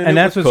 They're running, and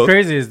it that's with what's Cook.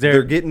 crazy is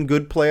they're getting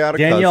good play out of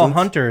Danielle Cousins.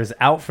 Hunter is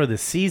out for the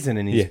season,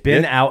 and he's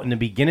been out in the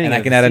beginning. And of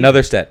I can the add season.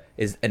 another stat: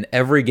 is in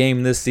every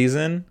game this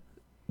season,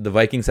 the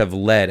Vikings have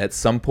led at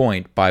some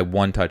point by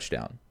 1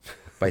 touchdown.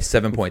 By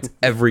 7 points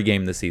every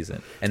game this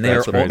season, and they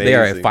are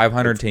a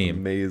 500 team.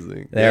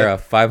 Amazing. They're a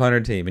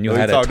 500 team, and you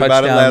had a talked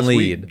about it touchdown last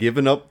lead. week,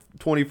 giving up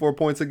 24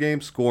 points a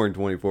game, scoring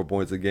 24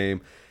 points a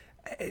game.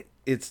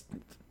 It's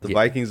the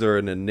Vikings are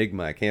an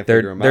enigma. I can't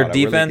figure them out. Their I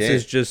really defense can't.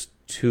 is just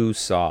too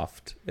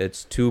soft.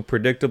 It's too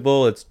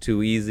predictable. It's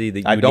too easy.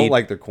 That I don't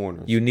like their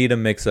corners. You need a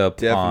mix up.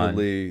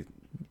 Definitely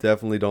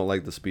don't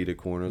like the speed of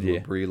corners Yeah.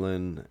 with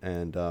Breland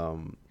and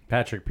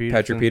Patrick Peterson.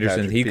 Patrick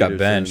Peterson. He got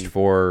benched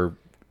for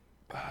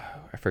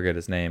I forget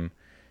his name,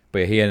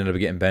 but he ended up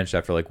getting benched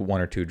after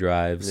 1 or 2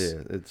 drives.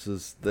 yeah. It's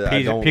just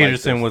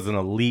Peterson was an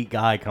elite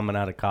guy coming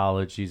out of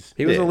college. He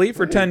was elite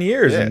for 10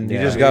 years, and he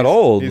just got He's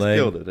old.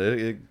 killed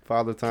it.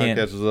 Father Time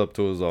catches up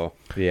to us all.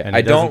 Yeah, and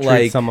I don't doesn't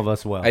treat like some of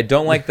us well. I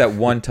don't like that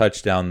 1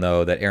 touchdown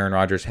though that Aaron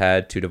Rodgers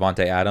had to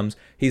Devontae Adams.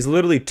 He's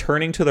literally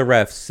turning to the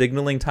ref,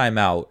 signaling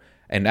timeout,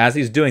 and as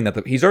he's doing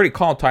that, he's already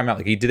called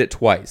timeout. He did it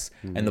twice,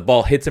 and the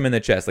ball hits him in the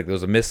chest. There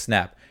was a missed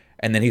snap,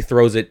 and then he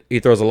throws a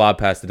lob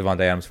pass to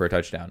Devontae Adams for a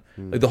touchdown.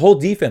 The whole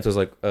defense was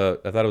I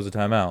thought it was a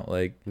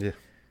timeout. Yeah.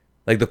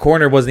 Like the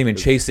corner wasn't even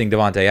chasing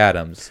Devontae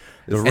Adams.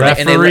 The And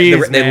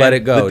referees, they let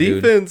it go, The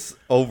dude. defense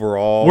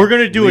overall, We're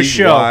gonna do a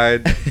show.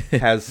 league-wide,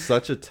 has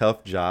such a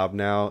tough job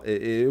now.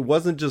 It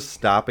wasn't just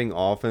stopping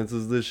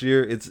offenses this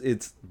year.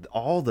 It's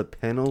all the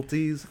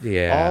penalties,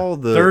 Yeah. all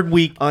the Third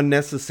week.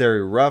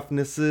 unnecessary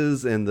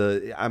roughnesses, and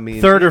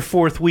Third or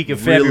fourth week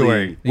of Really-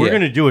 February. We're Yeah.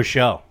 gonna do a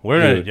show. We're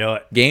gonna Dude, do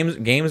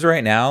it. Games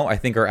right now, I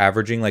think, are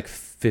averaging like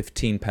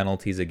 15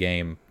 penalties a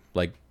game,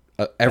 like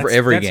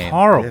every That's game.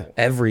 horrible.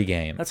 Every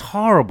game. That's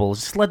horrible.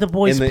 Just let the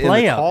boys and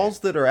play the out. calls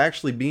that are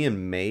actually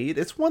being made.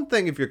 It's one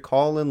thing if you're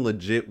calling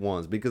legit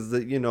ones because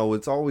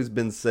it's always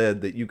been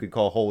said that you could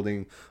call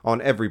holding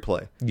on every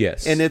play.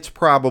 Yes. and it's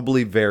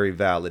probably very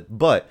valid,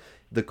 but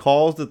the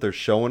calls that they're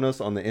showing us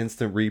on the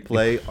instant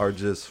replay are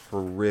just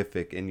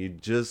horrific, and you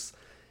just.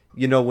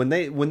 When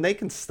they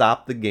can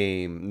stop the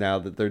game now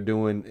that they're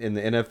doing in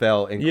the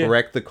NFL and Yeah.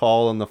 correct the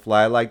call on the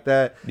fly like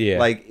that, Yeah.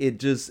 like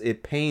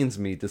it pains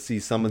me to see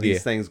some of these Yeah.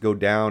 things go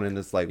down, and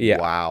it's like, Yeah.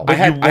 wow. I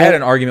had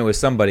an argument with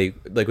somebody,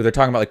 like when they're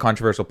talking about like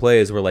controversial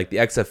plays where like the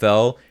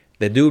XFL,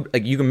 the dude,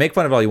 like you can make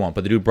fun of it all you want,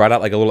 but the dude brought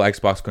out like a little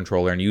Xbox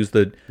controller and used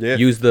the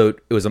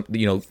it was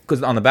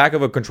because on the back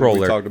of a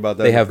controller talked about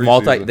that they in have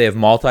preseason.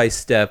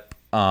 multi-step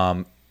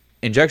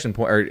injection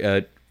point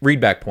or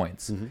readback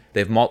points. Mm-hmm.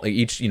 They have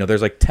each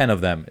there's like 10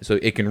 of them, so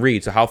it can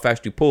read. So how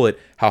fast you pull it,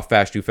 how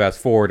fast you fast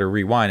forward or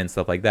rewind and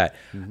stuff like that.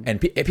 Mm-hmm. And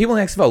people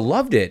in the XFL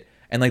loved it.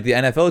 And like the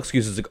NFL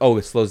excuse is like, oh,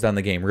 it slows down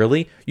the game.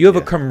 Really? You have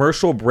a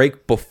commercial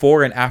break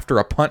before and after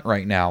a punt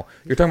right now.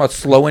 You're talking about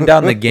slowing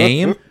down the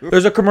game?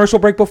 There's a commercial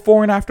break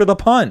before and after the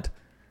punt.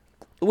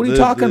 What are you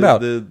talking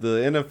about? The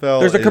NFL.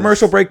 There's a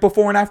commercial break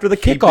before and after the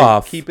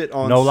kickoff. Keep it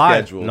on No lie.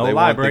 schedule. No they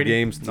lie, want Brady. the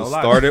games to No lie.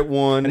 start at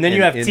 1, And then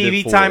you have end TV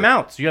at 4.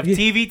 timeouts. You have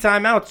TV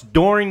timeouts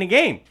during the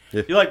game.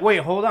 Yeah. You're like, wait,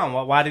 hold on.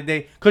 Why did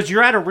they? Because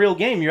you're at a real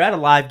game. You're at a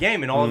live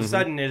game, and all Mm-hmm. of a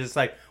sudden it's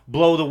like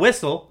blow the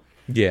whistle,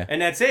 Yeah.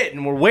 and that's it.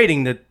 And we're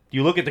waiting.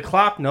 You look at the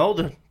clock. No,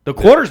 the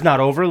quarter's not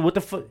over. What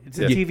the It's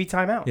a TV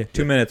timeout. Yeah,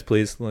 2 minutes,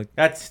 please. Like,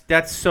 That's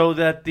so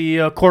that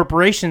the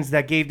corporations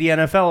that gave the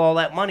NFL all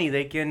that money,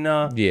 they can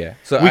yeah.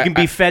 So we can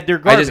be fed their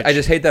garbage. I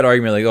just hate that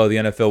argument. Like, oh, the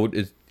NFL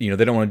is they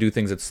don't want to do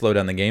things that slow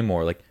down the game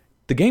more. Like,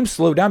 the game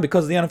slowed down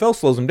because the NFL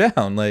slows them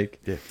down.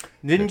 Like,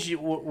 Didn't you?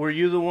 Were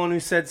you the one who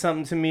said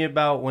something to me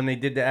about when they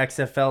did the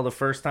XFL the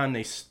first time?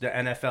 The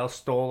NFL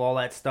stole all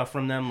that stuff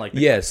from them. Like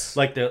yes,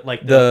 like the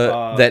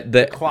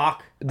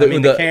clock.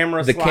 the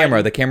camera.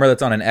 the camera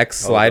that's on an X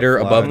slider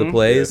flag. above the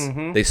plays.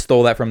 Mm-hmm. They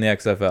stole that from the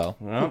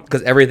XFL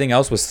because everything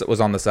else was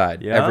on the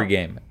side Yeah. every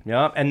game.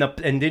 Yeah, and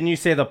didn't you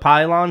say the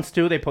pylons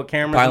too? They put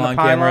cameras. in Pylon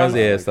the pylons. cameras,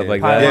 yeah, stuff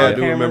like Pylon that. Yeah, I Yeah.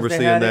 do cameras, remember they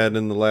seeing had that it.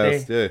 in the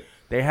last.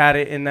 They had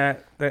it in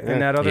that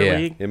other Yeah.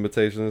 league.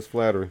 Imitation is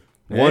flattery.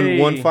 Hey,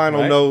 One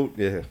final right? note.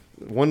 Yeah.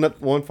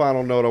 One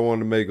final note I wanted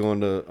to make on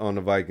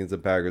the Vikings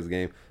and Packers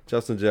game.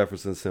 Justin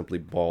Jefferson simply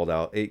balled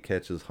out. 8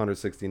 catches,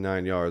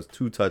 169 yards,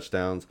 2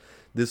 touchdowns.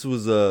 This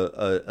was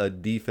a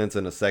defense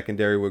and a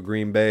secondary with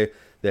Green Bay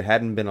that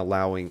hadn't been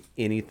allowing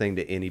anything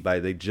to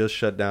anybody. They just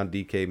shut down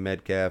DK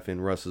Metcalf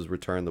in Russ's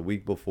return the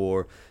week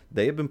before.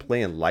 They have been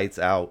playing lights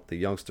out. The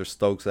youngster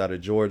Stokes out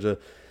of Georgia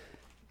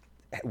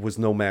was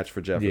no match for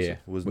Jefferson. Yeah.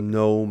 Was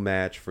no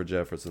match for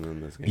Jefferson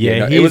in this game. Yeah,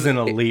 no, he it was was- an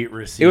elite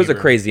receiver. It was a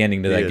crazy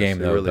ending to that Yes, game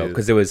it though, really is.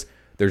 because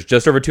there's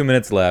just over 2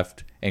 minutes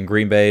left, and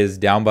Green Bay is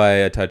down by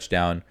a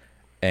touchdown,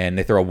 and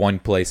they throw a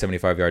 1-play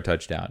 75-yard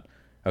touchdown.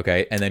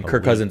 Okay, and then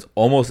Kirk Cousins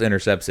almost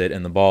intercepts it,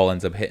 and the ball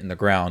ends up hitting the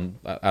ground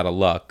out of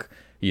luck.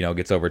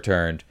 Gets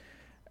overturned,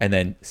 and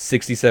then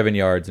 67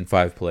 yards in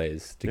 5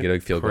 plays to get a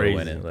field goal to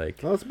win it. Like,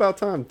 Well, it's about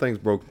time things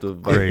broke the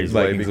Crazy. Vikings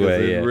way Vikings because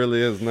way, it yeah.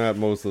 really is not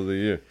most of the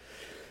year.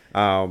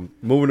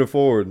 Moving it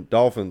forward,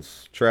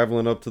 Dolphins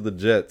traveling up to the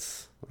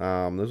Jets.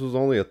 This was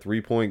only a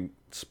 3-point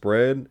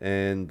spread,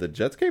 and the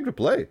Jets came to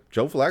play.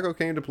 Joe Flacco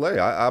came to play.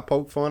 I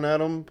poked fun at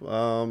him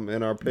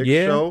in our pick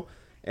show,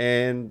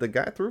 and the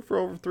guy threw for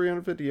over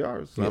 350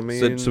 yards. I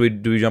mean, so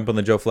do we jump on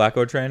the Joe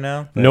Flacco train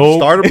now? No.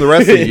 start him the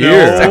rest of the year.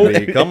 No. I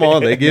mean, come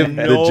on, they give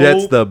the Nope.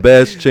 Jets the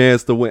best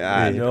chance to win.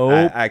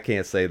 Nope. I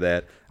can't say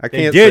that. I They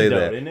can't did say though,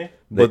 that. didn't they?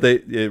 But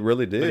it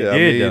really did. They I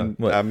did, mean,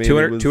 What, I mean,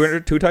 200, it was,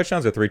 202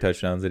 touchdowns or 3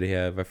 touchdowns did he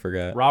have? I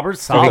forgot. Robert He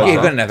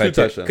Saleh. couldn't have Two had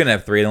two, touchdowns. couldn't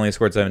have 3. They only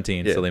scored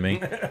 17. Yeah. Silly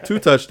me. 2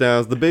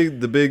 touchdowns. The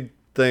big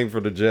thing for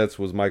the Jets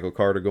was Michael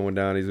Carter going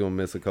down. He's going to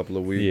miss a couple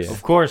of weeks. Yeah.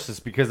 Of course, it's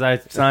because I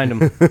signed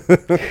him.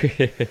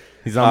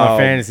 He's on my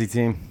fantasy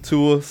team.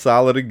 Tua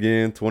solid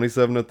again,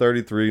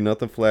 27-33,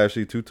 nothing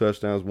flashy, 2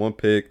 touchdowns, 1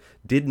 pick.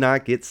 Did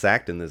not get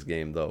sacked in this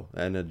game though.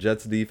 And the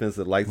Jets defense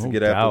that likes to No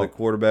get after the doubt.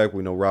 quarterback.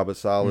 We know Robert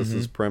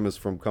Salas's premise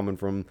from coming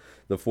from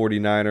the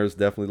 49ers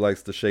definitely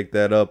likes to shake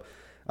that up.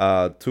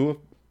 Tua,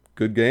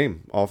 good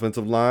game.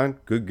 Offensive line,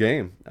 good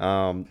game.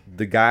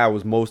 The guy I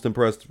was most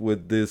impressed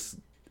with this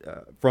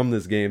from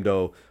this game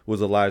though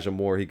was Elijah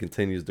Moore. He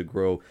continues to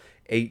grow.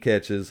 8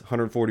 catches,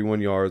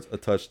 141 yards, a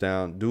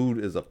touchdown. Dude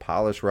is a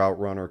polished route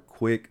runner,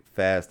 quick,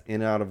 fast, in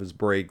and out of his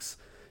breaks.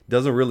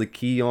 Doesn't really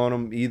key on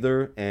him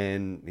either,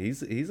 and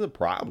he's a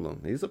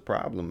problem. He's a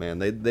problem, man.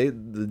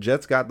 The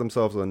Jets got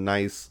themselves a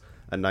nice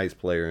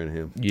player in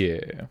him.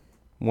 Yeah.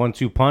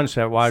 1-2 punch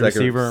at wide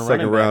receiver and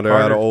second running back. rounder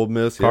out of Ole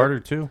Miss. yeah. Carter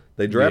too.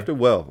 They drafted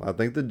well. I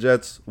think the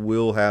Jets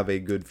will have a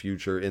good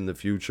future in the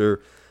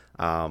future.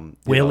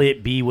 Will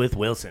it be with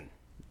Wilson?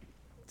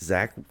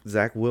 Zach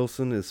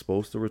Wilson is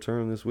supposed to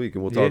return this week,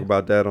 and we'll talk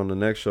about that on the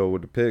next show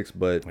with the picks.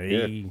 But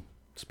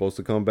supposed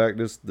to come back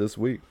this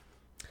week.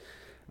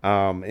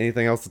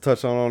 Anything else to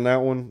touch on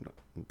that one?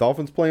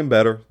 Dolphins playing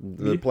better.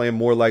 They're playing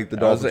more like the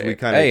Dolphins we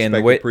kind of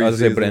expected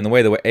preseason. But in the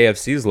way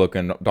AFC's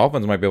looking,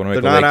 Dolphins might be able to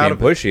make They're a late not out game of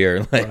it. push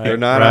here. They're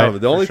not out of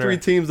it. The only three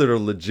teams that are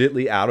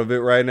legitly out of it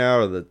right now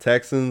are the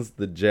Texans,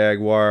 the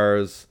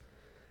Jaguars,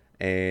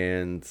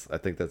 and I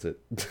think that's it.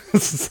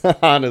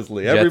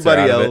 Honestly, Jets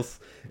everybody are out of it. else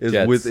is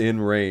Jets.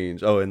 within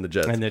range. Oh, and the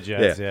Jets. And the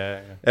Jets,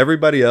 yeah.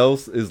 Everybody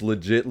else is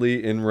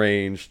legitly in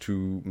range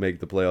to make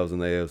the playoffs in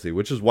the AFC,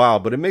 which is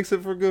wild, but it makes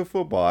it for good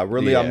football.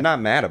 I'm not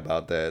mad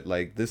about that.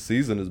 Like, this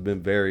season has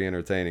been very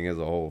entertaining as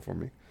a whole for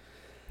me.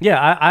 Yeah,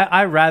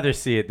 I rather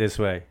see it this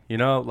way. You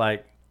know,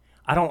 like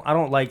I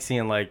don't like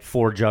seeing like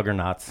 4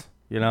 juggernauts.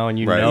 You know,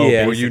 and Where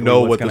basically you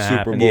know what's what the gonna Super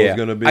happen. Bowl is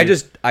going to be.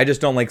 I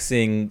just don't like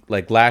seeing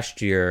like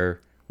last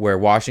year where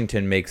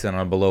Washington makes it on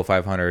a below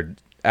 500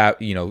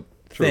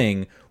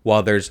 thing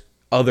while there's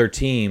other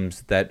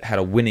teams that had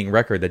a winning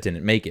record that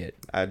didn't make it.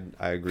 I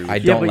agree with I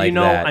you. don't but like you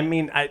know, that. I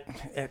mean,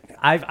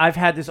 I've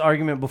had this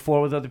argument before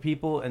with other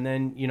people, and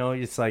then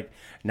it's like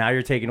now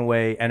you're taking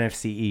away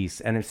NFC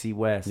East, NFC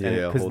West,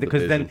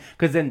 because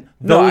then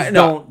those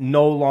don't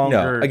no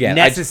longer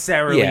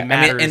necessarily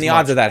matter. And the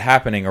odds of that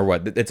happening are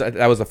what?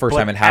 That was the first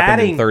time it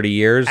happened in 30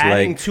 years.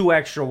 Adding 2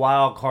 extra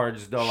wild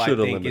cards, though, I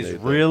think is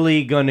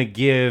really going to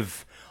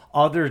give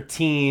other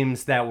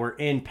teams that were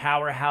in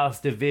powerhouse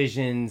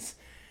divisions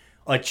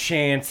a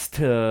chance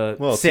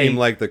to team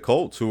like the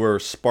Colts, who are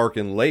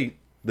sparking late,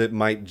 that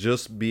might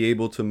just be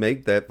able to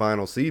make that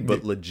final seed,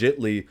 but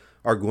legitly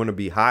are going to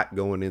be hot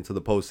going into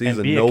the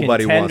postseason.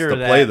 Nobody wants to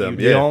play them.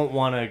 You don't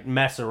want to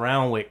mess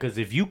around with, because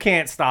if you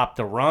can't stop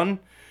the run,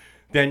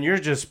 then you're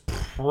just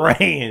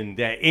praying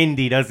that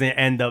Indy doesn't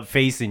end up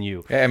facing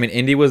you. Yeah, I mean,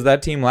 Indy was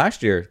that team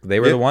last year.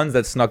 They were the ones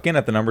that snuck in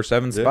at the number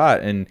 7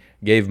 spot and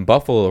gave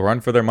Buffalo a run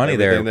for their money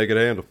Everything there. they could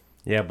handle.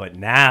 Yeah, but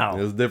now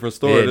it's a different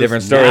story.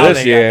 Different story now this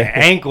they year. got the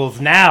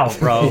ankles now,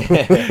 bro.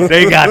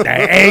 They got the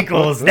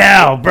ankles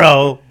now,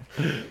 bro.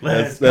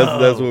 That's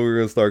what we're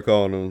gonna start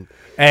calling them.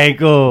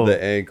 Ankle.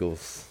 The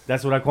ankles.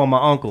 That's what I call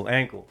my uncle.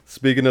 Ankle.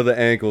 Speaking of the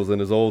ankles and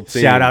his old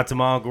team. Shout out to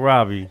my Uncle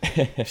Robbie.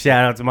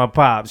 Shout out to my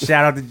pops.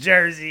 Shout out to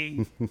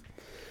Jersey.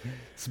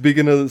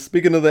 Speaking of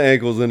the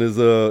ankles and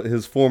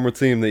his former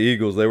team, the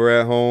Eagles, they were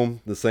at home.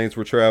 The Saints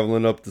were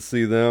traveling up to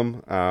see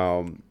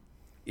them.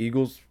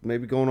 Eagles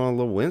maybe going on a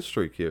little win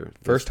streak here.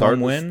 First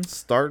home win,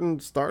 starting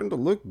to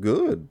look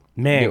good.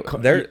 Man,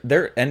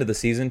 their end of the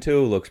season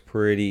too looks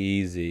pretty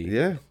easy.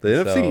 Yeah, the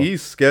NFC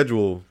East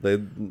schedule, they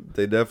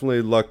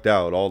definitely lucked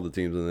out, all the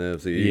teams in the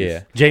NFC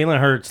East. Yeah,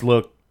 Jalen Hurts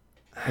looked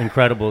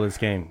incredible this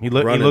game. He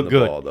looked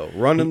good.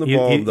 Running the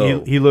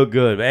ball, he looked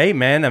good. But hey,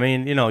 man, I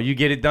mean, you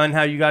get it done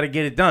how you got to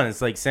get it done.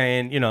 It's like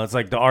saying, it's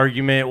like the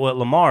argument with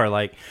Lamar.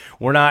 Like,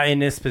 we're not in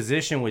this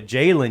position with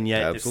Jalen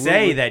yet to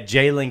say that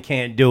Jalen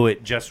can't do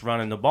it just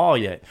running the ball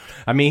yet.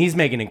 I mean, he's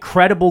making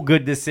incredible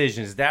good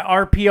decisions. That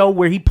RPO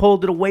where he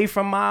pulled it away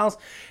from Miles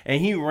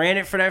and he ran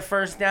it for that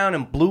first down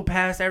and blew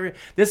past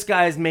this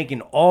guy is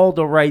making all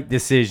the right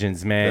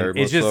decisions, man.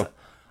 It's just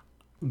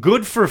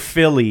good for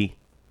Philly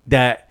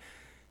that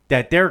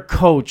their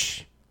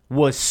coach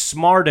was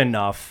smart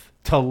enough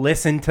to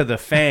listen to the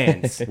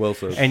fans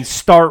and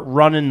start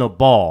running the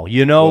ball,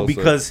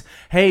 because,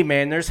 hey,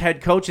 man, there's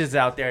head coaches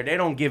out there. They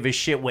don't give a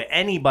shit what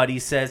anybody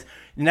says.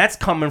 And that's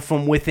coming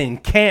from within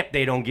camp.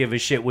 They don't give a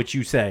shit what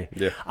you say.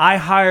 Yeah. I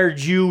hired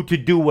you to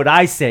do what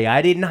I say.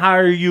 I didn't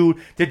hire you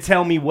to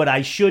tell me what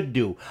I should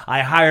do.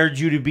 I hired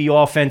you to be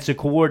offensive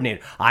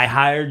coordinator. I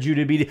hired you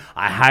to be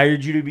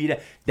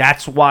that.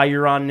 That's why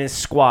you're on this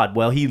squad.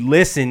 Well, he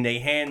listened. They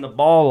hand the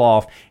ball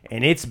off,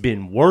 and it's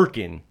been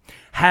working.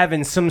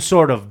 Having some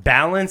sort of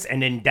balance,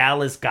 and then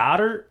Dallas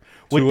Goedert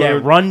with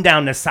that run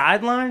down the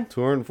sideline.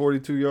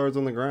 242 yards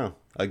on the ground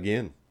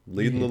again.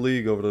 Leading the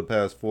league over the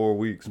past 4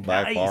 weeks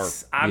by far.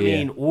 I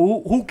mean,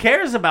 who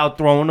cares about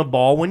throwing the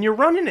ball when you're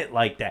running it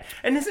like that?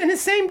 And the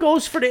same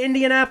goes for the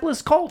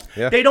Indianapolis Colts.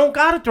 Yeah. They don't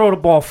got to throw the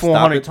ball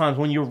 400 times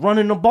when you're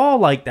running the ball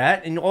like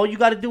that, and all you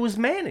got to do is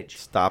manage.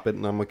 Stop it,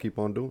 and I'm going to keep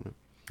on doing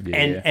it.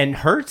 Yeah. And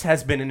Hurts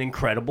has been an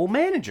incredible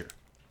manager.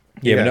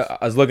 Yeah,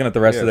 but I was looking at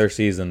the rest of their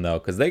season, though,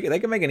 because they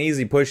can make an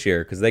easy push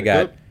here, because they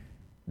got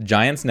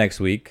Giants next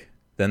week,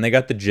 then they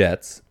got the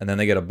Jets, and then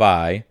they get a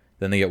bye.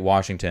 Then they get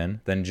Washington,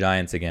 then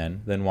Giants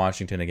again, then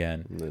Washington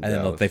again, and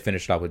then they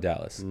finish it off with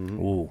Dallas. Mm-hmm.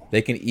 Ooh.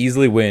 They can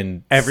easily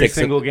win every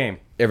single game.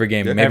 Every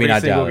game, maybe every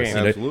not single Dallas.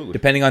 Game. Absolutely.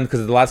 Depending on,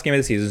 because the last game of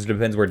the season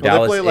depends where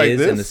Dallas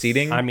is in the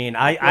seeding. I mean,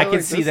 I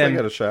could see them.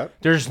 Got a shot.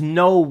 There's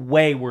no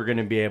way we're going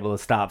to be able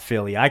to stop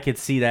Philly. I could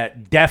see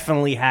that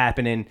definitely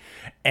happening,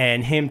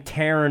 and him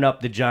tearing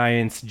up the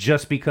Giants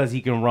just because he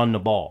can run the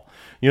ball.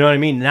 You know what I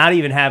mean? Not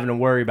even having to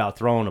worry about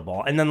throwing the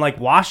ball. And then like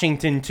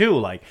Washington too,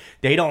 like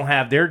they don't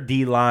have their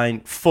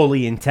D-line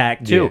fully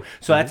intact too. Yeah.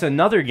 So that's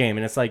another game.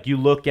 And it's like you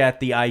look at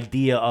the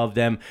idea of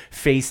them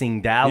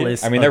facing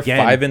Dallas. I mean, they're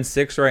again.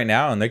 5-6 right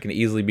now, and they can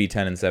easily be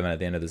 10-7 at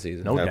the end of the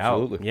season. No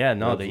Absolutely. doubt. Yeah,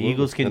 no, Absolutely. the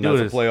Eagles can And do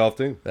that's it. a playoff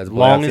team. That's As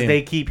long playoff as team.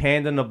 they keep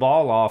handing the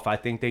ball off, I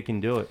think they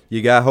can do it.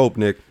 You got hope,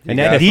 Nick. And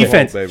You that got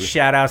defense, hope, baby.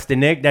 shout outs to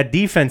Nick. That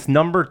defense,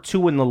 number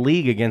 2 in the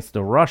league against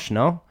the rush,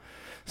 no?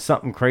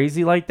 Something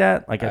crazy like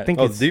that? Like, I think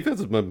Oh, it's the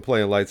defense has been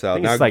playing lights out.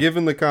 think Now, it's like-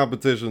 given the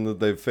competition that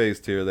they've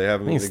faced here, they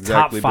haven't top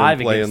exactly 5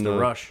 been playing against the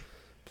rush.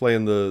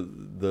 playing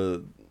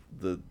the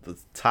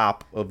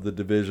top of the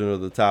division or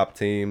the top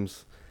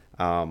teams,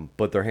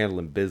 but they're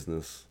handling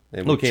business.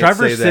 And Look, we can't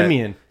Trevor say that-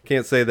 Siemian.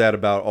 Can't say that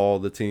about all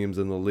the teams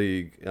in the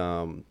league.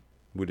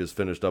 We just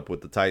finished up with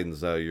the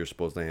Titans. You're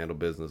supposed to handle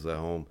business at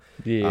home.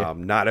 Yeah.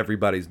 Not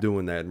everybody's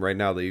doing that. And right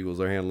now, the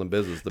Eagles are handling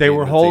business. They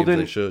were holding,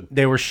 They should.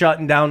 they were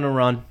shutting down the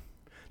run.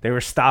 They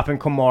were stopping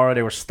Kamara.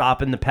 They were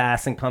stopping the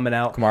pass and coming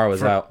out. Kamara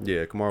was out.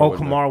 Yeah, Kamara. Oh,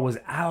 wasn't Kamara was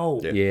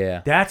out.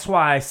 Yeah. That's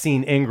why I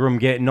seen Ingram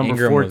get number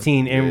Ingram was-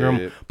 14. Ingram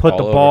yeah, put all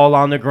the over. ball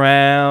on the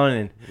ground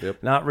and Yep.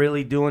 not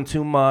really doing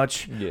too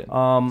much.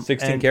 Yeah.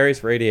 16 and carries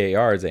for 88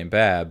 yards ain't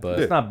bad, but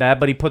It's not bad,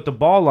 but he put the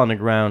ball on the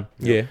ground.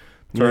 yeah.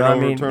 You know what I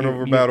mean?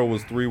 Turnover You- battle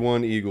was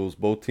 3-1 Eagles.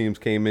 Both teams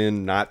came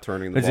in not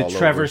turning the Is ball it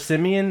Trevor over.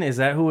 Siemian? Is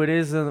that who it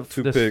is?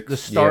 Two the, picks. the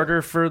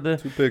starter for the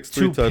 2 picks,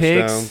 3 two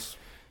touchdowns.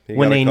 He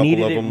when got a they couple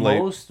needed of it them late.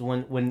 most,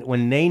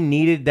 when they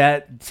needed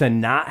that to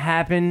not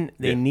happen,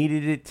 they Yeah.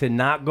 needed it to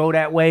not go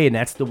that way, and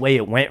that's the way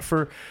it went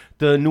for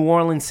the New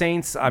Orleans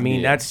Saints. I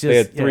mean, that's just They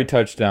had 3 yeah.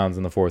 touchdowns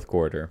in the fourth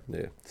quarter.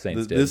 Yeah.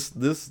 Saints did.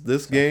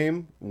 This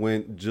game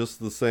went just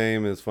the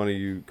same. It's funny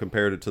you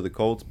compared it to the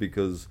Colts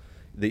because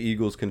the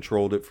Eagles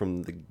controlled it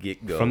from the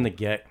get-go. From the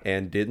get.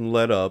 And didn't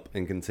let up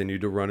and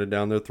continued to run it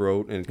down their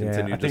throat and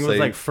continued I to think it say, was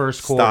like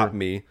first stop quarter.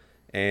 me.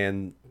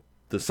 And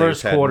the Saints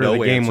First had quarter, no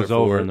the game answer was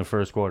over for in it. the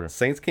first quarter.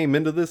 Saints came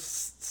into this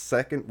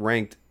second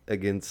ranked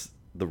against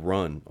the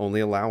run, only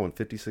allowing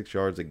 56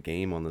 yards a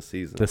game on the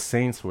season. The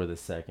Saints were the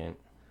second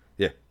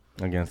Yeah.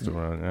 against the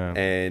run. Yeah.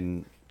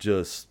 And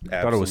just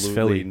thought it was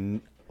absolutely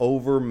Philly.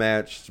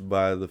 overmatched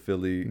by the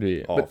Philly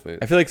Yeah. But offense.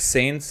 I feel like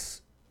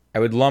Saints, I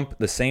would lump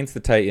the Saints, the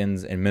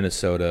Titans, and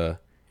Minnesota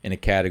in a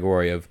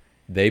category of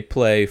they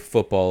play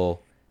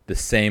football the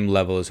same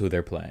level as who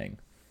they're playing.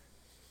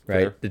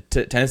 Right? Fair.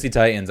 The Tennessee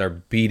Titans are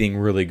beating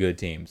really good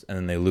teams, and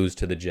then they lose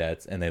to the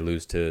Jets, and they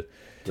lose to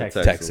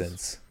Texans.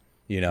 Texans.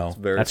 You know,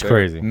 Very That's fair.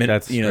 crazy. New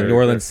very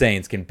Orleans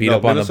Saints can beat No,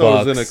 up on the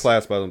Minnesota's Bucks. in a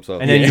class by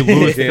themselves. And then you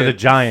lose to the can't-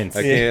 Giants.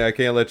 I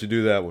can't let you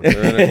do that one.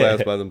 They're in a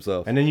class by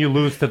themselves. And then you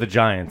lose to the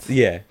Giants.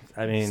 Yeah,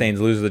 I mean, Saints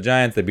lose to the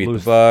Giants. They beat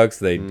lose- the Bucks.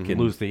 They can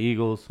lose the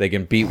Eagles. They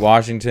can beat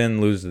Washington.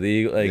 Lose to the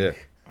Eagles. Like,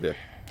 Yeah.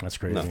 That's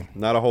crazy. No,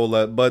 not a whole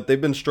lot, but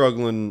they've been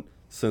struggling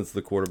since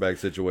the quarterback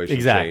situation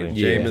Exactly.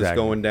 changed. Yeah. Jameis Exactly.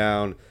 going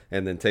down,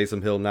 and then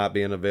Taysom Hill not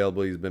being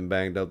available. He's been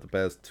banged up the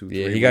past 2-3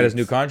 Yeah, he got his weeks.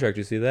 new contract.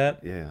 You see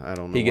that? Yeah, I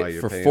don't know He why get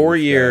you're for paying 4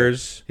 this guy.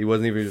 years. He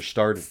wasn't even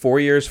started. 4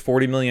 years,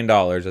 $40 million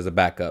as a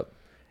backup.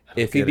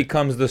 If he get it.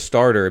 becomes the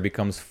starter, it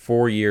becomes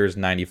 4 years,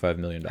 $95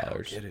 million.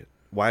 Get it?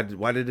 Why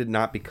did it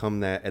not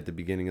become that at the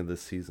beginning of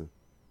this season?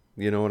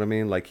 You know what I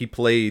mean? Like he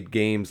played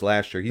games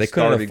last year. He They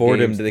couldn't started afford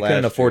him. games They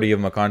couldn't last afford to year.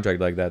 give him a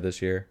contract like that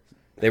this year.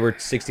 They were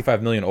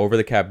 $65 million over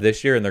the cap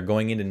this year, and they're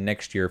going into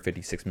next year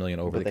 $56 million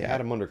over But the they cap.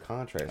 had him under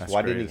contract. That's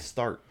Why didn't he crazy.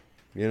 start?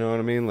 You know what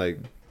I mean? Like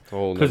it's a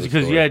whole nother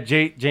Because story. you had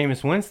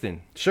Jameis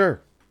Winston.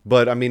 Sure.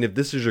 But I mean, if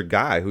this is your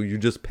guy who you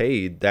just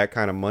paid that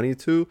kind of money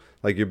to,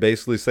 like you're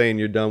basically saying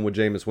you're done with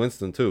Jameis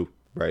Winston too,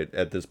 right?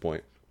 At this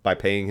point, by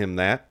paying him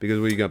that, because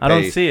what are you gonna pay? I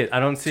don't see it.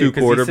 I don't see two it.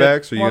 'Cause he said-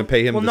 quarterbacks? Are you well- gonna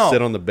pay him well, to no.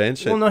 sit on the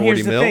bench Well, at no. 40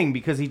 Here's mil? the thing,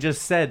 because he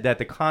just said that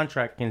the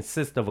contract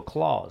consists of a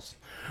clause,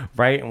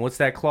 right? And what's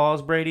that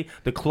clause, Brady?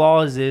 The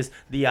clause is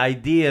the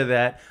idea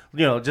that,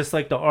 you know, just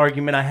like the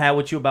argument I had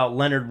with you about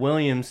Leonard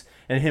Williams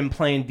and him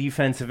playing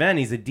defensive end.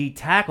 He's a D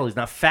tackle. He's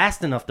not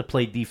fast enough to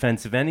play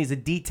defensive end. He's a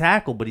D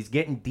tackle, but he's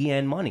getting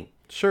DN money.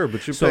 Sure,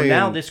 but you're So paying.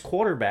 now this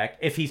quarterback,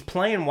 if he's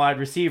playing wide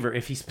receiver,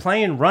 if he's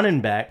playing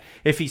running back,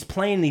 if he's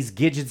playing these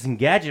gadgets and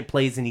gadget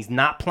plays and he's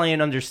not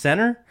playing under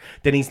center,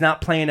 then he's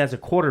not playing as a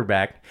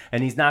quarterback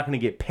and he's not going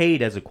to get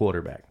paid as a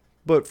quarterback.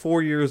 But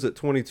 4 years at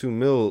 22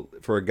 mil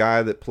for a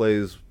guy that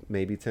plays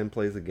maybe 10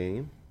 plays a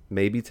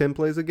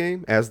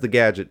game, as the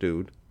gadget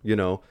dude, you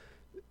know,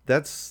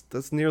 that's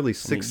nearly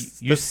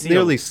six. you That's see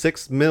nearly him.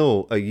 $6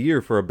 million a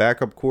year for a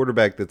backup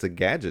quarterback that's a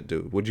gadget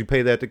dude. Would you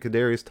pay that to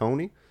Kadarius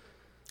Toney?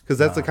 Because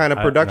that's the kind of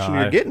production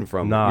you're getting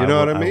from him. You know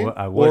what I mean?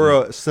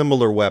 Or a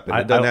similar weapon.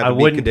 It doesn't have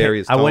to be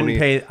Kadarius Toney. I wouldn't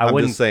pay. I'm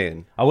just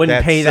saying. I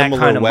wouldn't pay that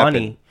similar kind of weapon.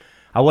 money.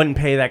 I wouldn't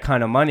pay that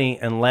kind of money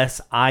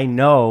unless I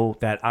know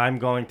that I'm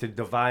going to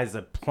devise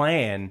a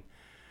plan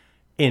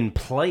in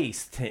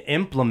place to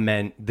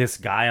implement this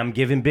guy I'm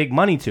giving big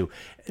money to.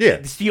 Yeah,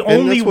 It's the and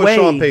only that's what way.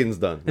 Sean Payton's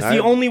done. It's the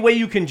only way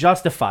you can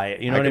justify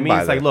it. You know I what I can mean? buy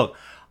It's like, that. look,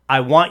 I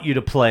want you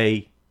to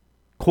play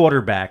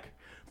quarterback,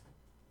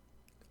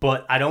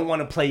 but I don't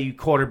want to play you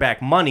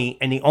quarterback money.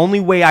 And the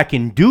only way I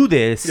can do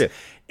this Yeah.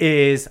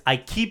 is I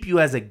keep you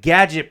as a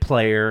gadget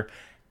player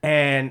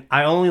and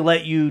I only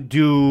let you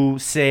do,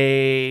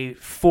 say,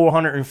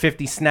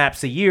 450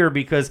 snaps a year,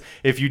 because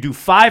if you do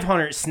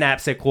 500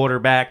 snaps at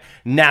quarterback,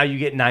 now you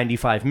get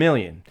 $95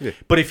 million. Yeah.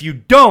 But if you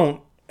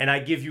don't, and I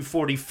give you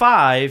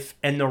 45,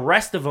 and the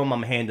rest of them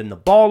I'm handing the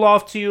ball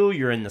off to you,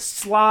 you're in the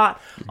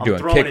slot, I'm Doing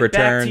throwing kick it back to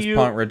returns, you.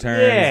 punt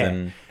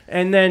returns,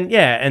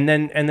 Yeah.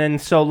 And then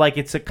so like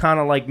it's a kind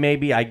of like,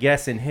 maybe I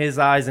guess in his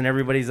eyes and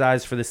everybody's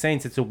eyes for the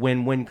Saints, it's a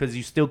win-win, because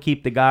you still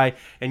keep the guy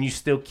and you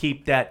still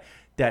keep that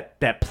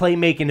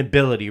playmaking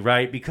ability,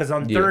 right? Because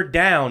on third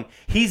down,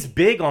 he's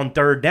big on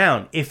third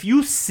down. If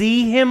you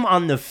see him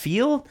on the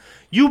field,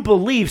 you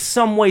believe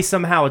some way,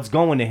 somehow it's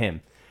going to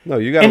him. No,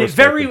 you got. And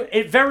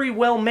it very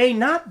well may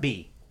not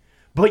be.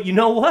 But you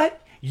know what?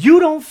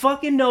 You don't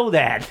fucking know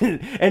that.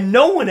 And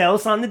no one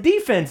else on the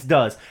defense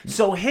does.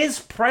 So his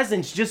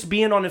presence just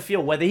being on the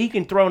field, whether he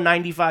can throw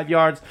 95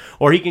 yards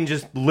or he can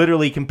just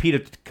literally complete a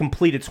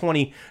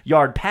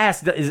 20-yard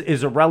pass,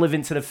 is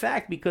irrelevant to the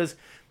fact, because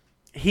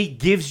he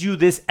gives you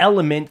this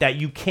element that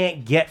you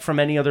can't get from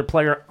any other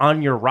player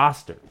on your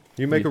roster.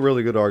 You make a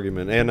really good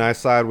argument, and I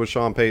side with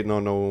Sean Payton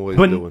on knowing what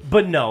he's doing.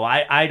 But no,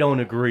 I don't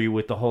agree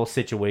with the whole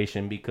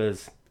situation,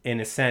 because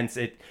in a sense,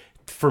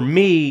 for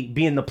me,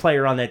 being the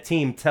player on that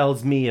team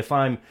tells me if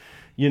I'm,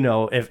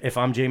 if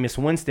I'm Jameis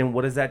Winston,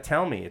 what does that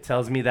tell me? It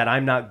tells me that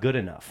I'm not good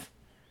enough.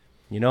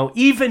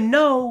 Even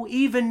though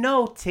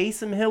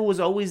Taysom Hill was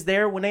always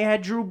there when they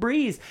had Drew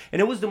Brees,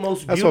 and it was the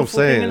most beautiful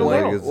thing in the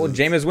world. Well,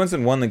 Jameis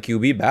Winston won the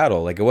QB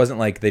battle. Like, it wasn't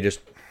like they just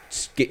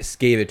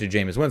gave it to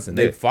Jameis Winston.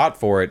 They fought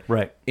for it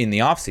in the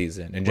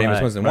offseason, and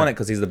Jameis Winston won it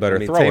because he's the better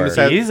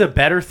thrower. He's a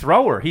better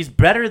thrower. He's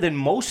better than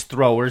most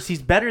throwers.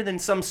 He's better than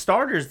some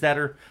starters that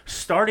are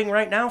starting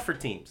right now for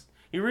teams.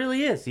 He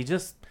really is.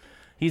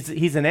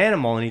 He's an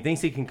animal, and he thinks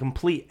he can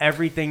complete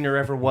everything there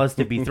ever was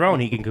to be thrown.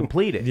 He can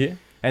complete it. Yeah.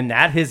 And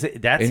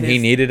he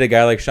needed a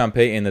guy like Sean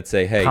Payton that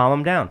say, "Hey, calm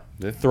him down.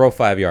 Throw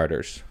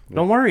 5-yarders.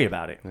 Don't worry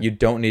about it. You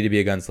don't need to be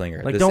a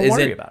gunslinger. Don't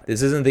worry about it.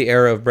 This isn't the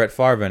era of Brett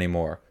Favre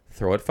anymore.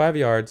 Throw it 5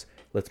 yards.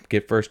 Let's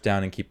get first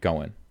down and keep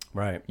going.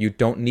 Right. You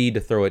don't need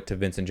to throw it to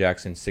Vincent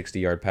Jackson's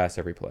 60-yard pass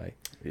every play.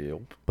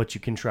 Yep. But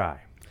you can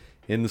try.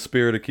 In the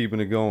spirit of keeping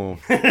it going,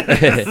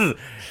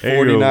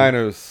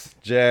 49ers,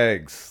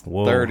 Jags,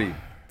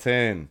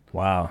 30-10.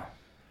 Wow.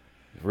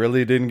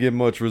 Really didn't get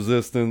much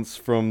resistance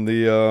from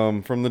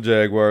the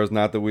Jaguars.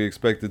 Not that we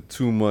expected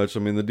too much. I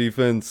mean, the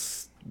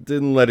defense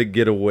didn't let it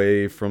get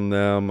away from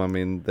them. I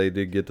mean, they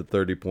did get to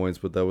 30 points,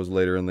 but that was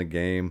later in the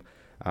game.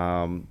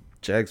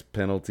 Jags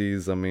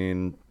penalties,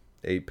 8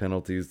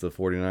 penalties, the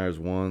 49ers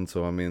won.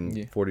 So,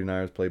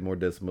 49ers played more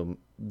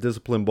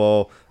disciplined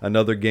ball.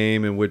 Another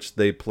game in which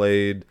they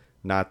played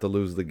not to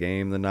lose the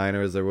game, the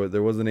Niners. There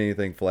wasn't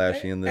anything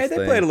flashy in this thing.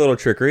 They played a little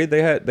trickery.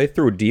 They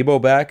threw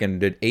Debo back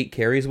and did 8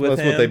 carries with him.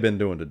 That's what they've been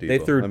doing to Debo. They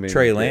threw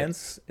Trey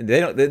Lance.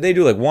 Yeah. They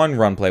do like one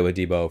run play with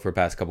Debo for the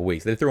past couple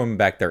weeks. They threw him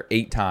back there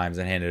 8 times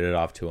and handed it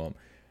off to him.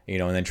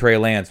 And then Trey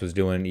Lance was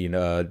doing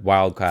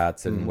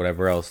wildcats and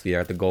whatever else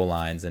at the goal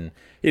lines, and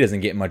he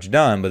doesn't get much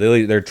done, but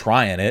they're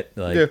trying it.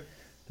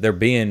 They're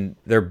being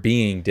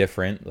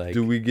different. Like,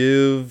 do we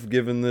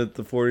given that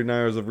the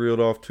 49ers have reeled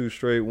off 2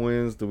 straight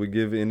wins, do we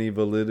give any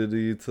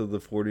validity to the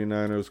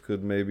 49ers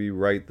could maybe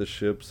right the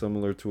ship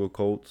similar to a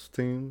Colts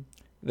team?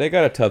 They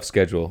got a tough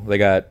schedule. They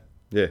got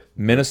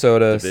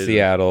Minnesota, Division.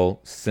 Seattle,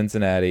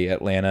 Cincinnati,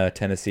 Atlanta,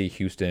 Tennessee,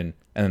 Houston,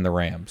 and then the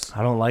Rams.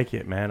 I don't like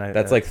it, man.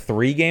 That's like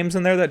 3 games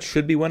in there that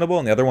should be winnable,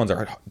 and the other ones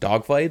are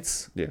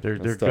dogfights. Yeah, they're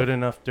good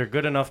enough. They're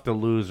good enough to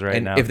lose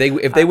now. If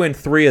they win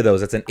 3 of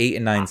those, that's an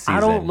 8-9 season. I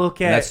don't look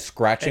at that's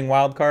scratching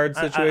wild card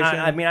situation.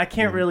 I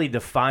can't really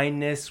define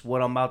this.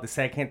 What I'm about to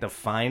say, I can't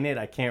define it.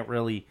 I can't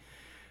really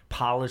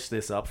polish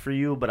this up for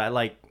you. But I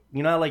like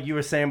you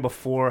were saying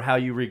before, how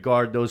you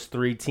regard those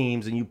 3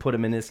 teams and you put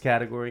them in this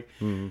category.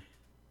 Mm-hmm.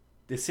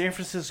 The San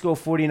Francisco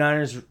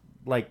 49ers,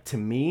 to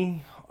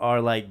me,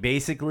 are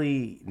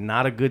basically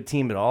not a good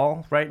team at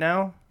all right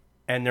now,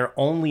 and they're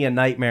only a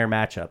nightmare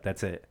matchup.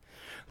 That's it.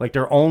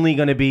 They're only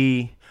going to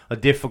be a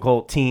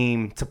difficult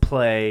team to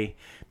play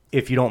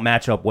if you don't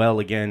match up well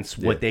against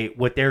what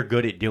they're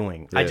good at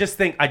doing. Yeah. I just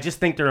think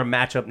they're a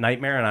matchup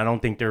nightmare, and I don't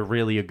think they're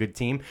really a good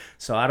team.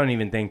 So I don't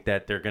even think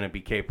that they're going to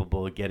be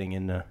capable of getting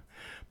in the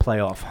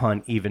playoff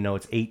hunt, even though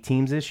it's 8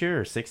 teams this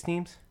year or 6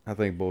 teams. I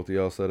think both of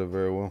y'all said it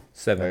very well.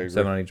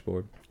 7 on each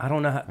board. I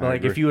don't know. How,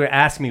 if you were to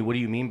ask me, what do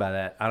you mean by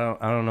that? I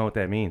don't know what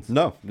that means.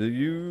 No,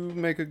 you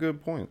make a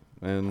good point.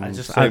 And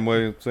same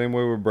way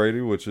with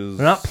Brady, which is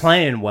they're not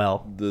playing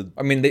well. They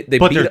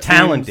but they're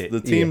talented.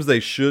 The teams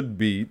they should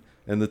beat,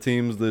 and the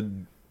teams that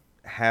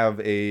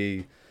have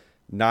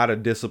not a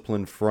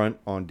disciplined front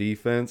on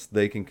defense,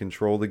 they can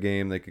control the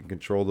game, they can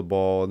control the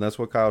ball, and that's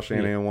what Kyle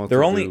Shanahan wants to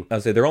do.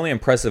 Their only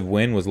impressive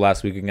win was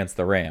last week against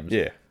the Rams.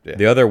 Yeah.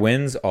 The other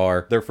wins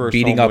are their first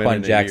beating home up win on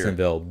in a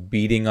Jacksonville,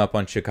 beating up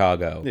on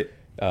Chicago.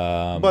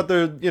 Yeah. But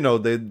they're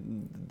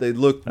they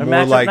look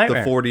more like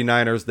nightmare. The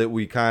 49ers that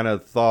we kind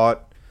of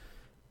thought,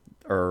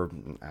 or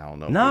I don't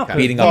know. No,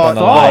 beating up on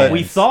the Lions.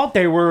 We thought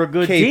they were a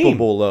good team,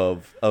 capable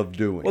of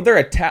doing. Well, they're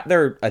a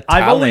talented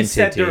I've always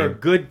said team. they're a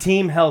good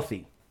team,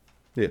 healthy.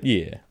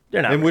 Yeah.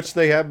 They're not. In which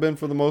they have been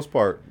for the most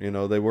part. You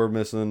know, they were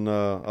missing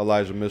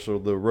Elijah Mitchell,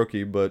 the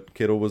rookie, but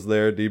Kittle was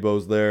there,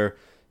 Debo's there.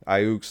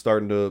 Ayuk's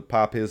starting to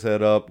pop his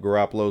head up.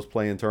 Garoppolo's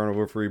playing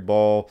turnover-free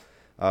ball.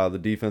 The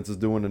defense is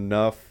doing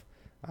enough.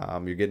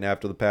 You're getting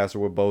after the passer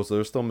with Bosa.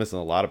 They're still missing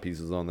a lot of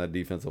pieces on that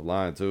defensive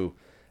line, too.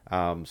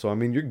 So, I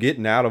mean, you're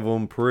getting out of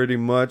them pretty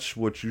much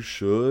what you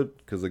should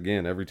because,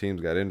 again, every team's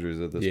got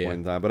injuries at this point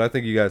in time. But I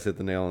think you guys hit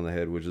the nail on the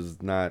head, which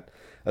is not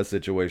a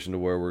situation to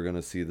where we're going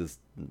to see this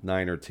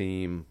Niner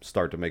team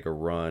start to make a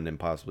run and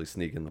possibly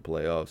sneak in the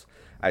playoffs.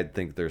 I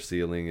think their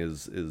ceiling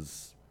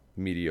is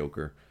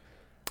mediocre.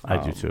 I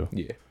do, too.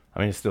 Yeah. I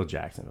mean, it's still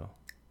Jacksonville.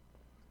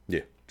 Yeah.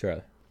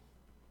 Charlie.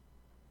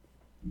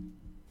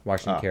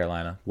 Washington,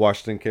 Carolina.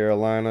 Washington,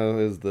 Carolina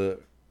is the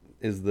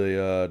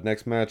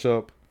next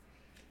matchup.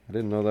 I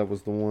didn't know that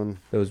was the one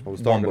It was I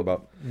was talking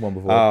about. One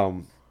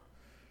before.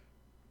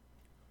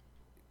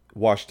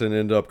 Washington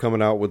ended up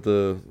coming out with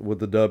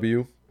the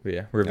W.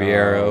 Yeah.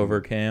 Riviera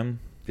over Cam.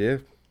 Yeah,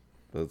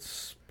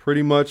 that's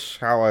pretty much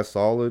how I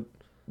saw it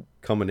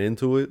coming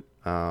into it.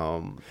 It's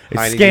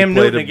Heineke Scam played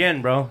Newton a-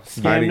 again, bro.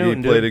 Scam Heineke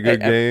Newton, played dude. a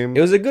good game.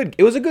 It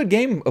was a good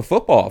game of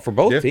football for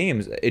both Yeah.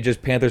 teams. It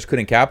just Panthers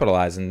couldn't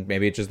capitalize, and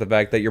maybe it's just the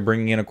fact that you're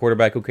bringing in a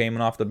quarterback who came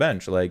in off the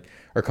bench,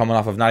 or coming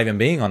off of not even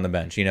being on the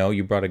bench. You know,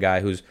 you brought a guy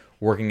who's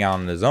working out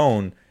on his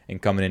own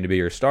and coming in to be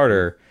your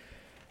starter.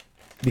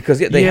 Because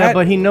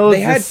but he knows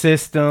the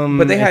system.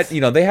 But they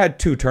had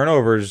two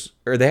turnovers,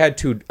 or they had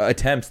two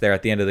attempts there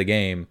at the end of the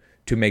game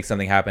to make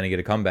something happen and get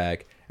a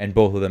comeback, and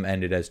both of them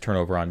ended as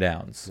turnover on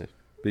downs.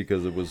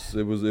 Because it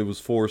was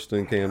forced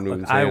in Cam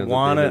Newton's I hands. at the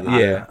end of the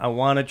day. I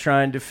want to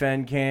try and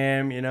defend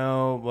Cam,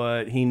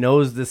 but he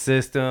knows the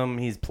system.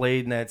 He's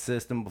played in that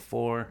system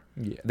before.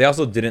 Yeah. They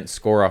also didn't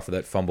score off of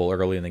that fumble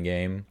early in the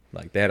game.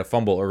 Like, they had a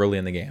fumble early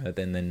in the game, and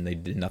then they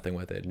did nothing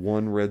with it.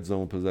 One red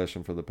zone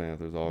possession for the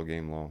Panthers all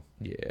game long.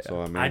 Yeah.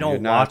 So I mean, I you're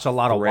don't not watch a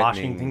lot of threatening-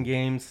 Washington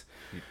games.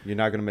 You're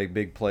not going to make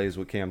big plays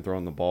with Cam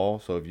throwing the ball.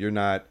 So if you're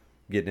not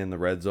getting in the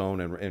red zone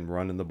and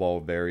running the ball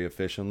very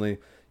efficiently,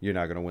 you're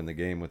not going to win the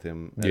game with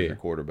him as your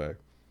quarterback.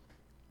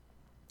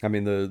 I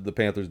mean, the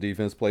Panthers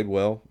defense played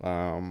well.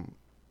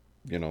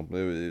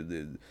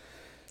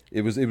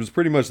 It was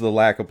pretty much the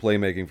lack of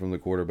playmaking from the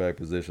quarterback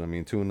position. I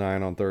mean, 2 of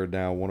 9 on third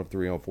down, 1 of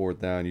 3 on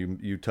fourth down.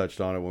 You touched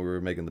on it when we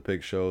were making the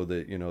pick show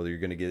that you're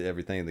going to get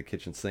everything in the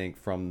kitchen sink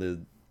from the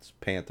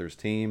Panthers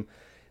team.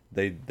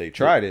 They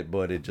tried it,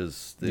 but it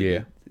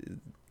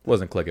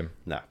wasn't clicking.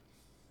 Not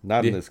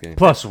in this game.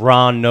 Plus,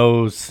 Ron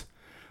knows,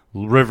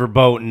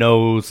 Riverboat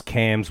knows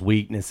Cam's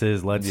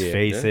weaknesses. Let's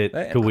face it.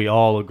 Could we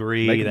all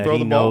agree Make him that throw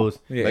he the ball. knows?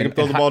 Yeah, Make him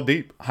throw the ball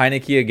deep.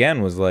 Heineke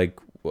again was like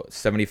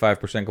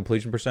 75%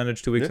 completion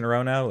percentage 2 weeks in a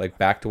row now, like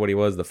back to what he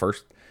was the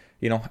first,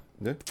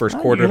 first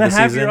quarter You're of the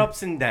gonna have season. your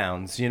ups and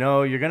downs.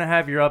 You're gonna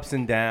have your ups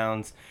and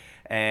downs,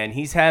 and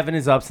he's having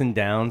his ups and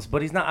downs.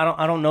 But he's not.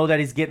 I don't know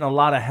that he's getting a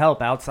lot of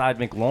help outside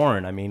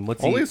McLaurin. I mean,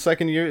 what's Only he? his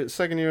second year in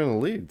the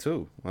league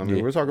too. I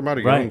mean, we're talking about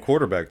a young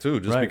quarterback too.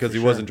 Just Right, because for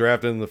he wasn't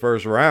drafted in the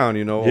first round,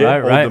 Old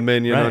right,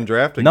 Dominion right.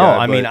 undrafted No, guy.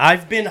 I mean, but-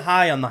 I've been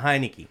high on the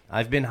Heineke.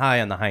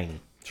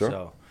 Sure.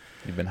 So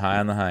You've been high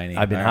on the Heine.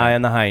 I've been high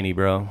on the Heine,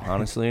 bro.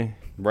 Honestly,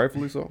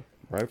 rightfully so.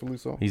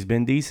 he's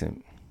been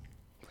decent.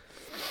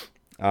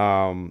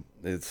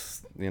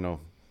 It's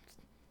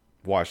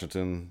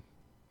Washington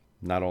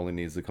not only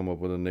needs to come up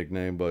with a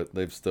nickname, but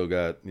they've still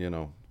got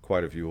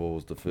quite a few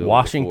holes to fill.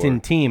 Washington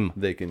before team.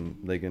 They can.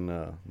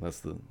 That's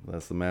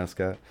the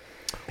mascot.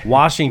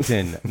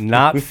 Washington,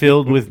 not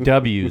filled with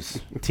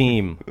W's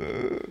team.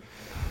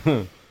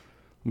 Let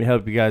me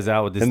help you guys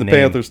out with this And the name.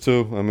 Panthers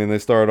too. I mean, they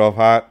started off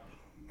hot,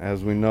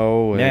 as we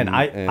know. Man,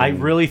 and I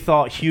really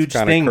thought huge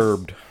kinda things.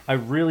 curbed. I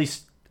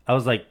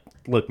was like,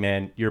 look,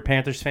 man, you're a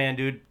Panthers fan,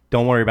 dude.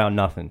 Don't worry about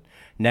nothing.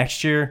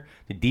 Next year,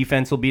 the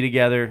defense will be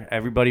together.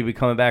 Everybody will be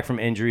coming back from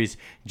injuries.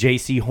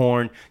 J.C.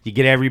 Horn, you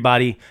get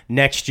everybody.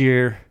 Next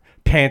year,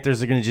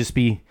 Panthers are going to just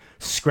be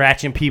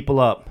scratching people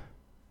up.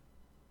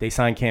 They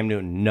signed Cam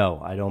Newton.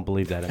 No, I don't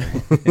believe that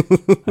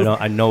anymore.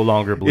 I no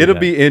longer believe It'll that.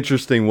 be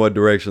interesting what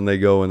direction they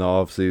go in the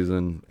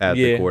offseason at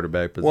the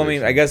quarterback position. Well, I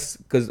mean, I guess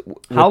because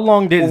How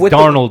long did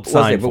Darnold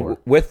sign for?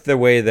 With the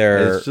way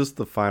they're it's just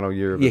the final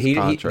year of his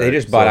contract. they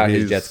just bought So out his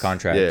he's- Jets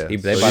contract. Yeah, They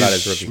so bought out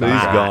he's- his rookie He's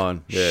contract.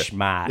 gone. Yeah.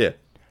 Schmat. Yeah.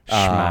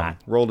 Schmat.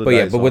 Roll the But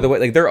dice with the on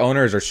way their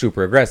owners are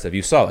super aggressive.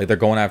 You saw they're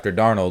going after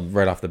Darnold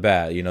right off the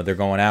bat. They're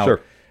going out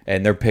Sure.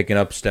 and they're picking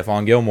up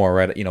Stephon Gilmore.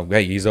 Right,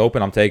 hey, he's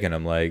open. I'm taking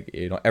him.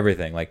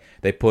 Everything. Like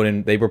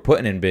they were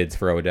putting in bids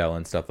for Odell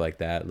and stuff like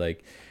that.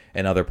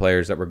 And other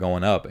players that were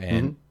going up,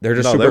 and they're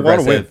just super they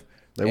want to win. aggressive.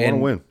 They want to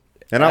win.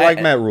 And I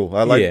like Matt Rule.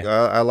 I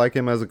yeah. like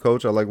him as a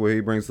coach. I like what he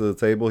brings to the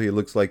table. He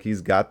looks like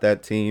he's got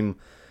that team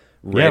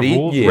ready,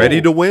 rules, ready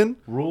to win.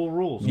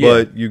 Rules.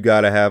 But you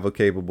got to have a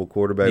capable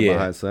quarterback Yeah.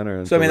 behind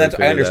center. So I mean, I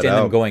understand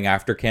them out. going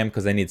after Cam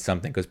because they need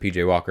something because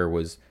PJ Walker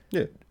was.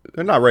 Yeah,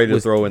 they're not ready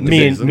to throw in the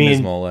Me season. and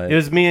abysmal, it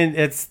was me and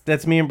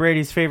that's me and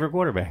Brady's favorite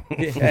quarterback.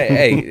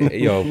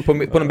 hey,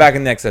 put him back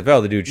in the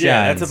XFL. The dude shines.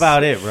 Yeah, that's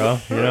about it,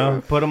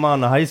 bro. Put him on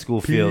the high school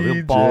field.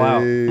 He'll ball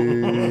out.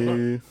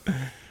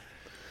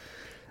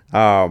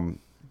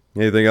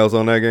 Anything else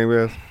on that game,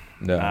 guys?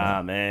 No.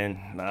 Nah, man.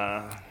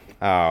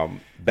 Nah.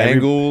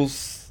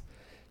 Bengals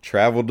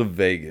traveled to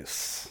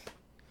Vegas,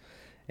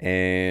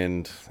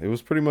 and it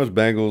was pretty much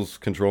Bengals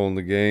controlling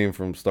the game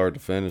from start to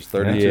finish.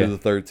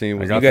 32-13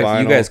 was the you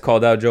final. guys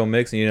called out Joe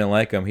Mixon. You didn't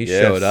like him. He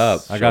showed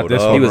up. I got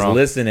this up. one He was wrong.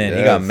 listening. He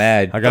Yes. got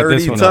mad. I got 30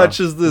 this one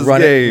touches this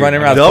running game.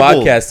 around the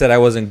Doubled. podcast said I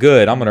wasn't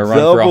good. I'm gonna run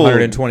for Doubled.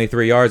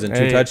 123 yards and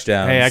 2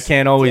 touchdowns. Hey, I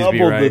can't always be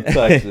Doubled the right.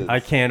 touches. I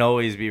can't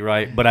always be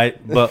right, but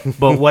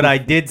what I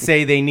did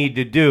say they need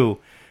to do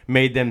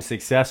made them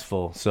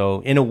successful.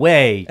 So in a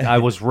way, I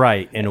was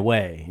right. In a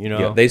way, you know.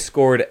 Yeah, they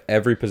scored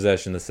every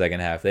possession the second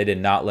half. They did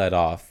not let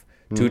off.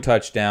 2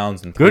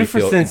 touchdowns and 3 Good for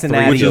field,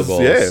 Cincinnati. 3 field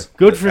goals. Yeah.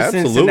 Good for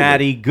Absolutely.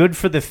 Cincinnati. Good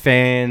for the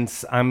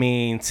fans. I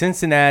mean,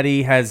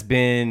 Cincinnati has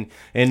been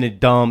in the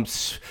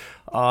dumps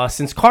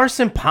since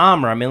Carson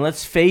Palmer. I mean,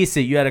 let's face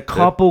it. You had a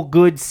couple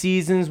good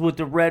seasons with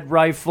the Red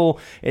Rifle.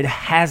 It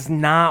has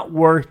not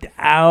worked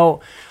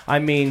out. I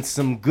mean,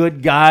 some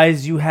good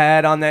guys you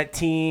had on that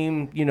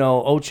team. You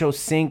know, Ocho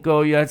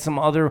Cinco. You had some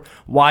other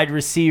wide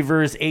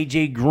receivers.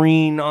 A.J.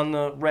 Green on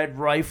the Red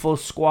Rifle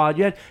squad.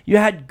 You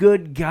had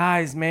good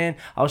guys, man.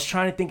 I was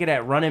trying to think of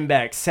that running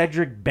back.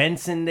 Cedric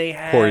Benson they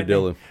had. Corey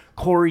Dillon.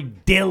 Corey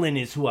Dillon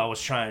is who I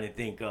was trying to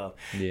think of.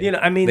 Yeah. You know,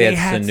 I mean, they they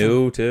had had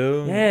Sanu some,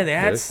 too. yeah, they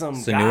had some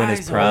Sanu guys in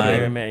his over there,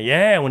 prime. man.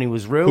 Yeah, when he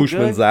was real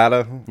Hushman good.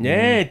 Zada.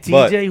 Yeah,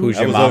 But TJ. who's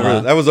That your was, mama?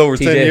 over, that was over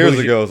 10 TJ, years who's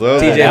ago. your- So that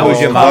was TJ, a who's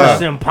long your time. mama?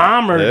 Carson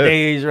Palmer Yeah,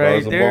 days right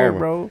Carson there, Palmer.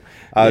 bro.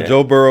 Yeah.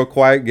 Joe Burrow,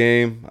 quiet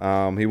game.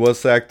 He was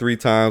sacked 3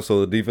 times,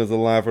 so the defensive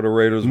line for the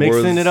Raiders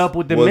Mixing it up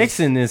with the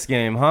mix in this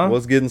game, huh?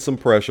 was getting some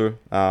pressure.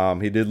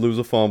 He did lose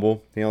a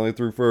fumble. He only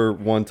threw for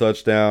 1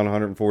 touchdown,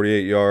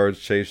 148 yards.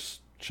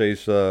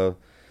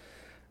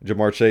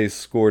 Jamar Chase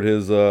scored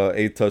his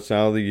 8th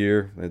touchdown of the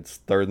year. It's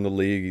 3rd in the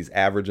league. He's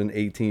averaging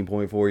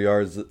 18.4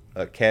 yards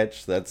a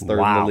catch. That's 3rd in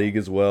Wow. the league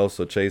as well.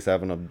 So Chase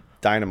having a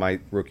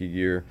dynamite rookie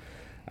year.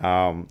 So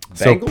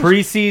Bengals-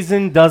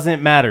 preseason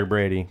doesn't matter,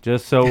 Brady.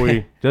 Just so we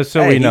Hey,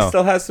 we he know.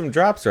 still has some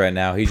drops right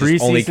now. He's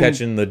just only Preseason-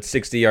 catching the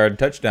 60-yard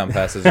touchdown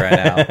passes right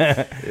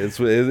now.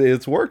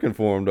 it's working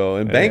for him though.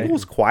 And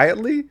Bengals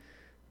quietly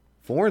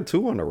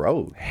 4-2 on the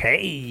road.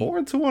 Hey,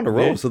 4-2 on the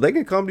road, so they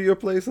can come to your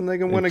place and they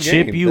can win a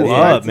chip game. you That's up,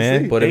 nice to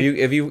man. see.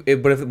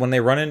 But if when they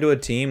run into a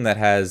team that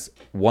has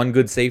 1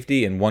 good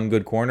safety and 1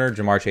 good corner,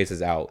 Jamar Chase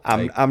is out.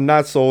 I'm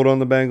not sold on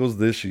the Bengals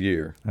this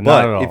year. Not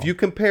But at all. if you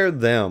compare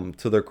them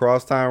to their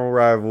crosstown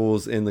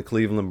rivals in the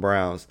Cleveland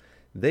Browns,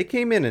 they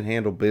came in and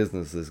handled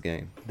business this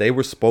game. They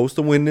were supposed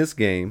to win this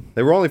game.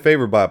 They were only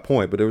favored by a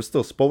point, but they were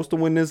still supposed to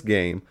win this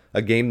game,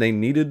 a game they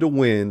needed to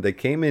win. They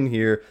came in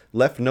here,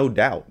 left no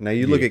doubt. Now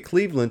you look at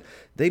Cleveland,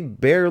 they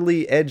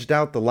barely edged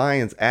out the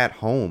Lions at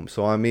home.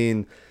 So, I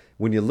mean,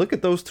 when you look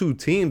at those two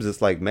teams,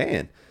 it's like,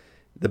 man,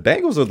 the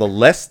Bengals are the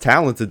less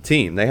talented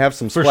team. They have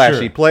some For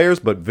splashy sure. players,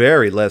 but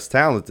very less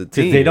talented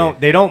team.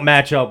 They don't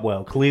match up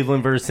well.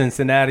 Cleveland versus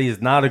Cincinnati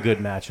is not a good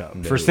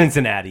matchup for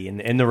Cincinnati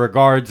in the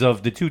regards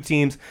of the two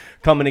teams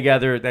coming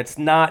together. That's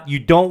not, you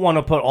don't want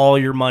to put all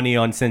your money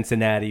on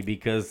Cincinnati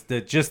because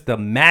the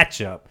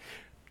matchup,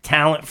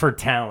 talent for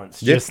talent's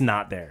just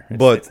not there.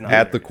 But it's not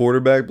at there. the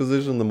quarterback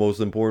position, the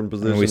most important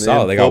position, And we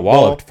saw in they got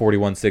football, walloped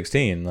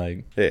 41-16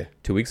 like Yeah.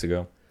 2 weeks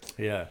ago.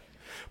 Yeah.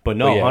 But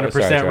no, yeah, 100%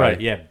 sorry.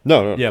 right. Yeah.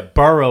 No. Yeah,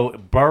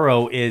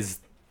 Burrow is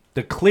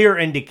the clear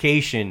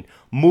indication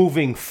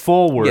moving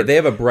forward. Yeah, they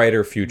have a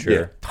brighter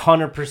future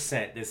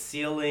 100%. The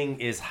ceiling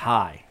is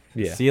high.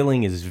 The Yeah.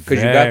 ceiling is because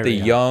very you got the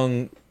high.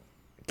 young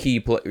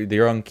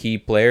key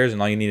players,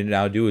 and all you need to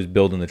now do is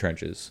build in the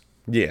trenches.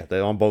 Yeah,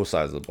 they're on both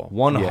sides of the ball.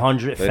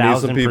 100,000%. They need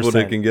some people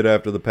that can get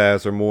after the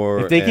passer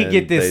more. If they could and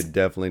get this- they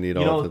definitely need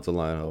you know, offensive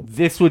line help.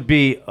 This would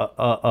be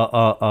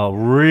a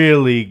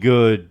really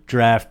good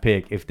draft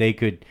pick if they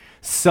could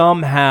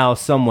somehow,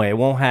 some way. It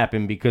won't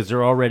happen because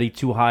they're already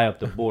too high up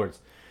the boards.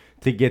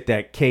 To get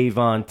that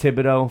Kayvon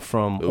Thibodeau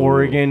from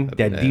Oregon, that'd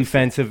be that nasty.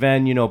 defensive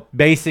end,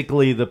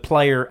 basically the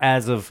player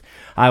as of,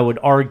 I would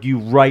argue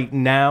right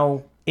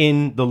now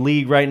in the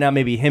league right now,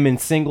 maybe him and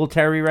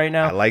Singletary right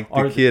now. I like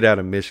the kid out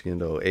of Michigan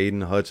though,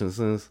 Aiden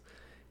Hutchinson's.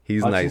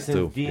 He's nice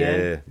too. Hutchinson's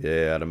DN?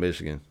 Yeah, out of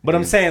Michigan. But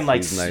I'm saying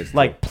he's nice,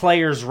 like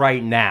players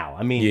right now.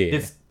 I mean, Yeah.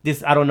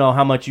 this I don't know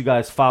how much you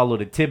guys follow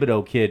the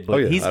Thibodeau kid, but Oh,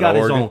 yeah, he's out got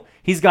of his Oregon. own.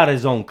 He's got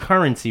his own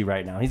currency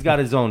right now. He's got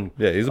his own.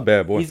 Yeah, he's a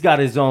bad boy. He's got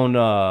his own.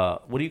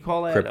 What do you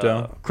call that?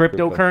 Crypto?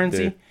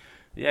 Cryptocurrency.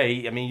 Yeah,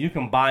 I mean, you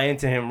can buy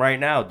into him right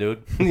now,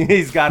 dude.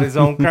 He's got his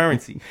own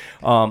currency.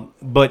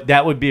 But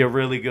that would be a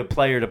really good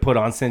player to put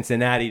on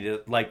Cincinnati,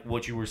 to like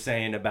what you were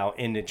saying about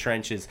in the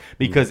trenches,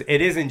 because it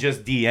isn't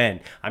just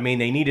DN. I mean,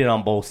 they need it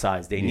on both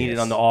sides. They need it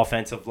on the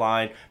offensive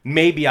line.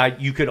 Maybe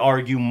you could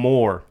argue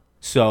more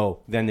so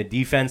than the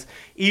defense,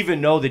 even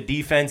though the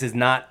defense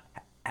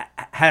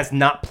has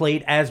not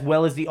played as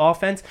well as the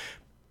offense.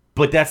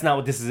 But that's not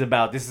what this is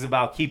about. This is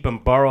about keeping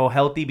Burrow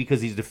healthy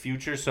because he's the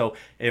future. So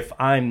if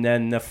I'm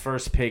then the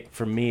first pick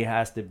for me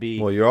has to be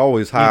Well, you're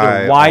always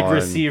high either wide on,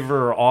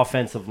 receiver or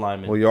offensive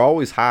lineman. Well, you're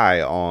always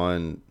high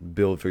on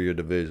build for your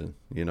division.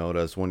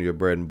 That's one of your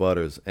bread and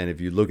butters. And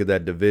if you look at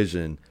that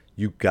division,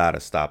 you got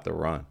to stop the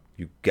run.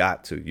 You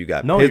got to. You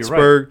got No, you're right.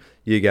 Pittsburgh,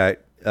 you got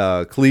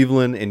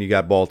Cleveland, and you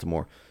got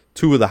Baltimore.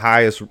 Two of the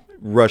highest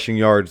rushing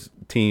yards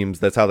teams.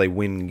 That's how they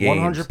win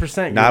games.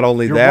 100%. Not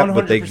only You're that,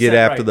 but they get 100%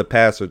 after right. the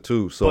passer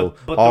too. So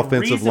But the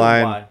offensive reason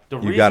line, why- the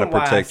you got to reason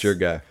why protect your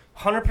guy.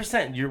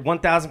 100%. You're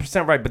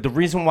 1,000% right. But the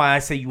reason why I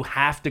say you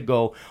have to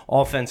go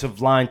offensive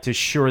line to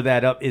shore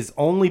that up is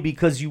only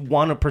because you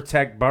want to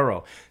protect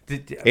Burrow.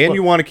 And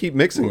you want to keep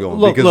Mixon going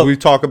look, because look. we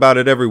talk about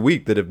it every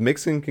week that if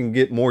Mixon can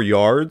get more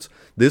yards,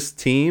 this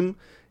team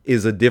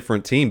is a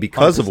different team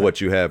because of 100%. what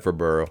you have for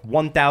Burrow.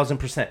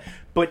 1,000%.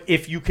 But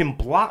if you can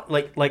block,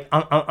 like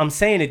I'm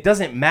saying, it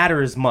doesn't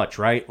matter as much,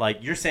 right? Like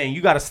you're saying,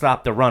 you got to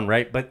stop the run,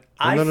 right? But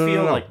I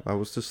feel like I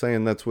was just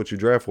saying that's what you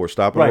draft for: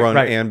 stopping Right, the run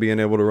right. and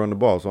being able to run the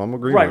ball. So I'm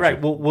agreeing. right, with right.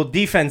 you. Well,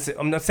 defense.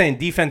 I'm not saying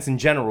defense in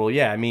general.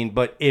 Yeah, I mean,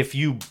 but if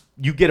you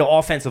get an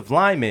offensive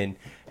lineman,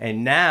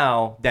 and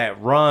now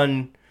that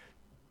run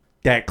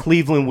that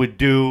Cleveland would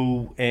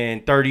do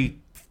in 30,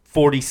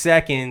 40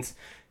 seconds,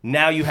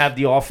 now you have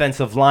the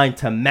offensive line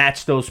to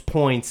match those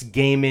points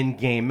game in,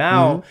 game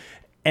out,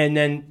 and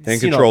then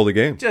And control the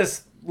game.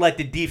 Just let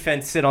the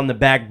defense sit on the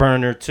back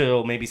burner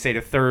till maybe say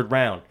the third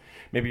round.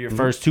 Maybe your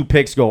first two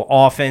picks go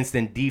offense,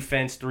 then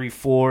defense 3,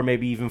 4,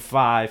 maybe even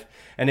 5,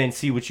 and then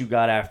see what you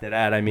got after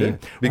that. I mean,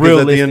 Because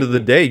at the end of the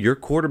day, your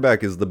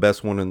quarterback is the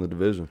best one in the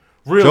division.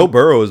 Real- Joe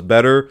Burrow is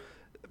better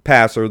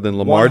passer than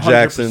Lamar 100%.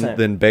 Jackson,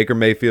 than Baker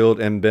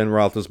Mayfield and Ben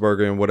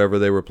Roethlisberger and whatever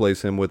they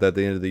replace him with at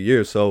the end of the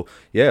year. So,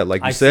 yeah,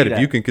 like you I said, see if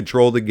that. you can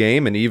control the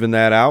game and even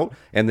that out,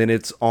 and then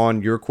it's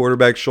on your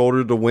quarterback's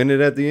shoulder to win it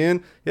at the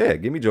end, yeah,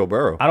 give me Joe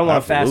Burrow. I don't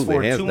want to fast Absolutely,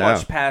 forward hands too down.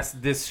 much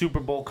past this Super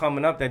Bowl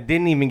coming up that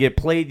didn't even get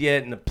played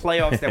yet, and the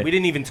playoffs that we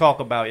didn't even talk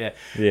about yet.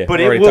 Yeah, but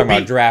we're it already will talking be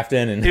about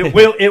drafting and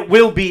it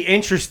will be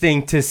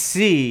interesting to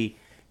see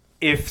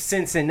if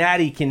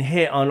Cincinnati can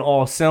hit on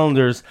all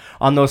cylinders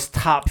on those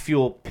top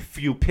few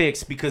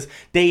picks, because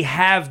they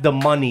have the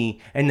money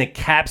and the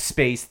cap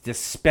space to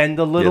spend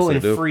a little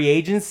Yes, they in do. free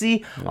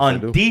agency they on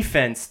do.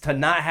 defense to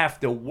not have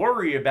to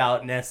worry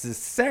about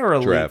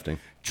necessarily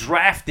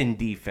drafting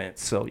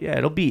defense. So yeah,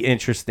 it'll be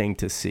interesting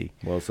to see.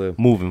 Well said.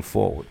 Moving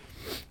forward.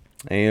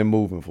 And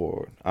moving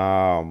forward.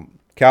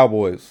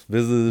 Cowboys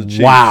visited the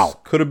Chiefs. Wow.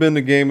 Could have been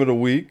the game of the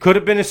week. Could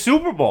have been a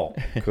Super Bowl.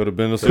 Could have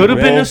been a Super Could have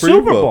been Bowl a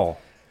Super preview. Bowl.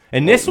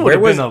 And this would where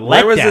have was been a letdown.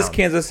 where was this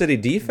Kansas City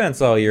defense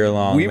all year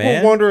long, We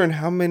man? were wondering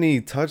how many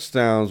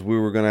touchdowns we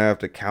were going to have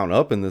to count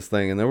up in this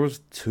thing, and there was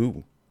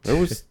 2. There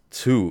was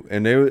 2,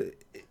 and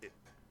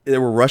they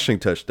were rushing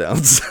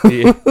touchdowns.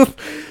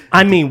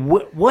 I mean,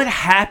 what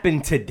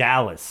happened to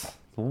Dallas?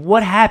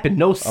 What happened?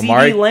 No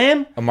CD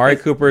Lamb? Amari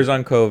Cooper's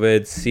on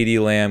COVID. CD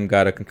Lamb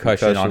got a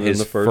concussion on in his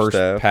the first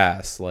half.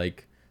 pass.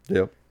 Like,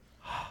 Yep.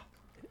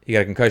 he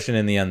got a concussion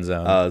in the end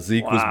zone.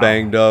 Zeke was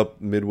banged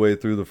up midway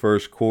through the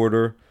first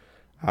quarter.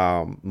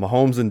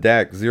 Mahomes and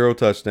Dak, 0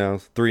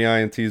 touchdowns, 3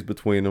 INTs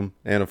between them,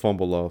 and a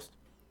fumble lost.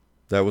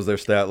 That was their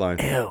stat line.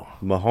 Ew.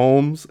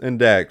 Mahomes and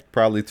Dak,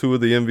 probably 2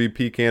 of the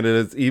MVP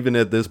candidates, even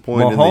at this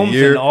point Mahomes in the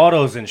year. and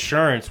Auto's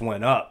insurance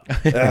went up.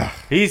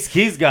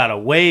 He's got a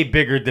way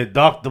bigger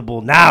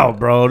deductible now,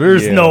 bro.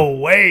 There's no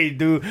way,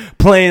 dude,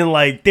 playing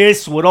like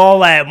this with all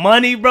that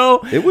money, bro.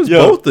 It was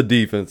both the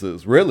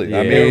defenses, really.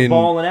 I Yeah. They were mean,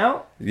 balling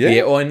out.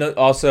 Yeah. Well, and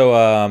also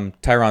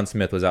Tyron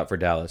Smith was out for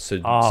Dallas, so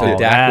Oh, Dak was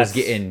that's-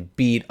 getting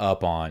beat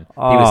up on. He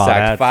Oh, was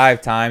that's- sacked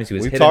 5 times. He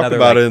was we hit talked another,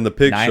 about like, it in the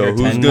pick 9 show. or 10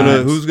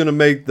 Who's times. gonna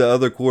make the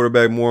other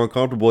quarterback more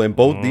uncomfortable? And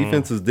both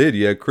defenses did.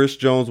 You had Chris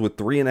Jones with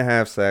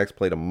 3.5 sacks,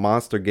 played a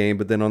monster game.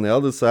 But then on the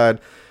other side,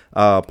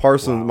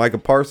 Micah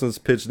Parsons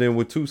pitched in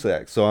with 2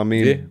 sacks. So I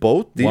mean, Yeah.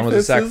 both defenses. One was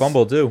a sack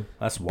fumble too.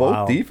 That's Both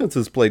wild.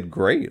 defenses played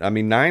great. I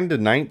mean,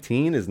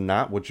 9-19 is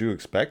not what you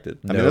expected.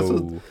 I mean, that's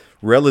No.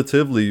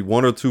 relatively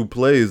 1 or 2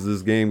 plays.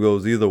 This game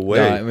goes either way.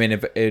 No, I mean,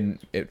 if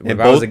I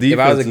both was a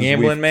defenses,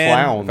 gambling we've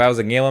man, clowned. if I was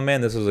a gambling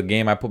man, this was a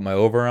game I put my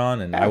over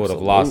on, and I would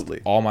have lost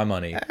Absolutely. all my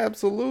money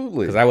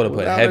Absolutely, because I would have put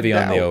Without a heavy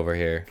on the doubt. over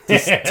here.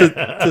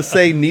 to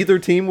say neither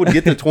team would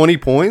get to 20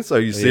 points? Are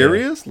you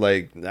serious?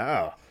 Like,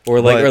 nah. Or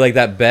like, But-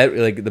 that bet,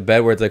 like the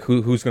bet where it's like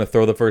who's going to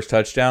throw the first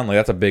touchdown? Like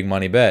that's a big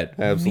money bet.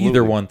 Absolutely.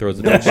 Neither one throws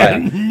a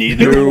touchdown.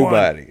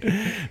 Nobody.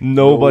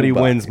 Nobody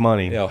wins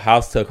money. You know,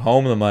 House took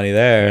home the money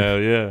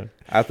there. Yeah.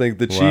 I think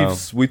the Wow.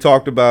 Chiefs, we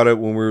talked about it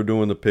when we were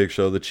doing the pick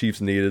show. The Chiefs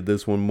needed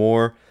this one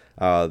more.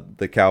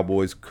 The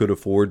Cowboys could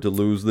afford to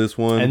lose this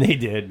one. And they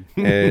did.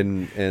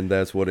 and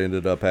that's what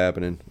ended up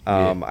happening.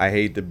 I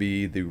hate to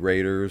be the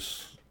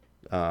Raiders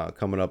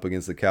coming up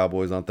against the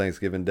Cowboys on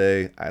Thanksgiving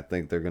Day. I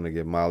think they're going to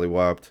get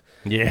mollywopped.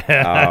 Yeah.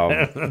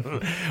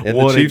 And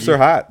What the a Chiefs are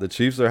hot. The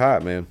Chiefs are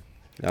hot, man.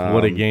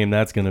 What a game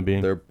that's going to be.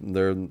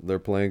 They're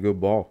playing good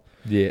ball.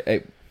 Yeah.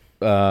 Hey,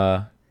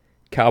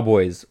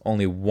 Cowboys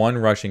only 1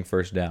 rushing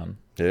first down.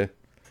 Yeah.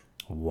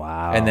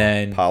 Wow. And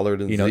then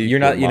Pollard and you know Zeke you're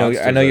were not I know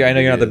monsters I know at you're the not the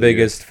beginning of the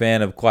biggest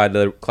fan of Clyde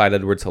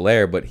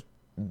Edwards-Helaire, but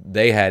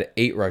they had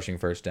 8 rushing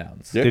first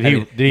downs. Yeah. did I he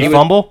mean, did he was-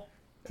 fumble?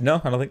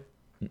 No, I don't think.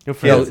 Good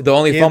for Yeah, him. the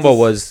only Kansas- fumble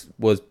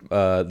was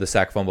the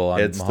sack fumble on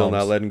Ed's Mahomes. still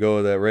not letting go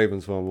of that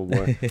Ravens fumble,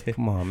 boy.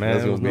 Come on, man.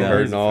 That's There going was to be no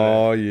hurting reason for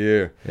all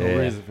year. that. No Yeah.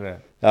 reason for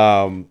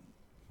that.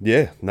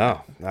 Yeah,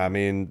 no. I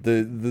mean,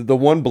 the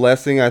one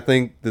blessing I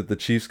think that the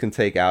Chiefs can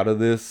take out of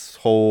this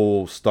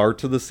whole start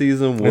to the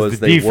season was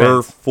the they were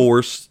defense.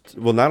 forced.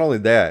 Well, not only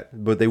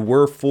that, but they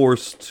were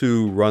forced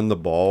to run the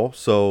ball.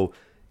 So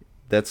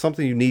that's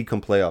something you need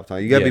come playoff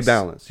time. You got to be Yes.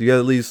 balanced. You got to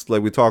at least,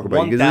 like we talk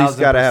about, you at least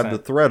got to have the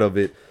 1000%. threat of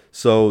it.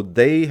 So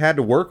they had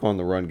to work on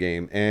the run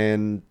game,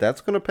 and that's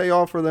going to pay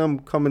off for them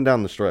coming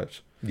down the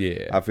stretch.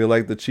 Yeah. I feel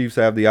like the Chiefs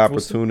have the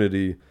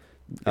opportunity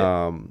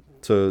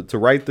to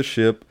right the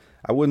ship.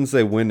 I wouldn't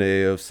say win the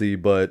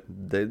AFC, but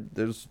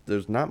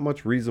there's not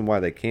much reason why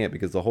they can't,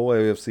 because the whole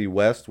AFC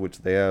West, which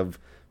they have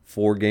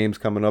 4 games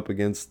coming up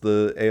against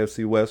the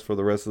AFC West for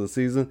the rest of the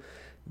season,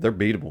 they're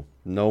beatable.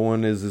 No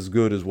one is as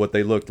good as what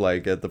they looked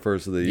like at the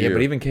first of the Yeah, year.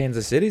 but even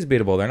Kansas City's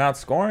beatable. They're not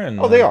scoring.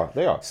 Oh, they are.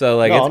 They are. So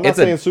like No, I'm not it's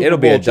saying Super it'll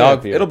be Bowl a dog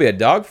champion. it'll be a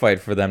dogfight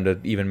for them to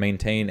even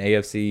maintain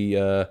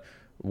AFC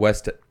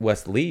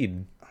West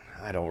lead.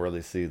 I don't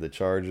really see the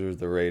Chargers,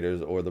 the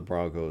Raiders, or the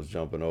Broncos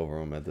jumping over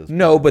them at this point.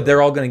 No, but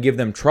they're all going to give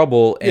them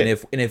trouble, and Yeah.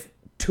 if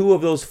 2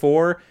 of those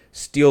 4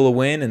 steal a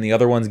win and the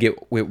other ones get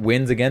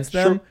wins against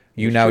them, Sure.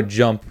 you now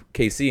jump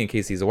KC, and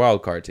KC's a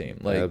wild card team.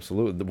 Like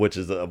Absolutely, which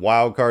is a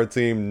wild card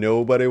team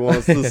nobody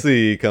wants to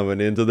see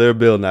coming into their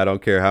building. I don't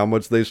care how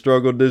much they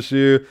struggled this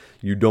year.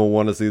 You don't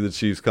want to see the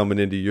Chiefs coming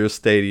into your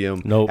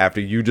stadium Nope.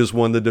 after you just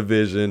won the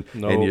division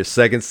and Nope. your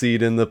second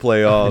seed in the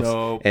playoffs,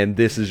 Nope. and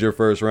this is your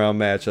first round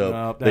matchup,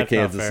 Nope, the that's not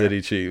Kansas fair.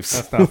 City Chiefs.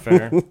 That's not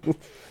fair.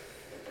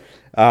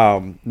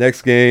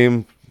 Next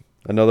game,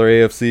 another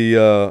AFC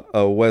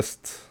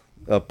West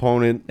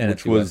opponent, NFC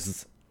which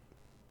was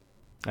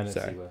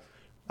Sorry.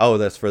 Oh,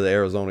 that's for the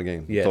Arizona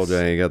game. Yes. I told you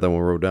I ain't got that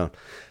one wrote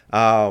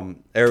down.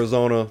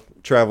 Arizona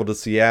traveled to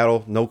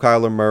Seattle. No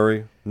Kyler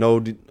Murray.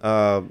 No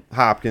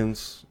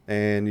Hopkins.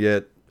 And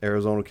yet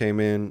Arizona came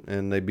in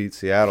and they beat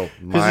Seattle.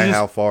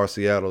 How far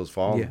Seattle has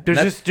fallen. Yeah. They're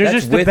That's- just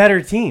that's a with-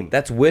 better team.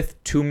 that's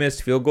with 2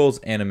 missed field goals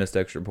and a missed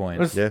extra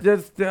point. Yeah.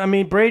 I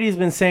mean, Brady's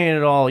been saying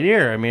it all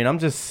year. I mean, I'm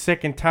just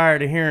sick and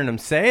tired of hearing him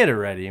say it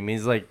already. I mean,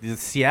 he's like,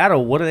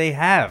 Seattle, what do they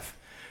have?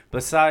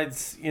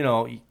 Besides,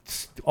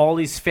 all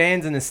these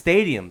fans in the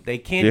stadium. They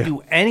can't Yeah.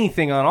 do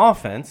anything on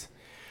offense.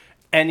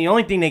 And the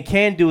only thing they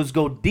can do is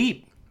go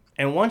deep.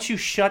 And once you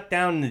shut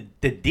down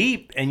the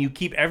deep and you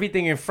keep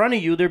everything in front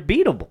of you, they're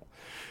beatable.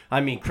 I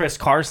mean, Chris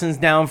Carson's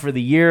down for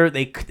the year.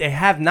 They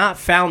have not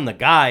found the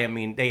guy. I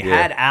mean, they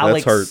had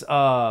Alex that's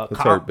hurt.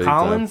 That's hurt big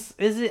Collins.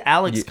 Is it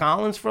Alex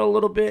Collins for a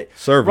little bit?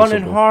 Serviceable.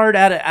 Running hard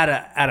out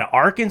of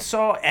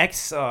Arkansas,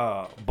 ex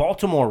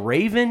Baltimore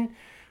Raven,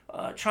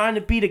 trying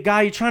to beat a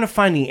guy. You're trying to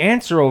find the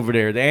answer over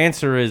there. The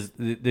answer is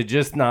they're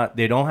just not.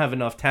 They don't have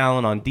enough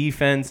talent on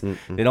defense.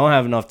 They don't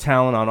have enough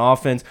talent on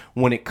offense.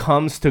 When it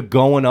comes to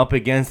going up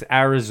against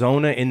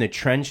Arizona in the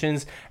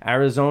trenches,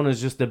 Arizona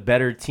is just a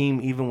better team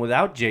even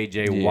without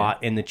J.J.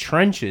 Watt in the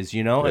trenches.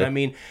 And I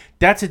mean,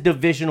 that's a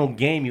divisional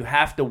game. You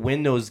have to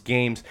win those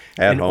games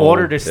At in home,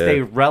 order to stay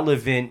yeah.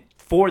 relevant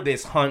for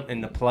this hunt in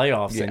the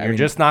playoffs. Yeah, And I you're mean-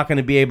 just not going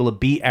to be able to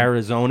beat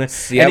Arizona.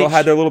 Seattle And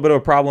had their little bit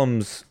of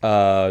problems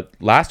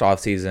last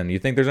offseason. You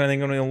think there's anything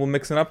going to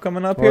mixing up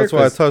coming up Well, here? that's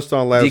what I 'Cause touched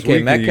on last DK week. And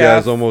you Metcalf-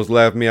 guys almost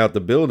laughed me out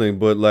the building.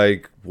 But,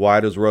 why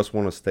does Russ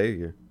want to stay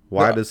here?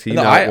 Why does he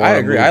No, not I want to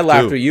agree. move I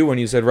laughed too? at you when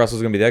you said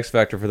Russell's going to be the X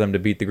factor for them to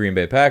beat the Green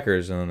Bay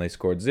Packers, and then they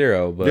scored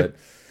 0.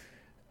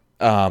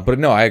 But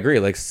no, I agree.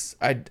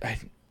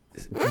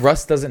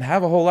 Russ doesn't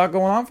have a whole lot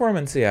going on for him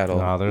in Seattle.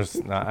 No,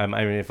 there's not. I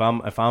mean, if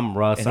I'm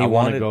Russ, And he I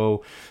want to wanted-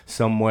 go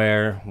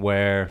somewhere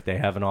where they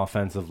have an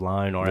offensive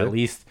line, or at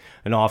least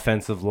an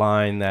offensive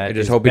line that I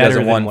just is hope he better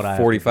doesn't than want what I have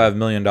to $45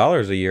 million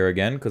a year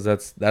again, because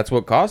that's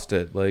what cost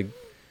it. Like,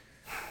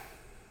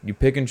 you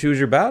pick and choose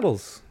your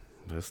battles.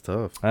 That's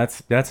tough.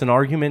 That's an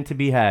argument to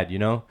be had,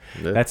 Yeah.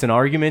 That's an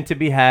argument to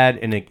be had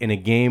in a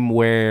game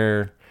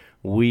where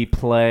we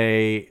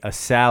play a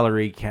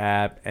salary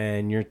cap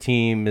and your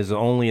team is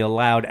only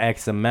allowed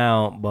X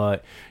amount,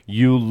 but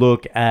you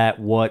look at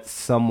what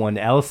someone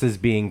else is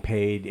being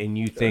paid and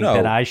you think No.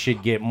 that I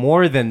should get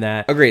more than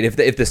that. Agreed.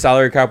 If the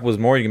salary cap was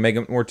more, you can make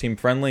it more team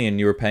friendly, and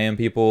you were paying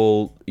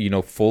people,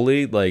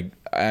 fully. Like,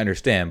 I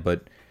understand,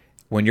 but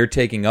when you're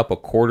taking up a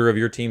quarter of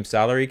your team's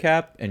salary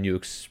cap and you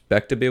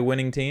expect to be a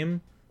winning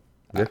team,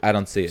 I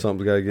don't see it.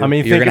 Something's got to get. I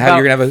mean, You're think gonna about, have-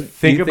 you're gonna have a-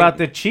 think you about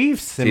think- the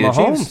Chiefs and See the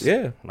Mahomes. Chiefs,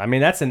 yeah. I mean,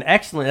 that's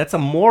a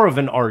more of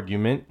an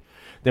argument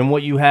than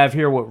what you have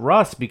here with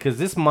Russ, because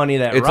this money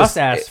that It's Russ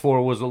a- asked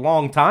for was a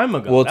long time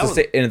ago. Well, That was-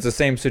 and it's the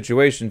same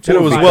situation too.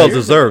 and it was five well years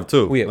deserved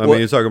too. Yeah, I well, mean,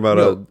 you're talking about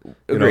no,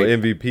 a agreed.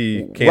 MVP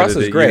candidate Russ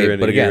is great, year in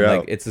but and year again,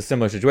 out. it's a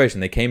similar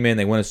situation. They came in,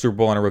 they win a Super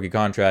Bowl on a rookie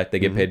contract, they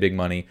get paid big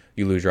money,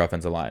 you lose your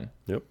offensive line.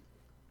 Yep.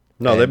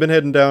 No, they've been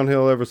heading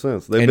downhill ever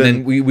since. They've And been,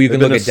 then we they've can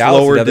been look a at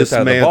Dallas, slower the other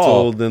side of the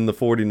ball. dismantled than the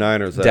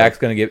 49ers have.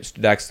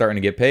 Dak's starting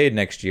to get paid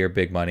next year,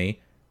 big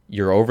money.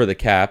 You're over the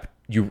cap.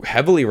 You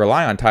heavily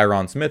rely on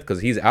Tyron Smith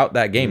because he's out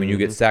that game, and you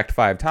get sacked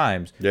 5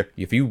 times. Yeah.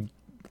 If you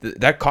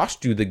that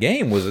cost you the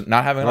game was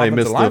not having an They offensive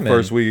missed the lineman.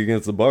 first week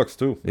against the Bucks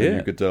too. and Yeah.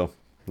 you could tell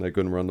they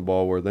couldn't run the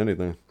ball worth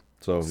anything.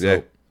 So yeah,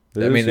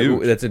 I mean,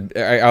 huge. that's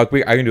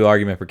I can do an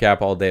argument for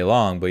cap all day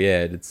long, but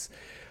yeah,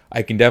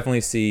 I can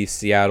definitely see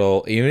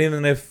Seattle,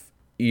 even if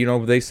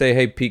they say,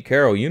 hey, Pete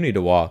Carroll, you need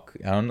to walk.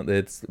 I don't know.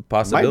 It's a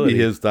possibility. Might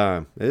be his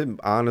time. It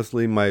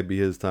honestly might be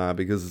his time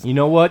because You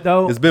know what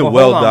though? it's been Hold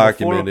well on,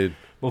 documented.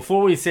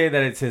 Before we say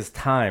that it's his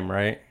time,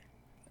 right?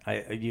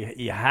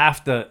 You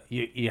have to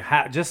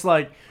just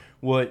like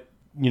what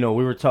we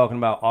were talking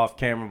about off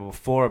camera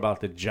before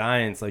about the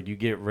Giants. Like you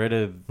get rid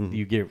of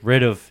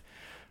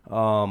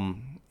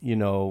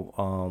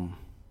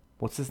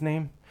what's his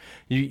name?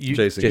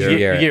 Jason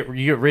Garrett.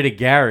 You get rid of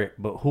Garrett,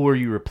 but who are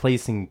you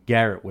replacing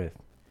Garrett with?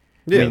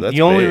 Yeah, that's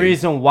the only big.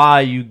 reason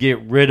why you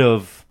get rid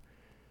of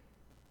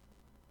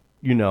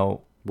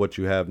What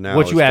you have now.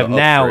 what you is have to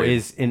now upgrade.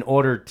 is in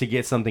order to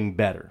get something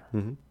better.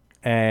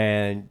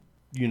 And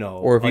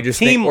Or if you just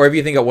think, or if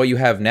you think that what you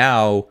have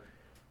now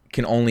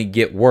can only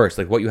get worse,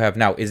 like what you have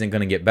now isn't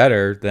going to get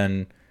better,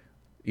 then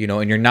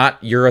and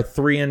you're a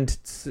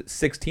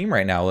 3-6 team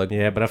right now. Like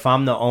yeah, but if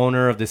I'm the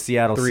owner of the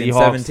Seattle 3-7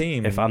 Seahawks,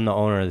 team. if I'm the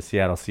owner of the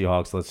Seattle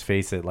Seahawks, let's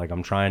face it, like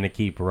I'm trying to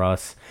keep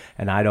Russ,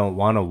 and I don't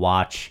want to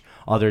watch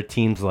other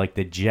teams like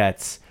the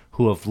Jets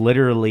who have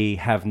literally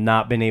have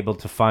not been able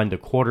to find a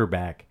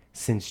quarterback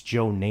since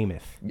Joe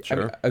Namath. I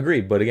mean,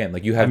 agreed, but again,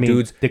 like you have I mean,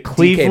 dudes. the DK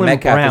Cleveland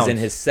Metcalf Browns- is in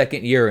his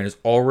second year and is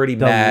already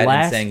mad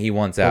and saying he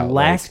wants out. The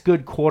last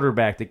good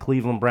quarterback the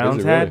Cleveland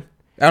Browns he had. really?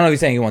 I don't know if he's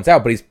saying he wants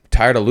out, but he's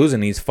tired of losing.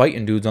 He's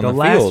fighting dudes on The the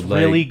last field.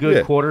 really good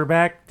Yeah.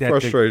 quarterback that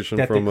Frustration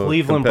the from a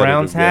Cleveland competitive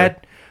Browns guy.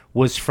 had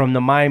was from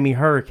the Miami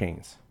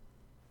Hurricanes.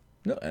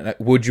 No, and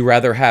would you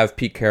rather have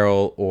Pete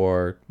Carroll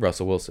or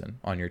Russell Wilson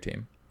on your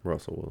team?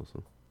 Russell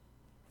Wilson.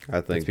 I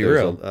think be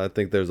real. I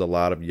think there's a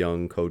lot of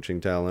young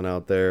coaching talent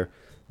out there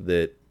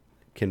that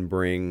can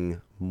bring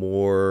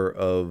more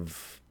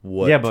of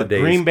what Yeah, but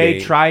today's Green Bay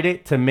game- tried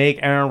it to make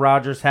Aaron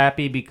Rodgers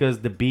happy because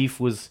the beef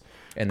was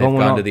And they've going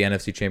gone on. to the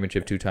NFC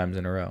Championship 2 times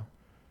in a row.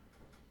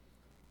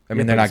 I Yeah,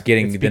 mean, they're but not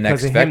getting it's the because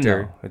next of him,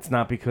 vector. though. It's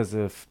not because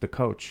of the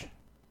coach.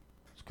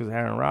 It's because of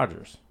Aaron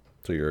Rodgers.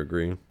 So you're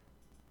agreeing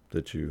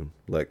that you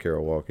let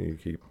Carroll walk and you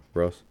keep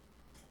Russ?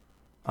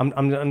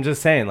 I'm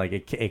just saying, like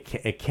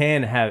it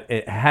can have,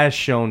 it has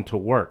shown to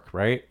work,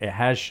 right? It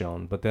has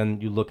shown, but then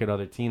you look at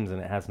other teams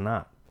and it has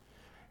not.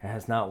 It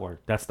has not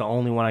worked. That's the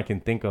only one I can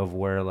think of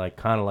where like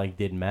kind of like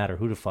didn't matter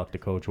who the fuck the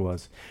coach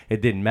was.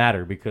 It didn't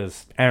matter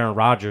because Aaron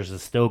Rodgers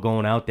is still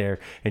going out there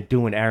and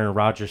doing Aaron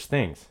Rodgers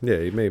things. Yeah,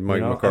 he made Mike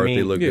You know, I McCarthy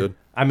mean, look yeah. good.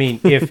 I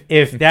mean,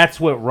 if that's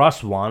what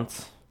Russ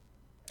wants.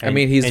 I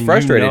mean, he's and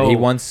frustrated. you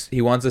know-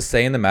 He wants a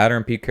say in the matter,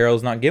 and Pete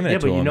Carroll's not giving Yeah,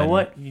 it to but him. you know and-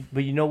 what?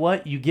 You know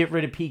what? You get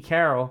rid of Pete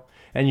Carroll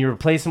and you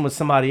replace him with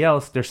somebody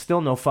else. There's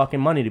still no fucking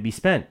money to be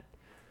spent.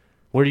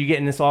 Where are you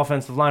getting this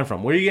offensive line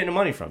from? Where are you getting the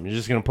money from? You're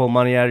just gonna pull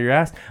money out of your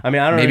ass? I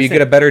mean, I don't. Maybe you understand.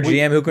 get a better We-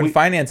 GM who can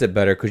finance it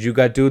better because you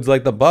got dudes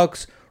like the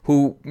Bucks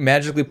who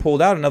magically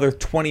pulled out another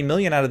 $20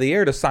 million out of the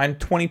air to sign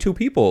 22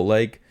 people.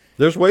 Like,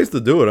 There's ways to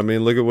do it. I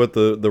mean, look at what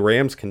the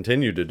Rams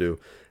continue to do.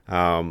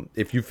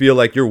 If you feel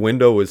like your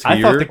window is I thought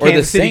here, the Or the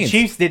Kansas City Saints.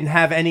 Chiefs didn't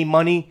have any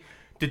money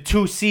the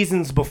 2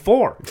 seasons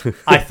before.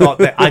 I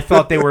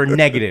thought they were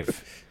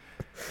negative.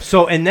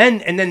 So and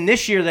then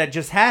this year that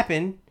just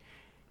happened,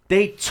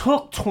 they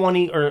took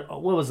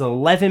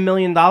 $11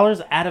 million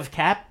out of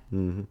cap.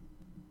 No,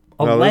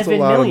 that's a 11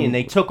 lot of- million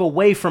they took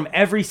away from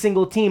every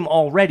single team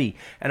already,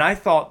 and I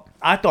thought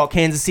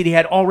Kansas City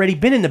had already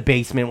been in the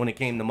basement when it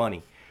came to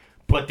money,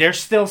 but they're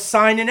still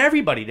signing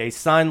everybody. They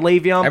signed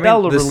Le'Veon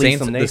Bell to the release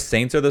Saints, them. the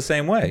Saints are the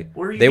same way.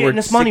 Where are you They getting were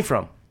this money six-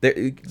 from?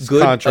 Good,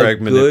 contract a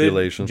good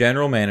manipulation.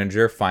 general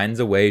manager finds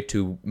a way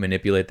to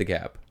manipulate the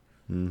cap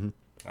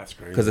That's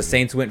crazy. because the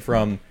Saints went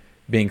from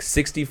being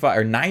 65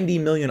 or 90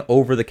 million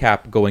over the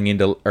cap going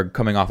into or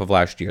coming off of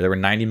last year. They were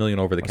 90 million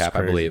over the cap,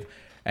 crazy. I believe.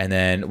 And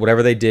then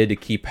whatever they did to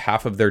keep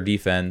half of their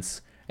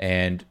defense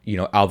and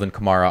Alvin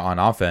Kamara on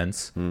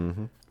offense.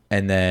 Mm-hmm.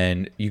 And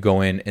then you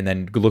go in and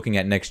then looking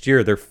at next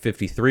year, they're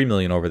 53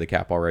 million over the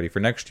cap already for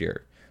next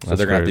year. So That's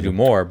they're going to have to crazy. do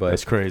more, but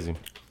That's crazy.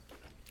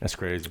 That's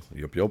crazy.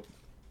 Yup.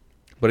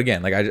 But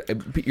again, like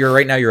you're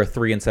right now, you're a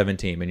 3-7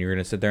 team, and you're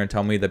going to sit there and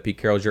tell me that Pete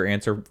Carroll's your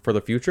answer for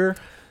the future.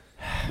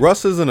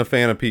 Russ isn't a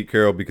fan of Pete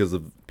Carroll because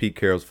of Pete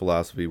Carroll's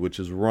philosophy, which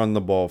is run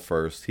the ball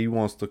first. He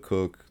wants to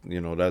cook.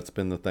 That's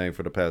been the thing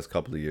for the past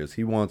couple of years.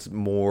 He wants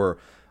more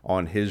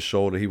on his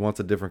shoulder. He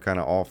wants a different kind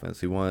of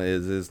offense.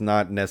 It's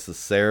not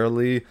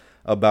necessarily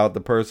about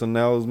the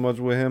personnel as much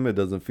with him. It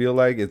doesn't feel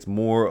like it's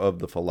more of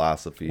the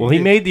philosophy. Well, he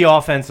made the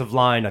offensive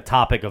line a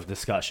topic of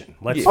discussion.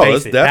 Let's Yeah. Oh, face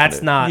that's it. That's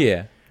definite. not.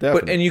 Yeah. But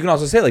Definitely. and you can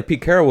also say like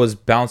Pete Carroll was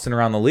bouncing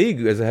around the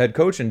league as a head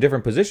coach and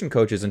different position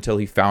coaches until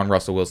he found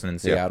Russell Wilson in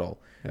Seattle.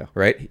 Yeah.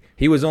 Right?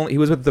 He was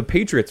with the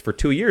Patriots for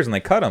 2 years and they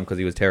cut him because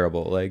he was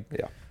terrible. Like,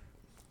 Yeah.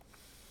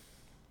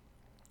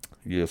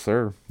 Yes,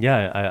 sir.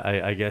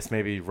 Yeah, I guess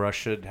maybe Russ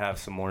should have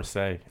some more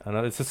say. I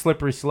know it's a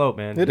slippery slope,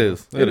 man. It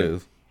is. It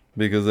is.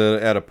 Because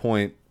at a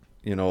point,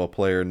 a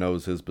player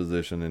knows his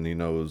position and he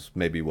knows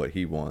maybe what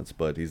he wants,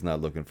 but he's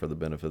not looking for the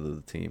benefit of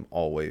the team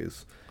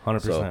always.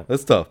 100%. So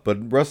it's tough.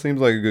 But Russ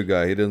seems like a good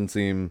guy. He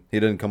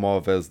didn't come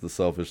off as the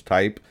selfish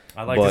type.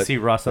 I'd like to but see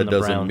Russ on that the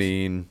doesn't Browns.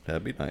 mean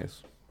that'd be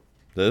nice.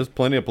 There's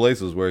plenty of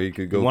places where he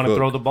could go. You want to cook.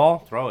 throw the ball?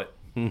 Throw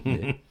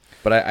it.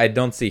 but I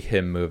don't see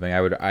him moving.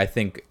 I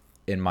think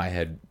in my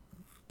head,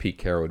 Pete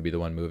Carroll would be the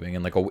one moving,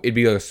 and it'd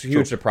be a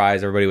huge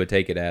surprise. Everybody would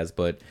take it as,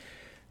 but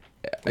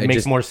it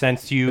makes more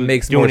sense to you. It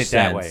makes doing more it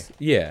sense that way.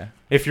 Yeah.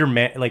 If you're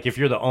if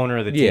you're the owner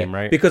of the team,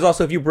 right? Because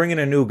also if you bring in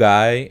a new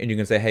guy and you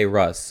can say, hey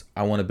Russ,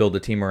 I want to build a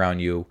team around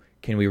you.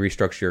 Can we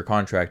restructure your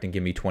contract and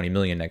give me $20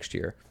 million next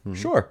year?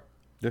 Sure.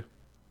 Yeah.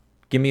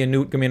 Give me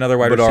another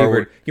wide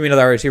receiver. Give me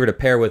another wide receiver to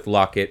pair with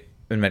Lockett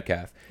and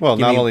Metcalf. Well,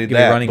 give not me, only give me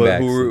that, running but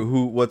backs.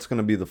 what's going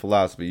to be the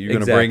philosophy? You're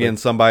going to bring in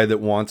somebody that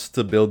wants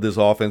to build this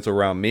offense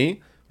around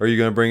me, or are you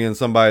going to bring in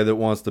somebody that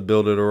wants to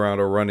build it around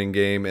a running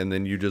game, and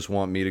then you just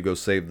want me to go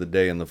save the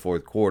day in the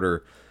fourth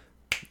quarter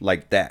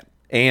like that?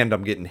 And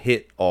I'm getting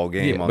hit all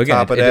game. On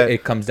top of that,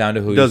 it comes down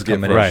to who's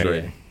coming in.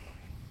 Right.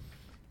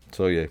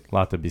 So yeah, a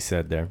lot to be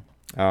said there.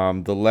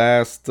 The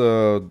last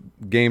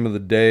game of the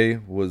day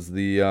was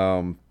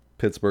the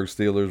Pittsburgh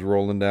Steelers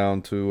rolling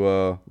down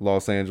to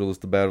Los Angeles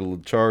to battle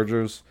the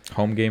Chargers.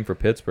 Home game for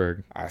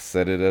Pittsburgh. I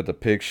said it at the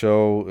pick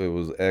show. It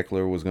was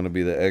Eckler was going to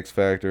be the X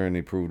factor, and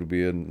he proved to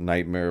be a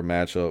nightmare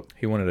matchup.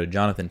 He wanted a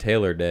Jonathan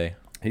Taylor day.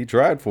 He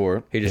tried for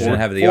it. He just didn't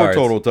have the yards.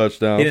 4 total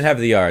touchdowns. He didn't have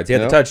the yards. He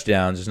had the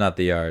touchdowns, just not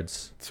the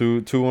yards.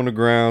 Two on the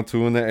ground,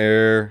 2 in the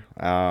air.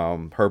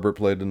 Herbert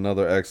played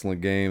another excellent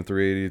game,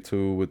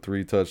 382 with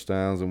 3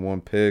 touchdowns and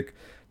 1 pick.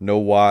 No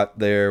Watt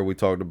there. We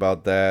talked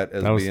about that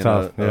as being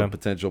a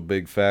potential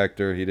big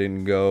factor. He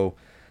didn't go.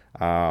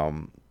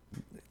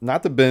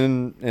 Not that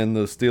Ben and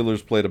the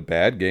Steelers played a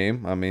bad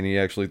game. I mean, he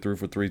actually threw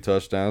for 3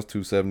 touchdowns,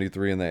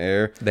 273 in the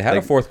air. They had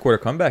a fourth quarter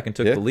comeback and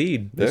took the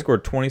lead. They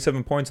scored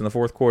 27 points in the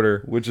fourth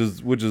quarter, which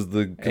is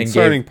the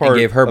concerning part. And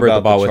gave Herbert about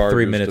the ball the with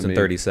 3 minutes and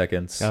 30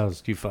 seconds. That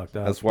was too fucked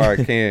up. That's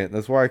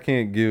why I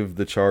can't give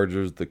the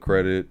Chargers the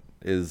credit.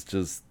 Is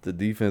just the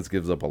defense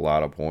gives up a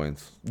lot of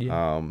points,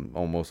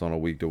 almost on a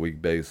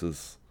week-to-week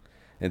basis.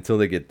 Until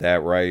they get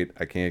that right,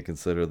 I can't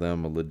consider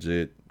them a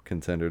legit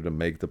contender to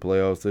make the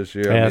playoffs this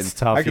year. Yeah, it's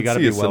tough. I can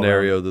see a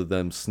scenario of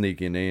them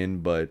sneaking in,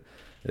 but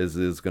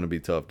it's going to be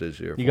tough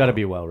this year. You got to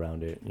be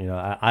well-rounded. You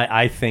know,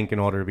 I think in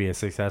order to be a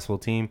successful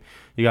team,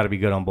 you got to be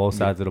good on both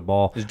sides of the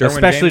ball,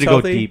 especially to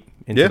go deep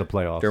into the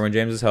playoffs. Derwin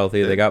James is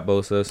healthy. They got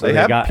Bosa. So they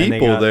have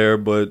people there,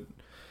 but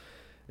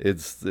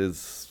it's.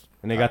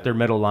 And they got their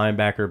middle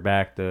linebacker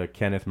back, the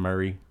Kenneth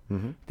Murray.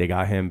 Mm-hmm. They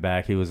got him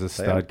back. He was a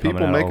stud.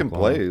 People making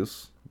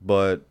plays,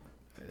 but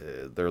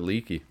they're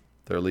leaky.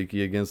 They're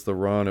leaky against the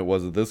run. It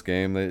wasn't this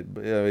game.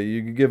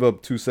 You could give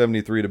up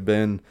 273 to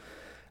Ben.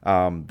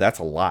 That's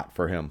a lot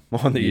for him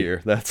on the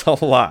year. That's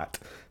a lot.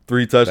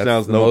 3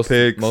 touchdowns, no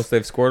picks. Most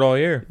they've scored all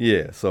year.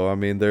 Yeah, so I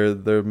mean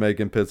they're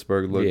making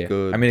Pittsburgh look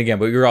good. I mean again,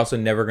 but you're also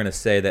never going to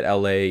say that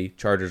LA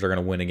Chargers are going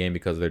to win a game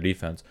because of their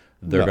defense.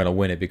 They're going to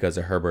win it because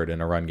of Herbert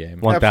in a run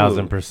game.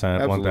 1,000%.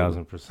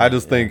 1,000%. I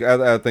just think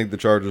I think the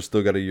Chargers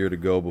still got a year to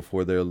go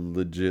before they're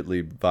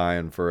legitly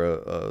vying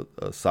for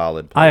a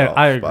solid playoff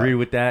I agree spot.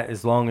 with that.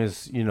 As long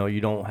as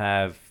you don't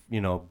have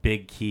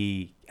big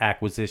key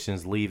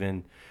acquisitions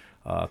leaving.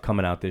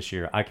 Coming out this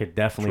year, I could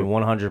definitely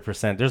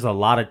 100%. There's a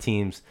lot of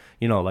teams,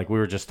 like we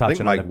were just touching I think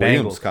on Mike the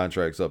Williams' Bengals.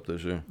 contract's up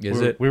this year.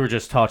 We were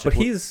just touching,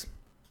 but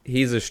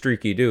he's a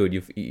streaky dude.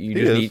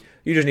 You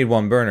just need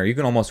one burner. You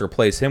can almost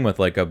replace him with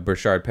like a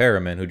Brashard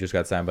Perriman who just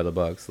got signed by the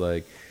Bucks.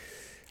 Like,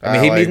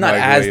 he's not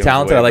Mike as Williams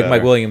talented. I like better.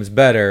 Mike Williams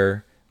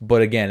better.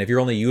 But again, if you're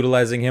only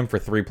utilizing him for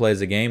 3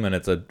 plays a game and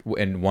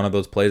and one of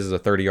those plays is a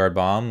 30-yard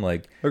bomb,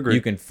 like Agreed.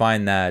 you can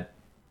find that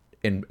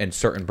in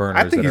certain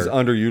burners. I think he's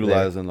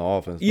underutilized in the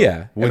offense. Though.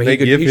 Yeah. When they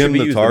give him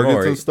the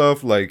targets and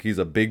stuff, like he's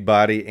a big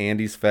body and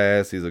he's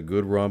fast. He's a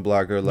good run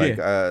blocker. Like,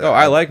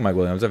 I like Mike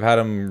Williams. I've had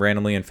him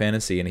randomly in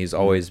fantasy, and he's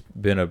always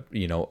been a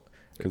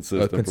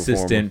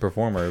consistent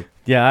performer.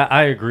 Yeah,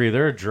 I agree.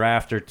 They're a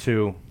draft or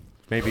two,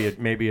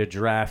 maybe a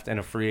draft and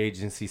a free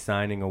agency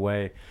signing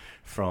away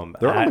from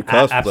they're on the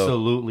cusp,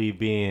 absolutely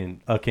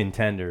being a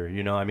contender.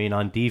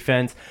 On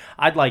defense,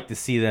 I'd like to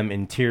see them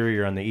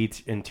on the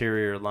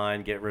interior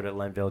line, get rid of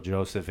Lenville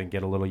Joseph and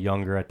get a little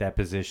younger at that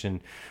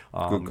position.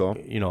 Good call.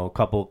 A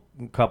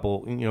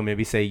couple,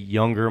 maybe say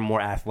younger, more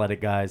athletic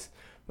guys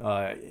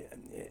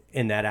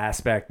in that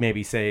aspect.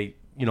 Maybe say,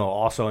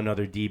 also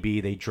another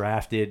DB. They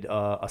drafted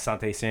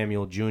Asante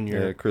Samuel Jr.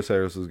 Yeah, Chris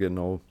Harris is getting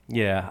old.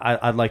 Yeah,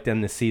 I'd like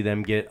them to see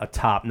them get a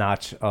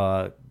top-notch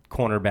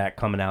cornerback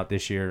coming out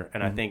this year,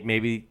 and I think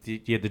maybe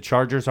the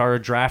Chargers are a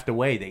draft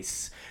away.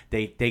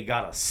 They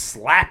got a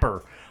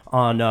slapper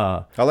on.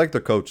 I like the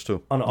coach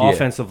too on the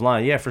offensive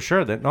line. Yeah, for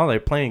sure. They're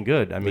playing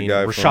good. I mean,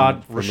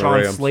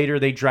 Rashawn Slater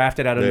they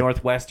drafted out of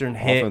Northwestern.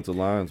 Offensive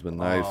line's been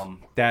nice.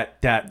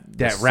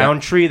 That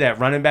Roundtree, that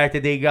running back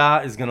that they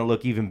got is going to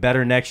look even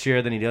better next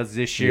year than he does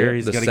this year.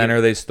 He's the center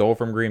they stole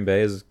from Green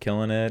Bay is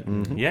killing it.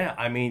 Mm-hmm. Yeah,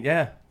 I mean,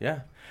 yeah.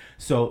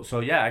 So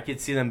yeah, I could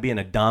see them being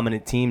a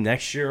dominant team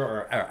next year,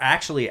 or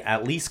actually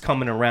at least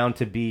coming around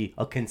to be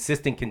a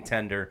consistent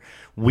contender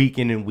week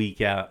in and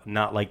week out,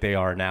 not like they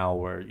are now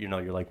where,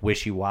 you're like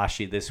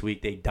wishy-washy. This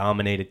week they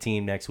dominate a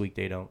team, next week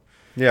they don't.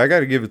 Yeah, I got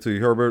to give it to you.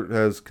 Herbert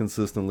has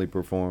consistently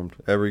performed.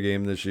 Every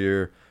game this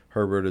year,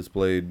 Herbert has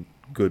played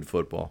good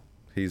football.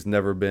 He's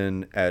never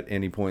been at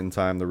any point in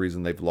time the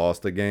reason they've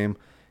lost a game.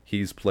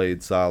 He's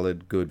played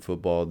solid, good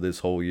football this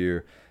whole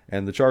year.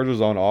 And the Chargers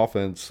on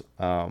offense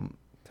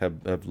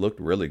have looked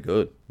really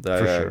good. For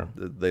sure.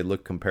 They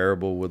look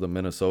comparable with a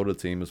Minnesota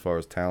team as far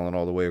as talent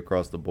all the way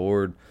across the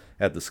board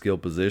at the skill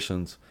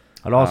positions.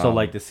 I'd also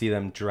like to see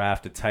them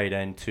draft a tight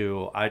end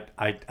too.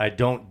 I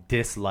don't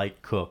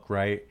dislike Cook,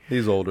 right?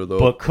 He's older though.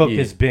 But Cook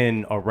has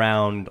been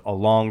around a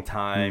long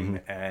time,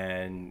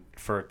 and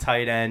for a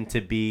tight end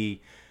to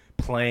be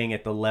playing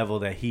at the level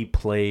that he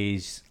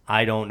plays,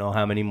 I don't know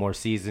how many more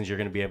seasons you're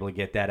going to be able to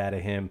get that out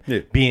of him.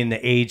 Yeah. Being the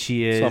age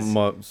he is,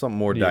 something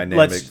more dynamic.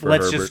 Let's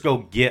Herbert. just go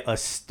get a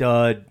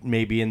stud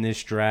maybe in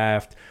this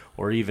draft,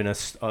 or even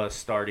a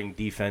starting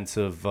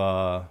defensive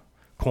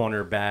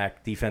cornerback,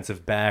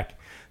 defensive back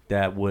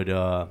that would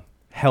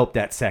help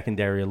that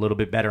secondary a little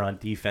bit better on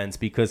defense,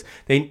 because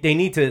they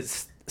need to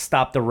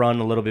stop the run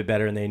a little bit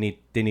better, and they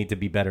need to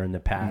be better in the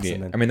pass. Yeah.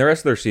 And then, I mean, the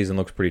rest of their season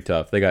looks pretty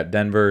tough. They got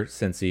Denver,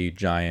 Cincy,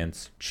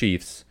 Giants,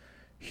 Chiefs,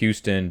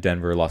 Houston,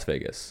 Denver, Las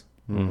Vegas.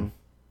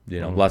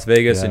 Las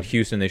Vegas and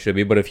Houston they should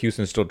be, but if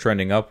Houston's still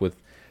trending up with,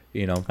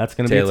 that's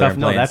going to be Taylor tough.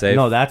 and playing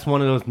safe. That's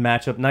one of those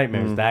matchup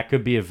nightmares. That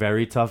could be a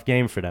very tough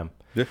game for them.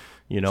 Yeah.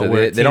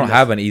 So they don't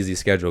have an easy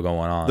schedule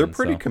going on. They're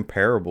pretty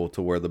comparable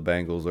to where the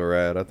Bengals are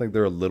at. I think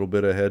they're a little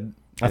bit ahead.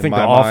 I think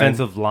the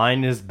offensive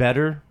line is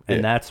better,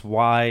 and that's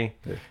why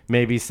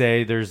maybe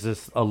say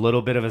there's a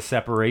little bit of a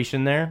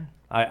separation there.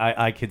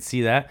 I could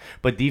see that,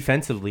 but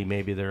defensively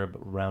maybe they're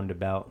around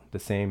about the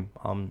same.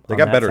 They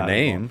got better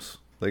names.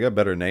 They got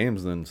better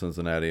names than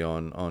Cincinnati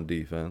on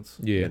defense.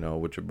 Yeah,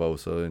 with your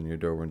Bosa and your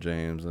Derwin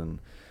James and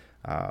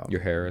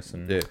your Harris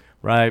and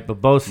right.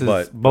 But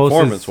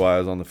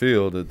performance-wise on the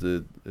field,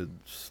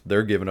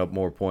 they're giving up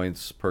more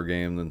points per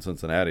game than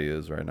Cincinnati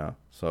is right now.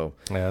 So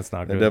yeah, that's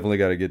not they good. definitely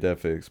got to get that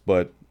fixed.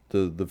 But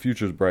the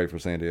future's bright for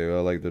San Diego.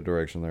 I like the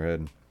direction they're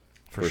heading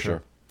for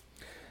sure.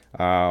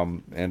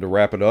 And to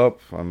wrap it up,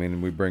 I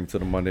mean, we bring to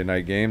the Monday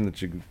night game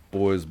that you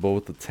boys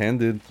both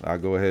attended. I'll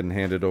go ahead and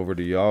hand it over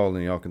to y'all,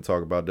 and y'all can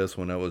talk about this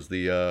one. That was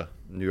the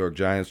New York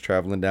Giants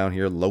traveling down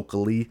here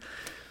locally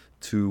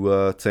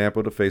to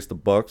Tampa to face the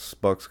Bucks.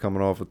 Bucks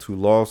coming off of 2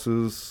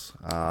 losses.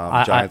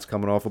 Giants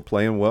coming off of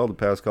playing well the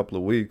past couple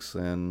of weeks,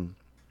 and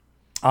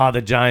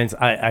the Giants.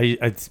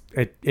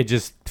 It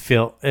just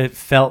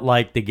felt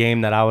like the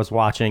game that I was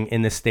watching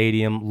in the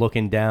stadium,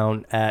 looking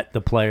down at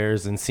the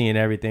players and seeing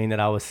everything that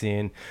I was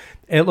seeing.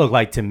 It looked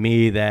like to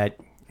me that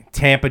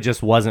Tampa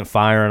just wasn't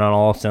firing on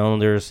all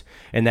cylinders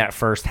in that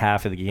first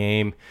half of the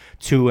game.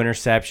 2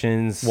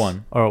 interceptions,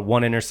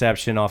 one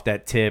interception off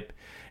that tip,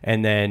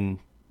 and then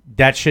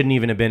that shouldn't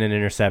even have been an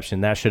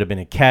interception. That should have been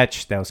a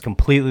catch. That was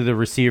completely the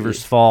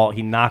receiver's fault.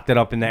 He knocked it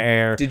up in the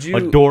air. Did you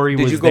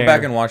go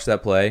back and watch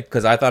that play?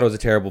 Because I thought it was a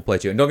terrible play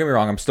too. And don't get me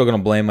wrong, I'm still going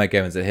to blame Mike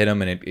Evans. It hit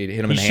him, and it hit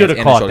him in the hands and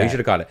the shoulder. He should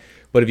have caught it.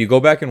 But if you go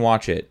back and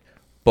watch it,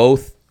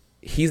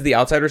 he's the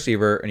outside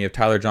receiver, and you have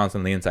Tyler Johnson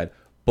on the inside.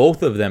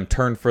 Both of them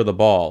turned for the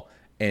ball.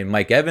 And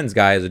Mike Evans'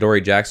 guy is Adoree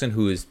Jackson,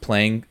 who is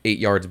playing 8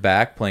 yards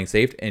back, playing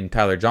safe. And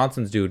Tyler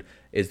Johnson's dude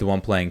is the one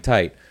playing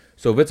tight.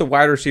 So if it's a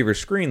wide receiver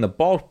screen, the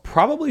ball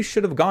probably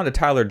should have gone to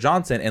Tyler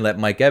Johnson and let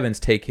Mike Evans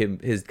take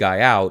his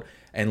guy out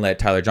and let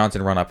Tyler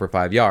Johnson run up for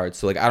 5 yards.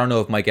 So I don't know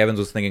if Mike Evans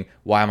was thinking,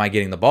 why am I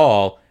getting the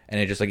ball? And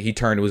it just he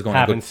turned, it was going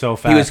to go so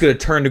fast. He was going to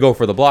turn to go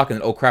for the block,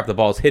 and oh crap, the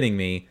ball's hitting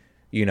me.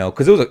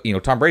 Because it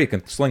was Tom Brady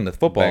can sling the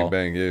football.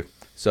 Bang, yeah.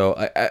 So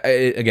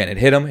again, it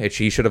hit him.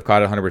 He should have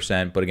caught it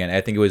 100%. But again,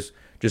 I think it was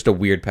just a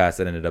weird pass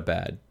that ended up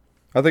bad.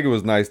 I think it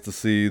was nice to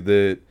see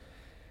that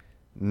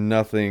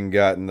nothing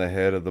got in the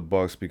head of the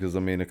Bucks, because I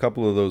mean, a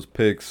couple of those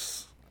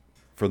picks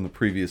from the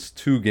previous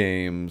 2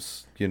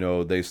 games,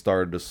 they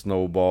started to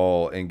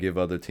snowball and give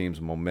other teams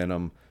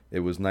momentum. It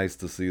was nice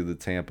to see the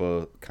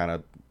Tampa kind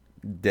of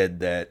dead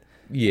that.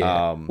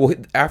 Yeah. Well,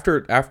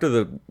 after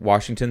the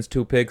Washington's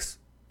 2 picks,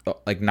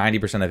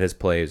 90% of his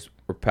plays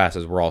or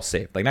passes were all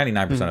safe.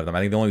 99% of them.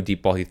 I think the only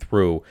deep ball he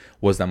threw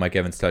was that Mike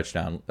Evans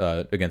touchdown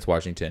against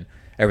Washington.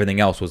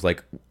 Everything else was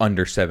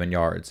under 7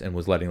 yards, and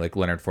was letting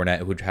Leonard Fournette,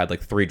 who had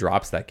 3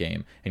 drops that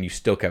game, and you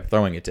still kept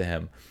throwing it to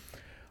him.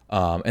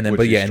 And then,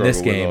 in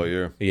this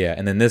game,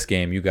 and then this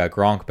game, you got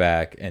Gronk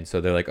back, and so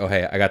they're oh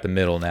hey, I got the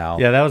middle now.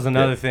 Yeah, that was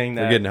another thing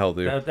that we're getting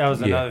healthier. That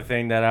was another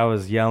thing that I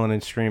was yelling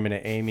and screaming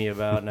at Amy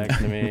about next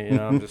to me.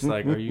 I'm just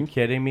are you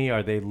kidding me?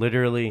 Are they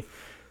literally?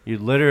 You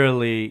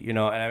literally, and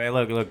I mean,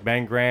 look,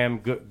 Ben Graham,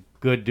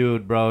 good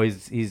dude, bro.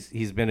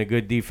 He's been a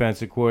good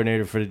defensive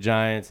coordinator for the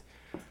Giants.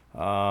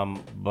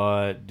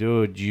 But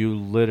dude, you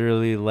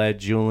literally let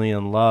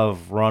Julian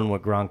Love run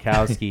with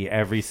Gronkowski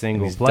every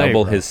single play.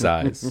 Double bro. his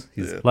size.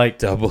 He's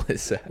double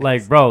his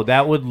size. Bro,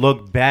 that would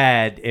look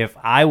bad if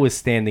I was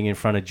standing in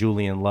front of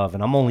Julian Love,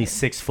 and I'm only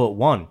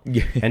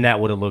 6'1", and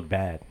that would have looked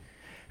bad.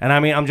 And I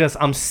mean,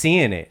 I'm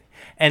seeing it.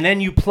 And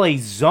then you play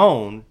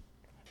zone,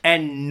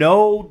 and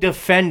no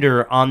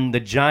defender on the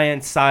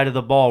Giants side of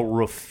the ball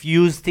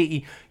refused to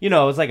it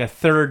was a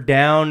 3rd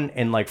down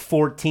and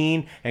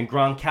 14, and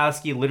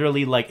Gronkowski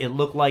literally it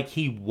looked like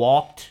he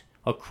walked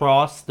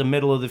across the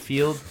middle of the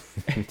field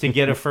to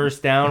get a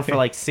first down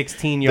for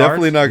 16 yards.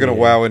 Definitely not going to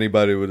wow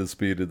anybody with his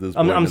speed at this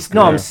point.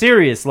 I'm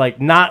serious.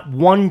 Not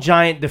one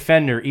Giant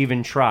defender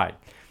even tried.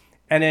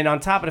 And then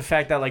on top of the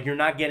fact that, like, you're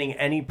not getting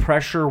any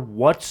pressure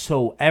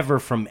whatsoever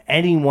from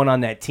anyone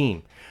on that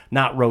team.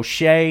 Not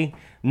Roche,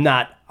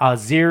 not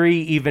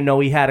Aziri, even though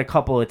he had a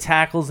couple of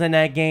tackles in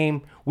that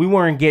game. We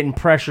weren't getting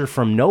pressure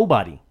from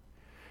nobody.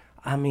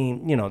 I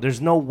mean, there's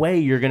no way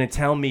you're going to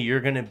tell me you're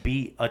going to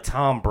beat a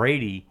Tom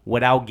Brady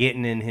without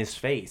getting in his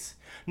face.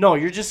 No,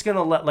 you're just going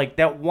to let, like,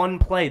 that one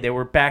play, they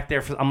were back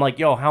there. I'm like,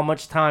 yo, how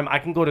much time? I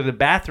can go to the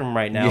bathroom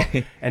right now,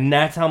 and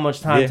that's how much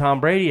time Tom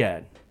Brady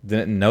had.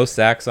 No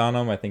sacks on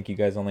him. I think you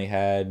guys only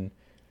had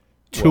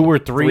two or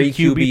three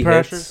QB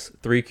pressures.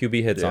 3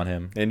 QB hits on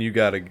him. And you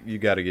gotta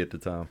get to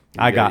Tom.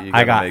 I got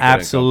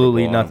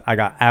absolutely nothing. I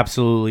got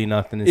absolutely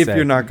nothing to say. If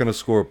you're not going to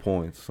score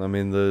points, I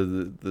mean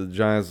the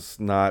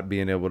Giants not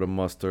being able to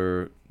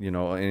muster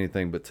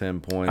anything but 10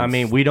 points. I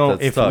mean we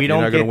don't get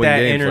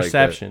that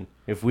interception.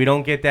 If we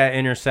don't get that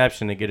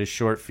interception to get a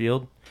short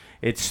field,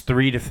 it's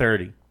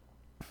 3-30.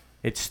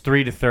 It's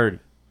 3-30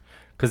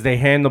 because they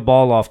hand the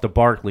ball off to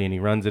Barkley and he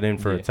runs it in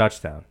for a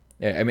touchdown.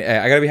 Yeah, I mean,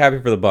 I gotta be happy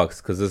for the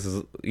Bucs because this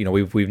is,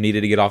 we've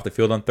needed to get off the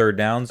field on third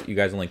downs. You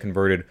guys only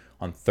converted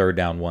on third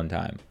down one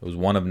time. It was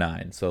 1 of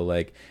 9. So,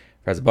 like,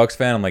 as a Bucs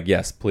fan, I'm like,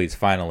 yes, please,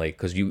 finally,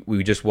 because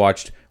we just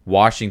watched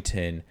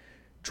Washington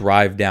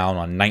drive down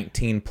on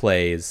 19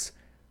 plays,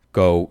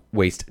 go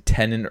waste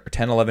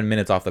 11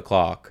 minutes off the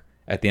clock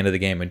at the end of the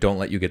game, and don't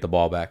let you get the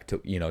ball back to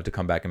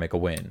come back and make a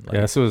win. Like,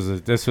 yeah,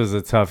 this was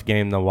a tough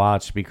game to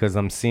watch because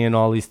I'm seeing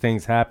all these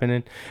things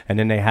happening, and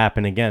then they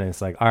happen again.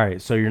 It's like, all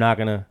right, so you're not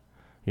even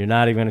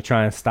going to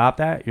try and stop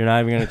that? You're not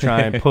even going to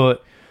try and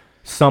put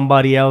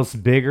somebody else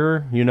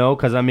bigger,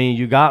 Because, I mean,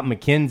 you got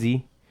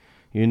McKenzie.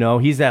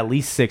 He's at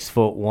least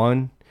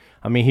 6'1".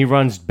 I mean, he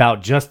runs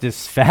about just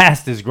as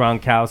fast as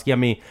Gronkowski. I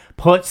mean,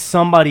 put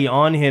somebody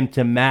on him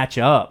to match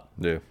up.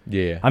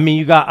 Yeah. I mean,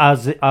 you got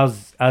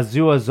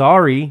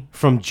Azuazari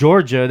from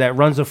Georgia that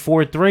runs a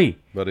 4.3.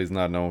 But he's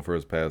not known for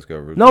his pass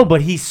coverage. No,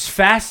 but he's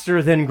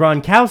faster than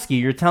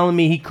Gronkowski. You're telling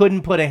me he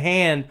couldn't put a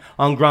hand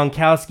on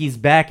Gronkowski's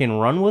back and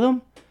run with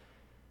him?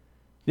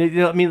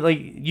 I mean, like,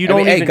 you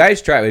don't. Hey, guys,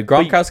 try.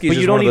 Gronkowski's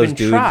just one of those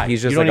dudes. Try.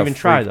 He's just like a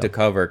freak to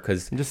cover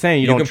because I'm just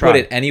saying you can put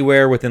it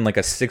anywhere within like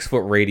a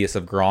 6-foot radius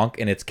of Gronk,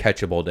 and it's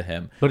catchable to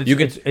him. But you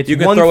can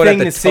throw it at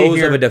the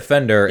toes of a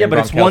defender. Yeah, but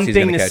it's one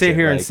thing to sit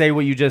here and say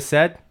what you just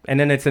said, and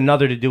then it's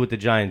another to do what the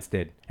Giants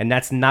did, and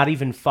that's not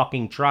even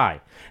fucking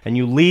try. And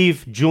you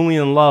leave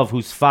Julian Love,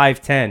 who's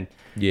 5'10".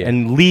 Yeah,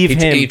 and leave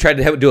him. He tried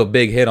to do a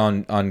big hit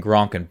on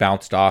Gronk and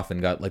bounced off and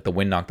got like the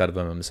wind knocked out of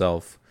him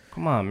himself.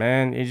 Come on,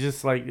 man. It's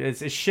just like,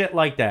 it's shit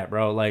like that,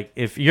 bro. Like,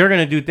 if you're going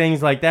to do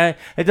things like that,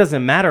 it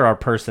doesn't matter our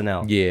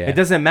personnel. Yeah. It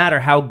doesn't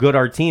matter how good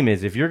our team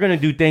is. If you're going to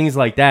do things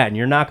like that and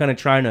you're not going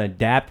to try to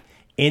adapt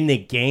in the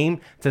game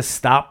to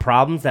stop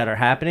problems that are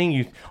happening,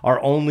 you are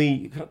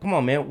only, come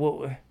on, man.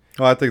 Well,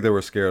 I think they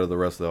were scared of the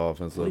rest of the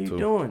offense, though, what are you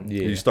doing?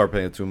 Yeah. You start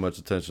paying too much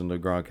attention to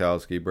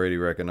Gronkowski. Brady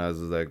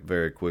recognizes that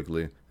very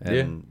quickly.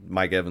 And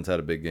Mike Evans had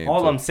a big game.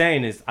 All I'm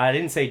saying is, I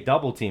didn't say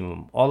double team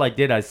him. All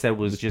I said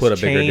was just put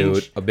a bigger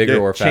dude, a bigger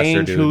or faster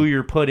change dude. who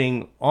you're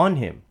putting on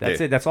him.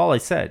 That's it. That's all I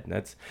said.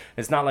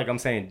 It's not like I'm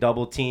saying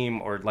double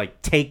team or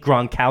like take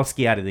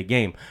Gronkowski out of the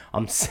game.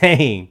 I'm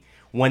saying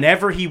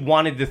whenever he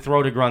wanted to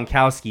throw to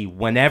Gronkowski,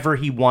 whenever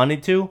he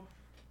wanted to,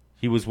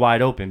 he was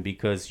wide open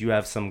because you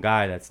have some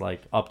guy that's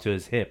like up to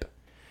his hip.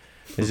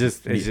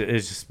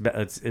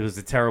 It was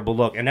a terrible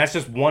look, and that's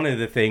just one of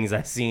the things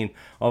I've seen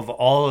of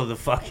all of the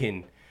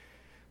fucking.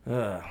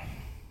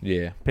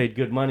 Paid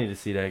good money to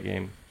see that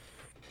game.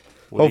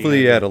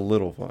 Hopefully, you had a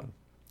little fun.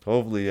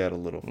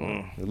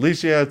 At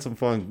least you had some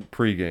fun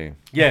pregame.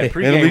 Yeah,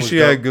 pregame. And at least was you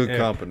dope. had good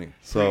company.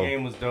 So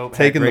pregame was dope.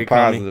 Taking the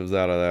positives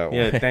out of that one.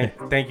 Yeah,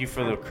 thank you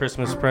for the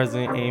Christmas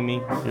present,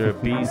 Amy. You're a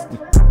beast.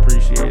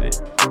 Appreciate it.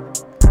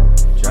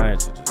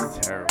 Giants are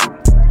just terrible.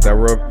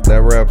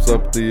 That wraps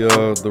up the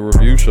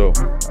review show.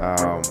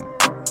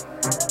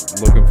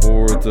 Looking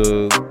forward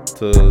to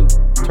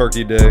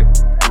Turkey Day.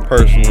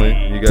 Personally,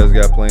 you guys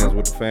got plans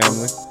with the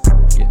family?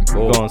 Getting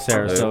full. Going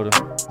Sarasota.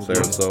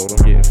 Sarasota.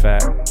 Getting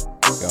fat.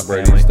 Got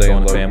Brady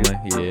staying low. Family.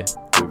 Yeah.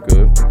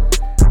 Good.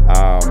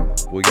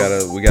 We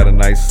got a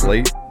nice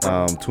slate.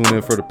 Tune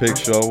in for the pick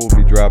show. We'll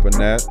be dropping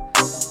that.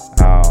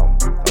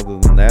 Other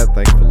than that,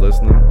 thanks for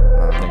listening.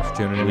 Thanks for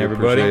tuning in,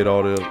 everybody.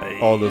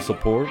 Appreciate all the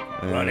support.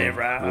 And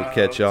we'll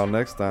catch y'all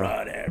next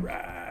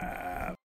time.